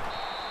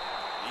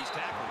 He's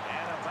tackled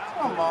at about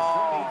Come the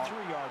on.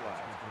 23-yard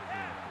line.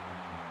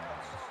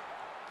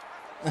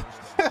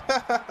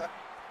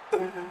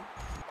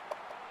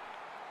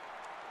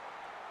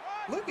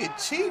 Look at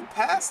Chief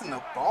passing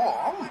the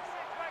ball.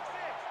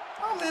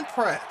 I'm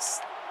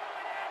impressed.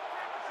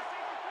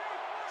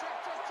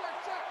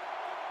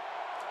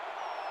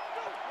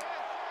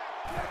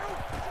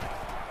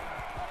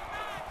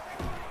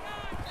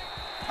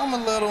 I'm a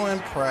little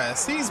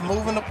impressed. He's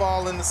moving the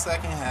ball in the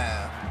second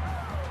half,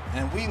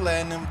 and we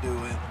letting him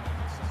do it.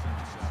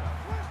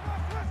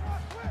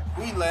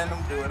 We letting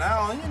him do it.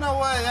 You know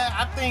what?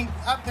 I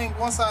think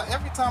once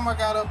every time I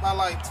got up by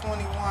like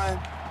 21,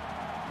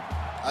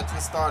 I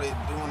just started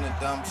doing the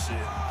dumb shit.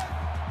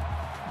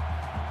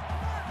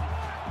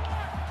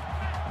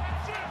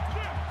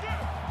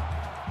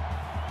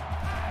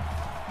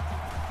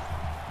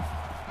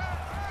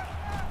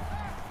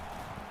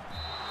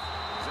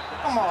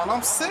 Come on,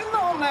 I'm sitting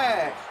on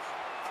that.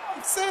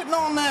 I'm sitting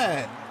on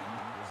that.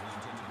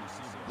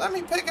 Let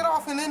me pick it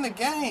off and end the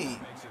game.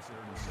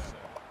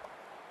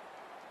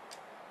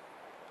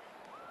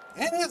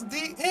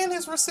 And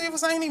his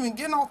receivers ain't even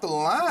getting off the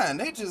line.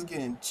 They just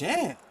getting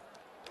jammed.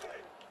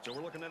 So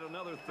we're looking at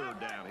another third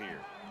down here.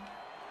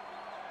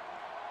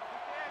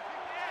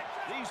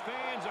 These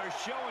fans are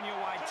showing you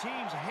why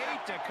teams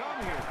hate to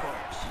come here,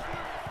 folks.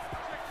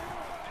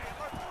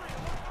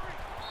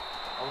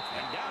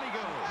 And down he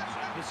goes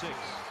at the 6.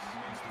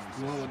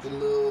 Going with the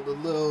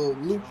little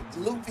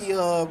loopy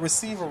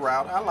receiver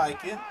route. I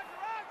like it.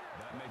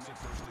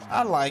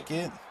 I like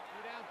it.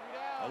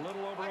 A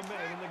little over a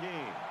minute in the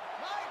game.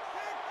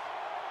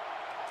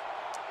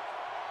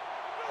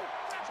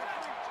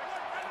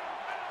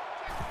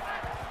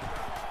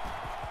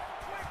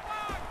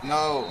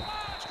 No.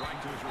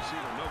 Strike to his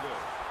receiver, no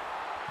good.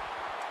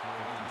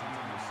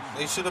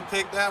 They should have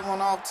picked that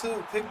one off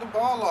too. Pick the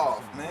ball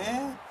off,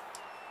 man.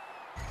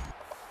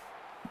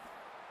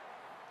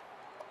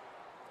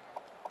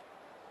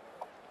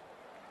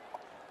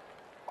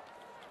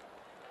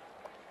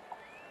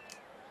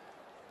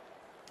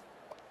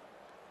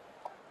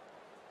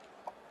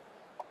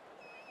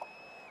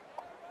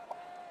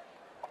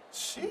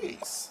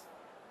 Jeez.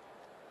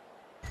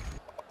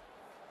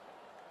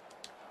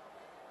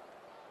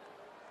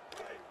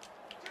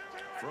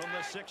 From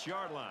the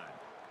 6-yard line,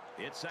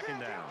 it's second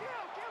down.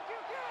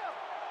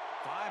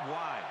 5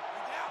 wide.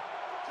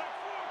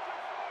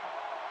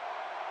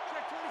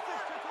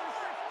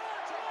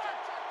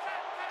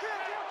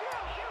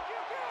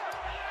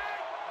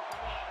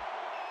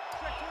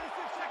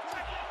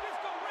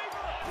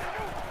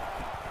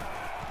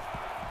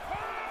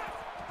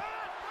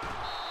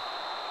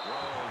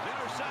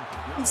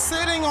 I'm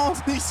sitting on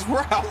these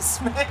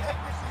routes, man.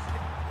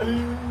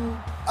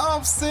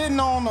 I'm sitting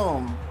on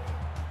them.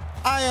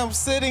 I am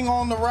sitting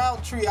on the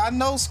route tree. I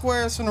know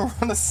Square's gonna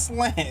run a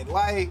slant.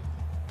 Like,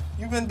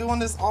 you've been doing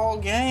this all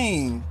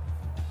game.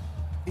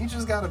 He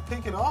just gotta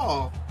pick it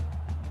off.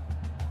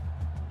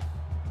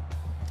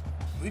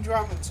 We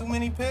dropping too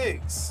many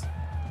picks.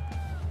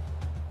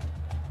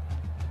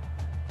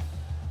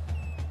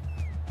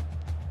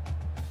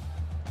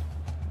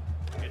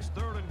 It's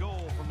 3rd and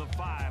goal from the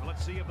 5.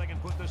 Let's see if they can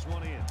put this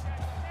one in.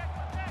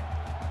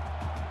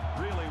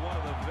 Really one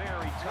of the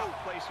very tough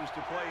places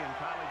to play in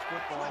college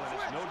football, and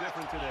it's no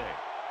different today.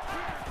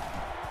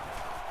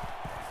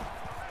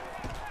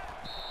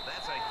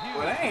 That's a huge...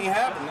 Well, they ain't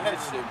having that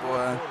shit,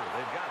 boy.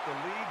 They've got the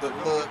lead. The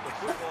look. The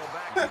football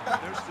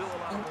back. There's still a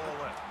lot of ball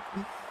left.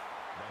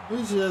 We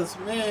just,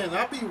 man,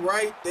 I'll be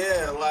right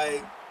there.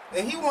 Like,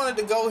 and he wanted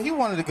to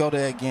go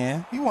there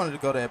again. He wanted to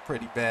go there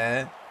pretty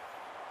bad.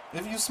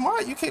 If you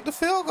smart, you kick the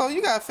field goal.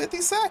 You got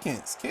 50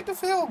 seconds. Kick the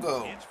field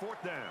goal. It's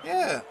 4th down.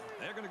 Yeah.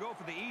 They're going to go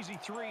for the easy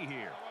 3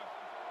 here.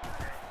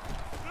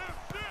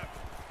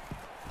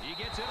 He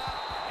gets it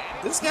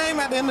up. This game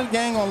at the end of the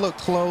game gonna look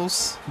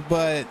close,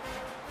 but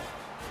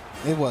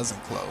it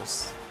wasn't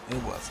close.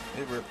 It wasn't.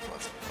 It really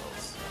wasn't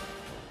close.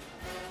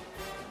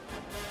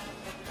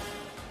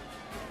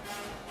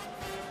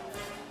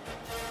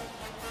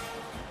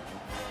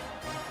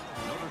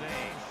 Notre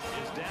Dame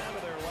is down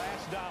to their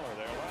last dollar.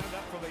 They're lined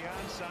up for the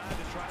onside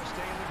to try to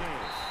stay in the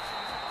game.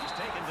 He's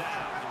taken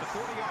down at the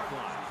 40-yard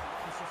line.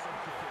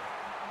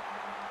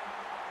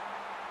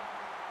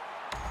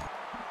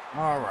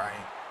 All right.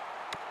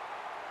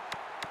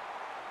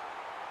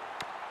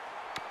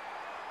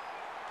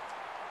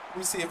 Let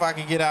me see if I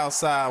can get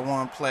outside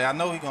one play. I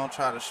know he's gonna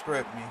try to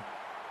strip me.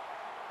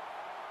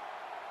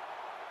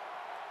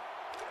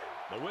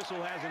 The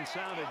whistle hasn't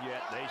sounded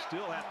yet. They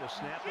still have to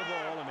snap the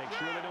ball and make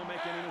sure they don't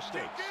make any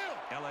mistakes.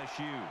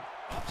 LSU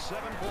up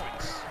 7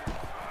 points.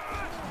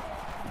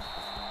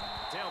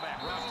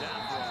 Tailback runs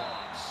down for a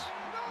loss.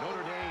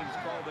 Notre Dame's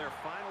called their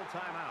final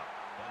timeout.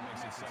 That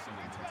makes it 2nd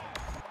and 10.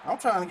 I'm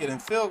trying to get in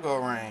field goal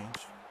range.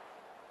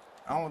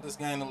 I don't want this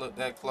game to look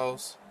that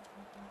close.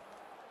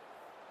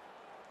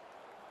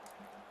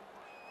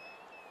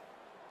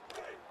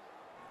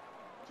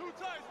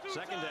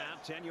 Second down,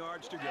 10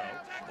 yards to go.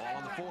 Ball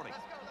on the 40.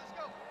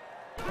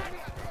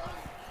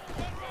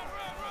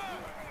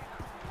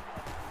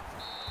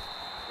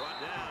 Brought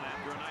down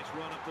after a nice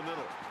run up the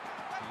middle.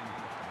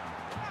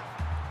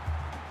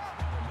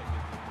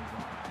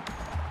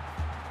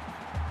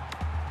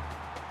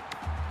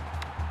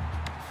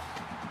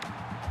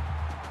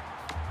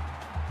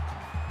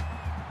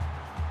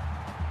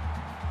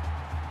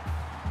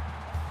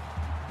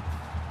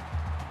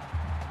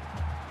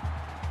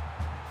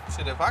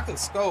 Shit, if I could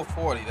score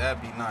 40,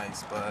 that'd be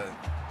nice, but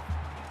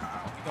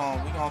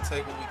we gonna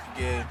take what we can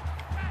get.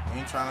 We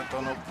ain't trying to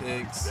throw no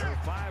picks. There are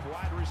 5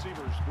 wide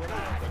receivers split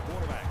out. The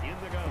quarterback in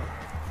the gun.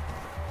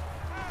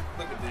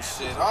 Look at this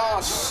shit.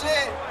 Oh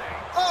shit!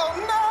 Oh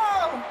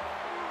no!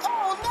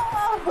 Oh no!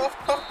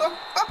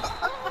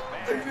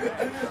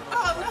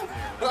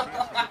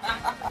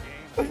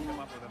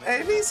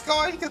 Hey, if he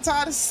scored, he can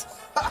tie this.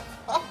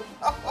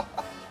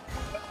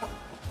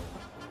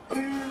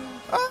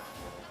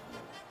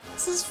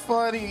 This is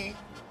funny.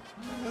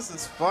 This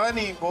is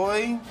funny,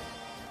 boy.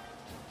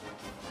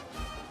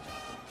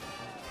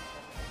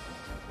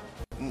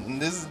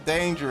 This is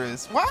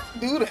dangerous. Why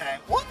do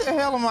that? What the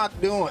hell am I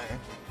doing?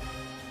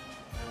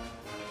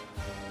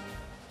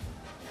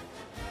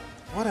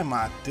 What am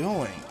I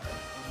doing?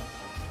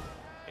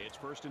 It's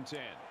 1st and 10.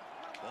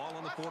 Ball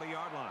on the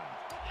 40-yard line.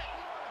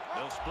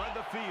 They'll spread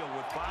the field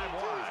with 5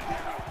 wide.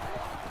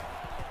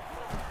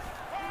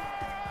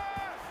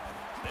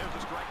 There's a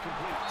strike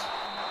complete.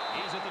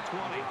 He's at the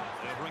 20.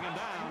 They'll bring him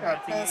down. You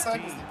got 10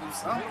 seconds to do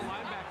something.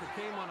 Linebacker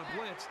came on a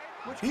blitz.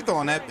 He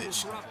throwing that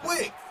bitch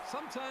quick.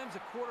 Sometimes a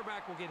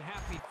quarterback will get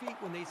happy feet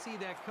when they see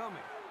that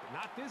coming. But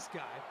not this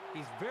guy.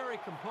 He's very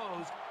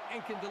composed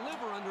and can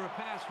deliver under a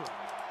pass rush.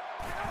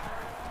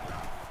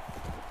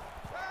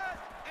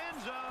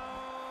 End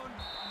zone.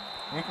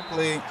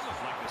 Incomplete.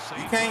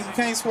 You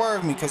can't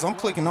swerve me because I'm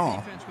clicking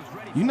on.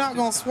 You're not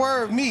gonna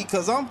swerve me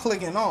because I'm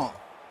clicking on.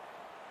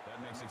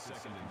 That makes it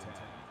 2nd and 10.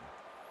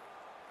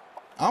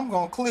 I'm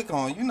gonna click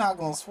on. You're not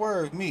gonna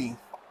swerve me.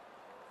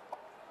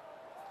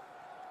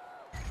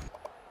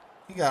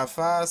 You got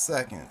 5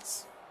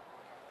 seconds.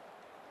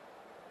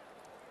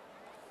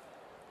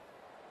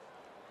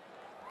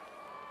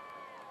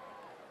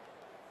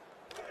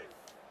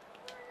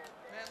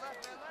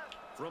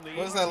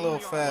 What's that little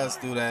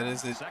fast dude at?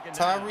 Is it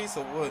Tyrese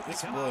or what?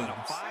 It's Williams.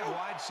 5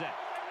 wide set.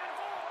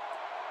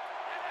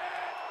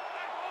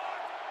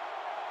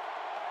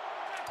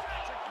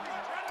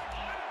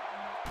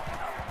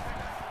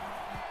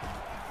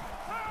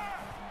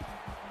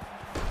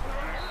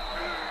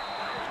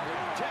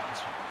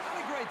 Not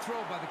a great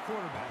throw by the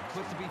quarterback,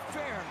 but to be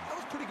fair, that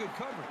was pretty good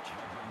coverage.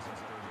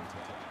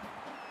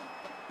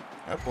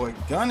 That boy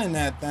gunning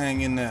that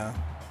thing in there.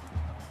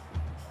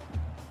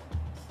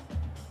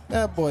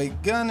 That boy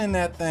gunning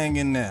that thing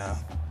in there.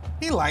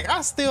 He like,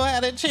 I still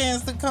had a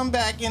chance to come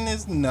back in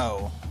this.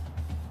 No.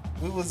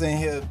 We was in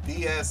here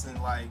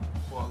BSing like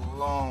for a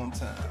long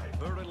time.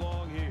 3rd and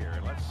long here.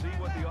 Let's see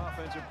what the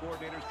offensive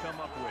coordinators come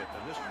up with.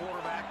 And this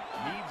quarterback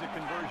needs a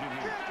conversion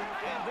here.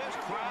 And this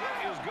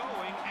crowd is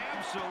going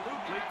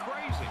absolutely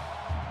crazy.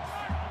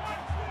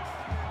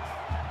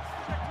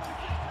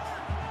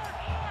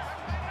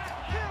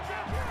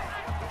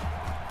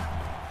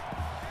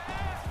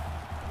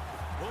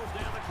 Pulls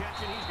down the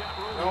catch and he's got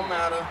room. Don't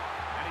matter.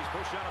 And he's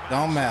pushed out of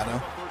Don't bounds.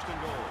 matter. First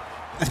and goal.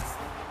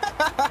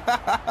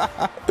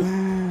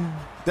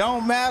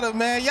 Don't matter,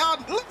 man. Y'all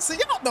listen,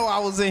 y'all know I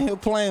was in here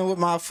playing with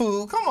my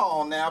food. Come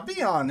on now,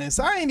 be honest.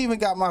 I ain't even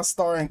got my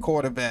starting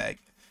quarterback.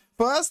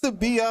 For us to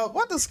be up,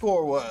 what the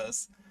score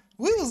was?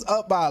 We was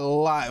up by a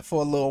lot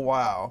for a little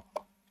while.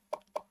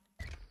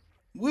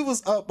 We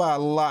was up by a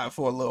lot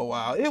for a little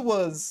while. It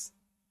was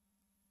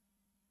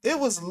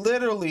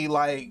literally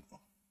like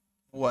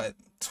what,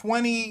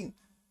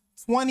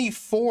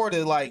 24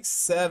 to like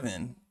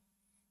 7.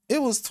 It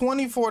was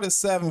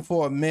 24-7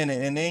 for a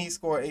minute, and then he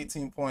scored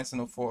 18 points in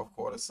the 4th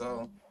quarter.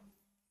 So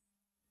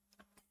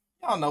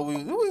y'all know we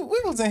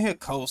was in here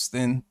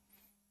coasting.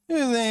 We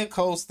was in here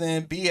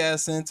coasting,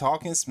 BSing,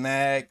 talking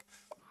smack.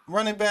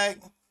 Running back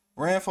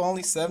ran for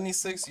only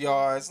 76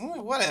 yards.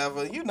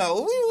 Whatever, you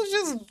know,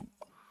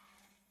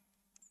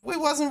 we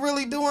wasn't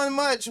really doing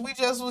much. We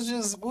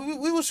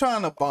was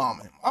trying to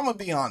bomb him. I'm gonna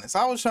be honest.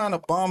 I was trying to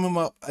bomb him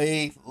up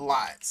a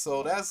lot.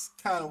 So that's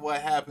kind of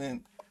what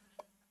happened.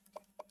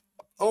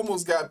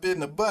 Almost got bit in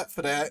the butt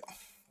for that,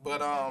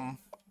 but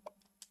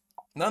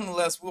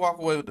nonetheless, we walk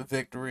away with the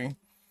victory.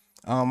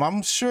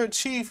 I'm sure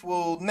Chief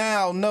will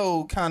now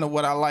know kind of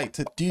what I like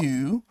to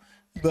do,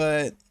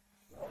 but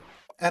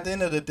at the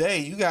end of the day,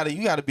 you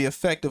gotta be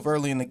effective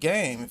early in the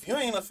game. If you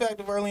ain't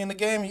effective early in the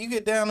game and you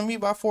get down to me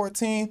by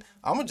 14,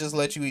 I'm gonna just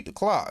let you eat the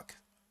clock.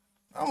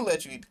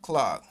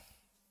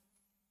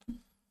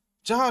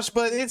 Josh,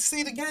 but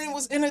the game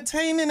was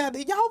entertaining.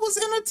 Y'all was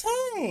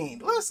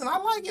entertained. Listen, I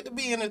like it to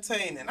be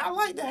entertaining. I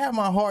like to have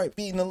my heart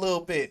beating a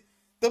little bit.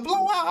 The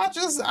blowout,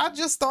 I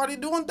just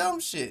started doing dumb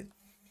shit.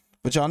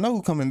 But y'all know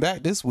who coming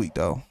back this week,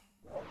 though.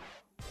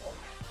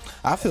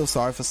 I feel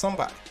sorry for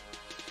somebody.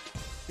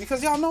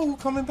 Because y'all know who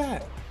coming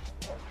back.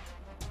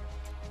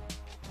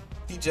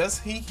 He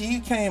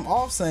came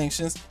off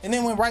sanctions and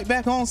then went right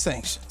back on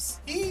sanctions.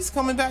 He's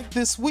coming back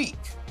this week.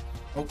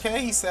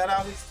 Okay, he sat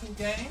out his 2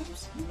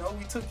 games. You know,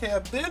 we took care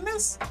of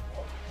business.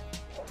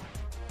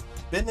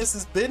 Business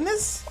is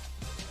business.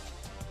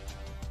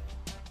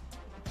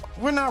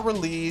 We're not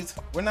relieved.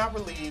 We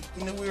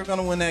knew we were going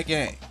to win that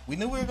game.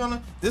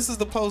 This is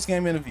the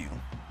post-game interview.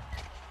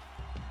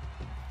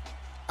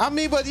 I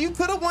mean, but you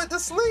could have went to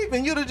sleep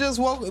and you'd have just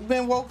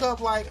woke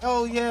up like,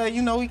 oh yeah,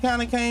 you know, he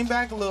kind of came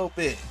back a little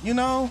bit, you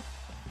know?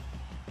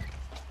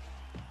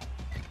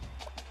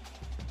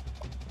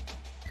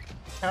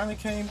 Kind of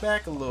came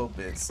back a little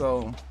bit,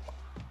 so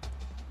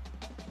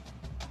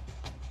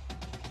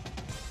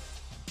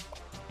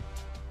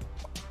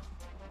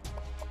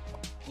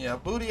yeah,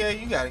 Boudier,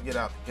 you got to get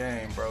out the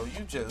game, bro.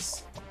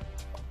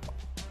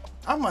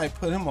 I might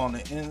put him on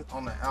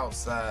the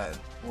outside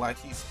like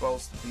he's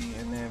supposed to be,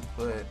 and then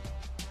put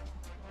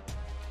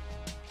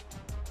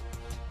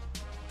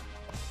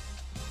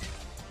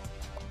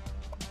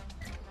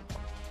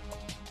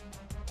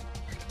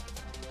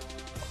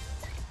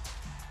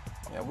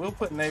we'll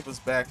put Neighbors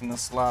back in the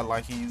slot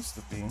like he used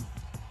to be.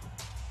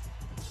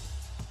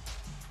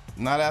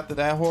 Not after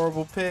that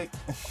horrible pick.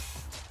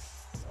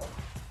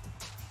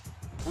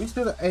 I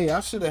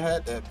should have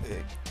had that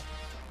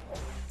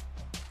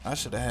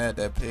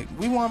pick.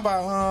 We won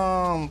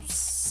by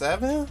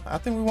 7. I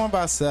think we won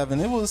by 7.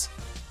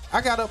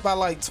 I got up by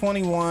like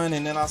 21,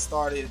 and then I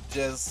started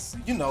just,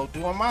 you know,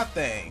 doing my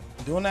thing,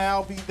 doing the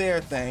I'll be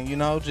there thing, you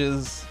know,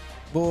 just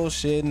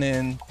bullshitting,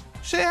 and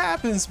shit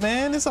happens,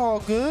 man. It's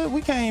all good.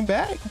 We came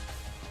back.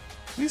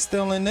 We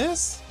still in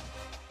this.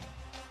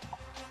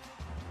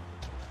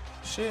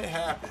 Shit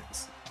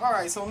happens. All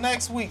right, so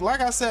next week,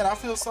 like I said, I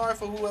feel sorry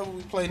for whoever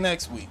we play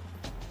next week.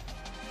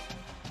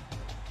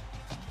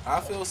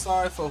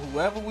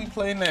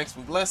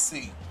 Let's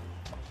see.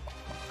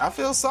 I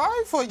feel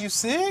sorry for you,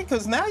 Sid,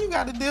 because now you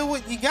got to deal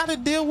with,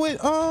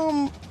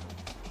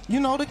 you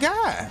know, the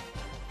guy,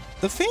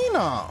 the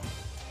Phenom.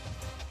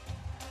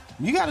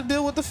 You got to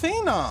deal with the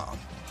Phenom.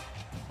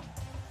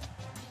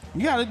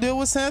 You got to deal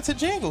with Santa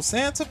Jingle,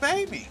 Santa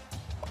Baby.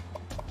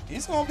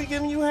 He's going to be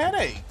giving you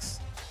headaches.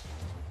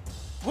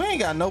 We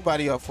ain't got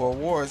nobody up for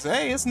awards.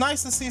 Hey, it's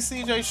nice to see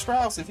CJ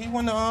Strauss. If he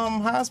win the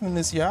Heisman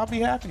this year, I'll be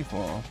happy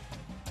for him.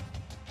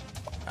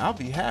 If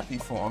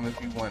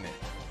he win it.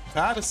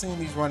 Tired of seeing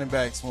these running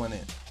backs win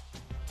it.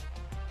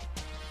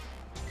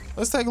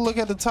 Let's take a look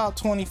at the top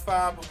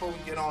 25 before we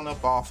get on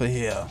up off of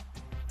here.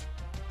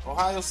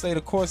 Ohio State,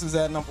 of course, is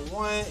at number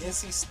 1.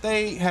 NC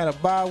State had a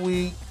bye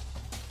week.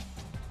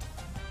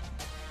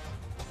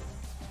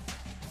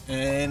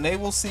 And they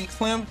will see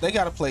they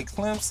got to play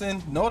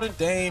Clemson, Notre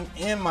Dame,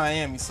 and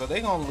Miami. So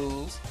they're going to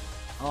lose.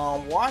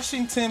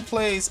 Washington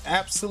plays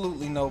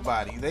absolutely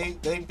nobody.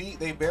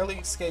 They barely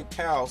escaped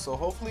Cal, so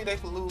hopefully they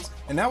can lose.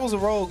 And that was a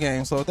road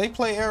game, so if they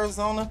play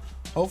Arizona,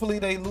 hopefully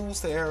they lose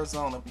to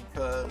Arizona,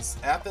 because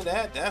after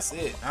that, that's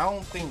it. I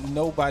don't think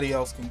nobody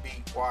else can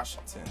beat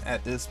Washington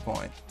at this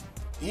point.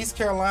 East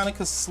Carolina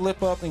could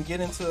slip up and get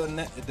into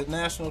the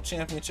national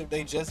championship.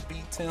 They just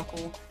beat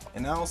Temple,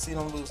 and I don't see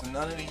them losing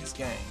none of these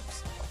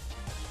games.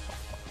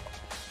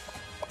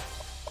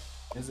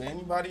 Is there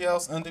anybody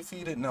else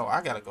undefeated? No,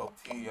 I gotta go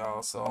pee,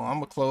 y'all. So I'm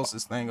gonna close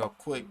this thing up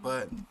quick.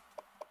 But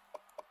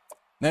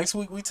next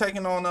week we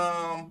taking on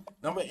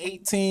number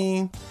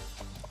 18,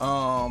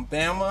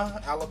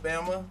 Bama,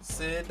 Alabama,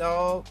 Sid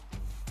Dog,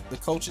 the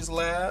coach's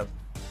lab.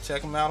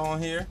 Check him out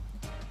on here.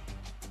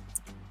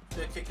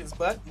 Should kick his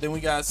butt. Then we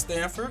got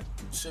Stanford,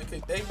 should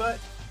kick their butt.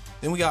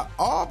 Then we got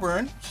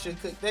Auburn,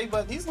 should kick their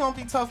butt. These gonna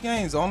be tough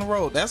games on the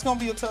road. That's gonna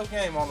be a tough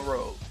game on the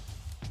road.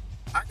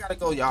 I gotta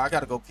go, y'all. I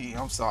gotta go pee.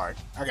 I'm sorry.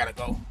 I gotta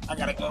go.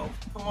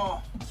 Come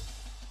on.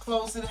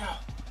 Close it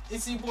out.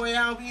 It's your boy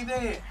Albie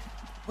there.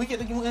 We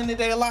get to end the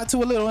day a lot to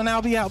a little, and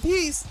I'll be out.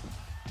 Peace.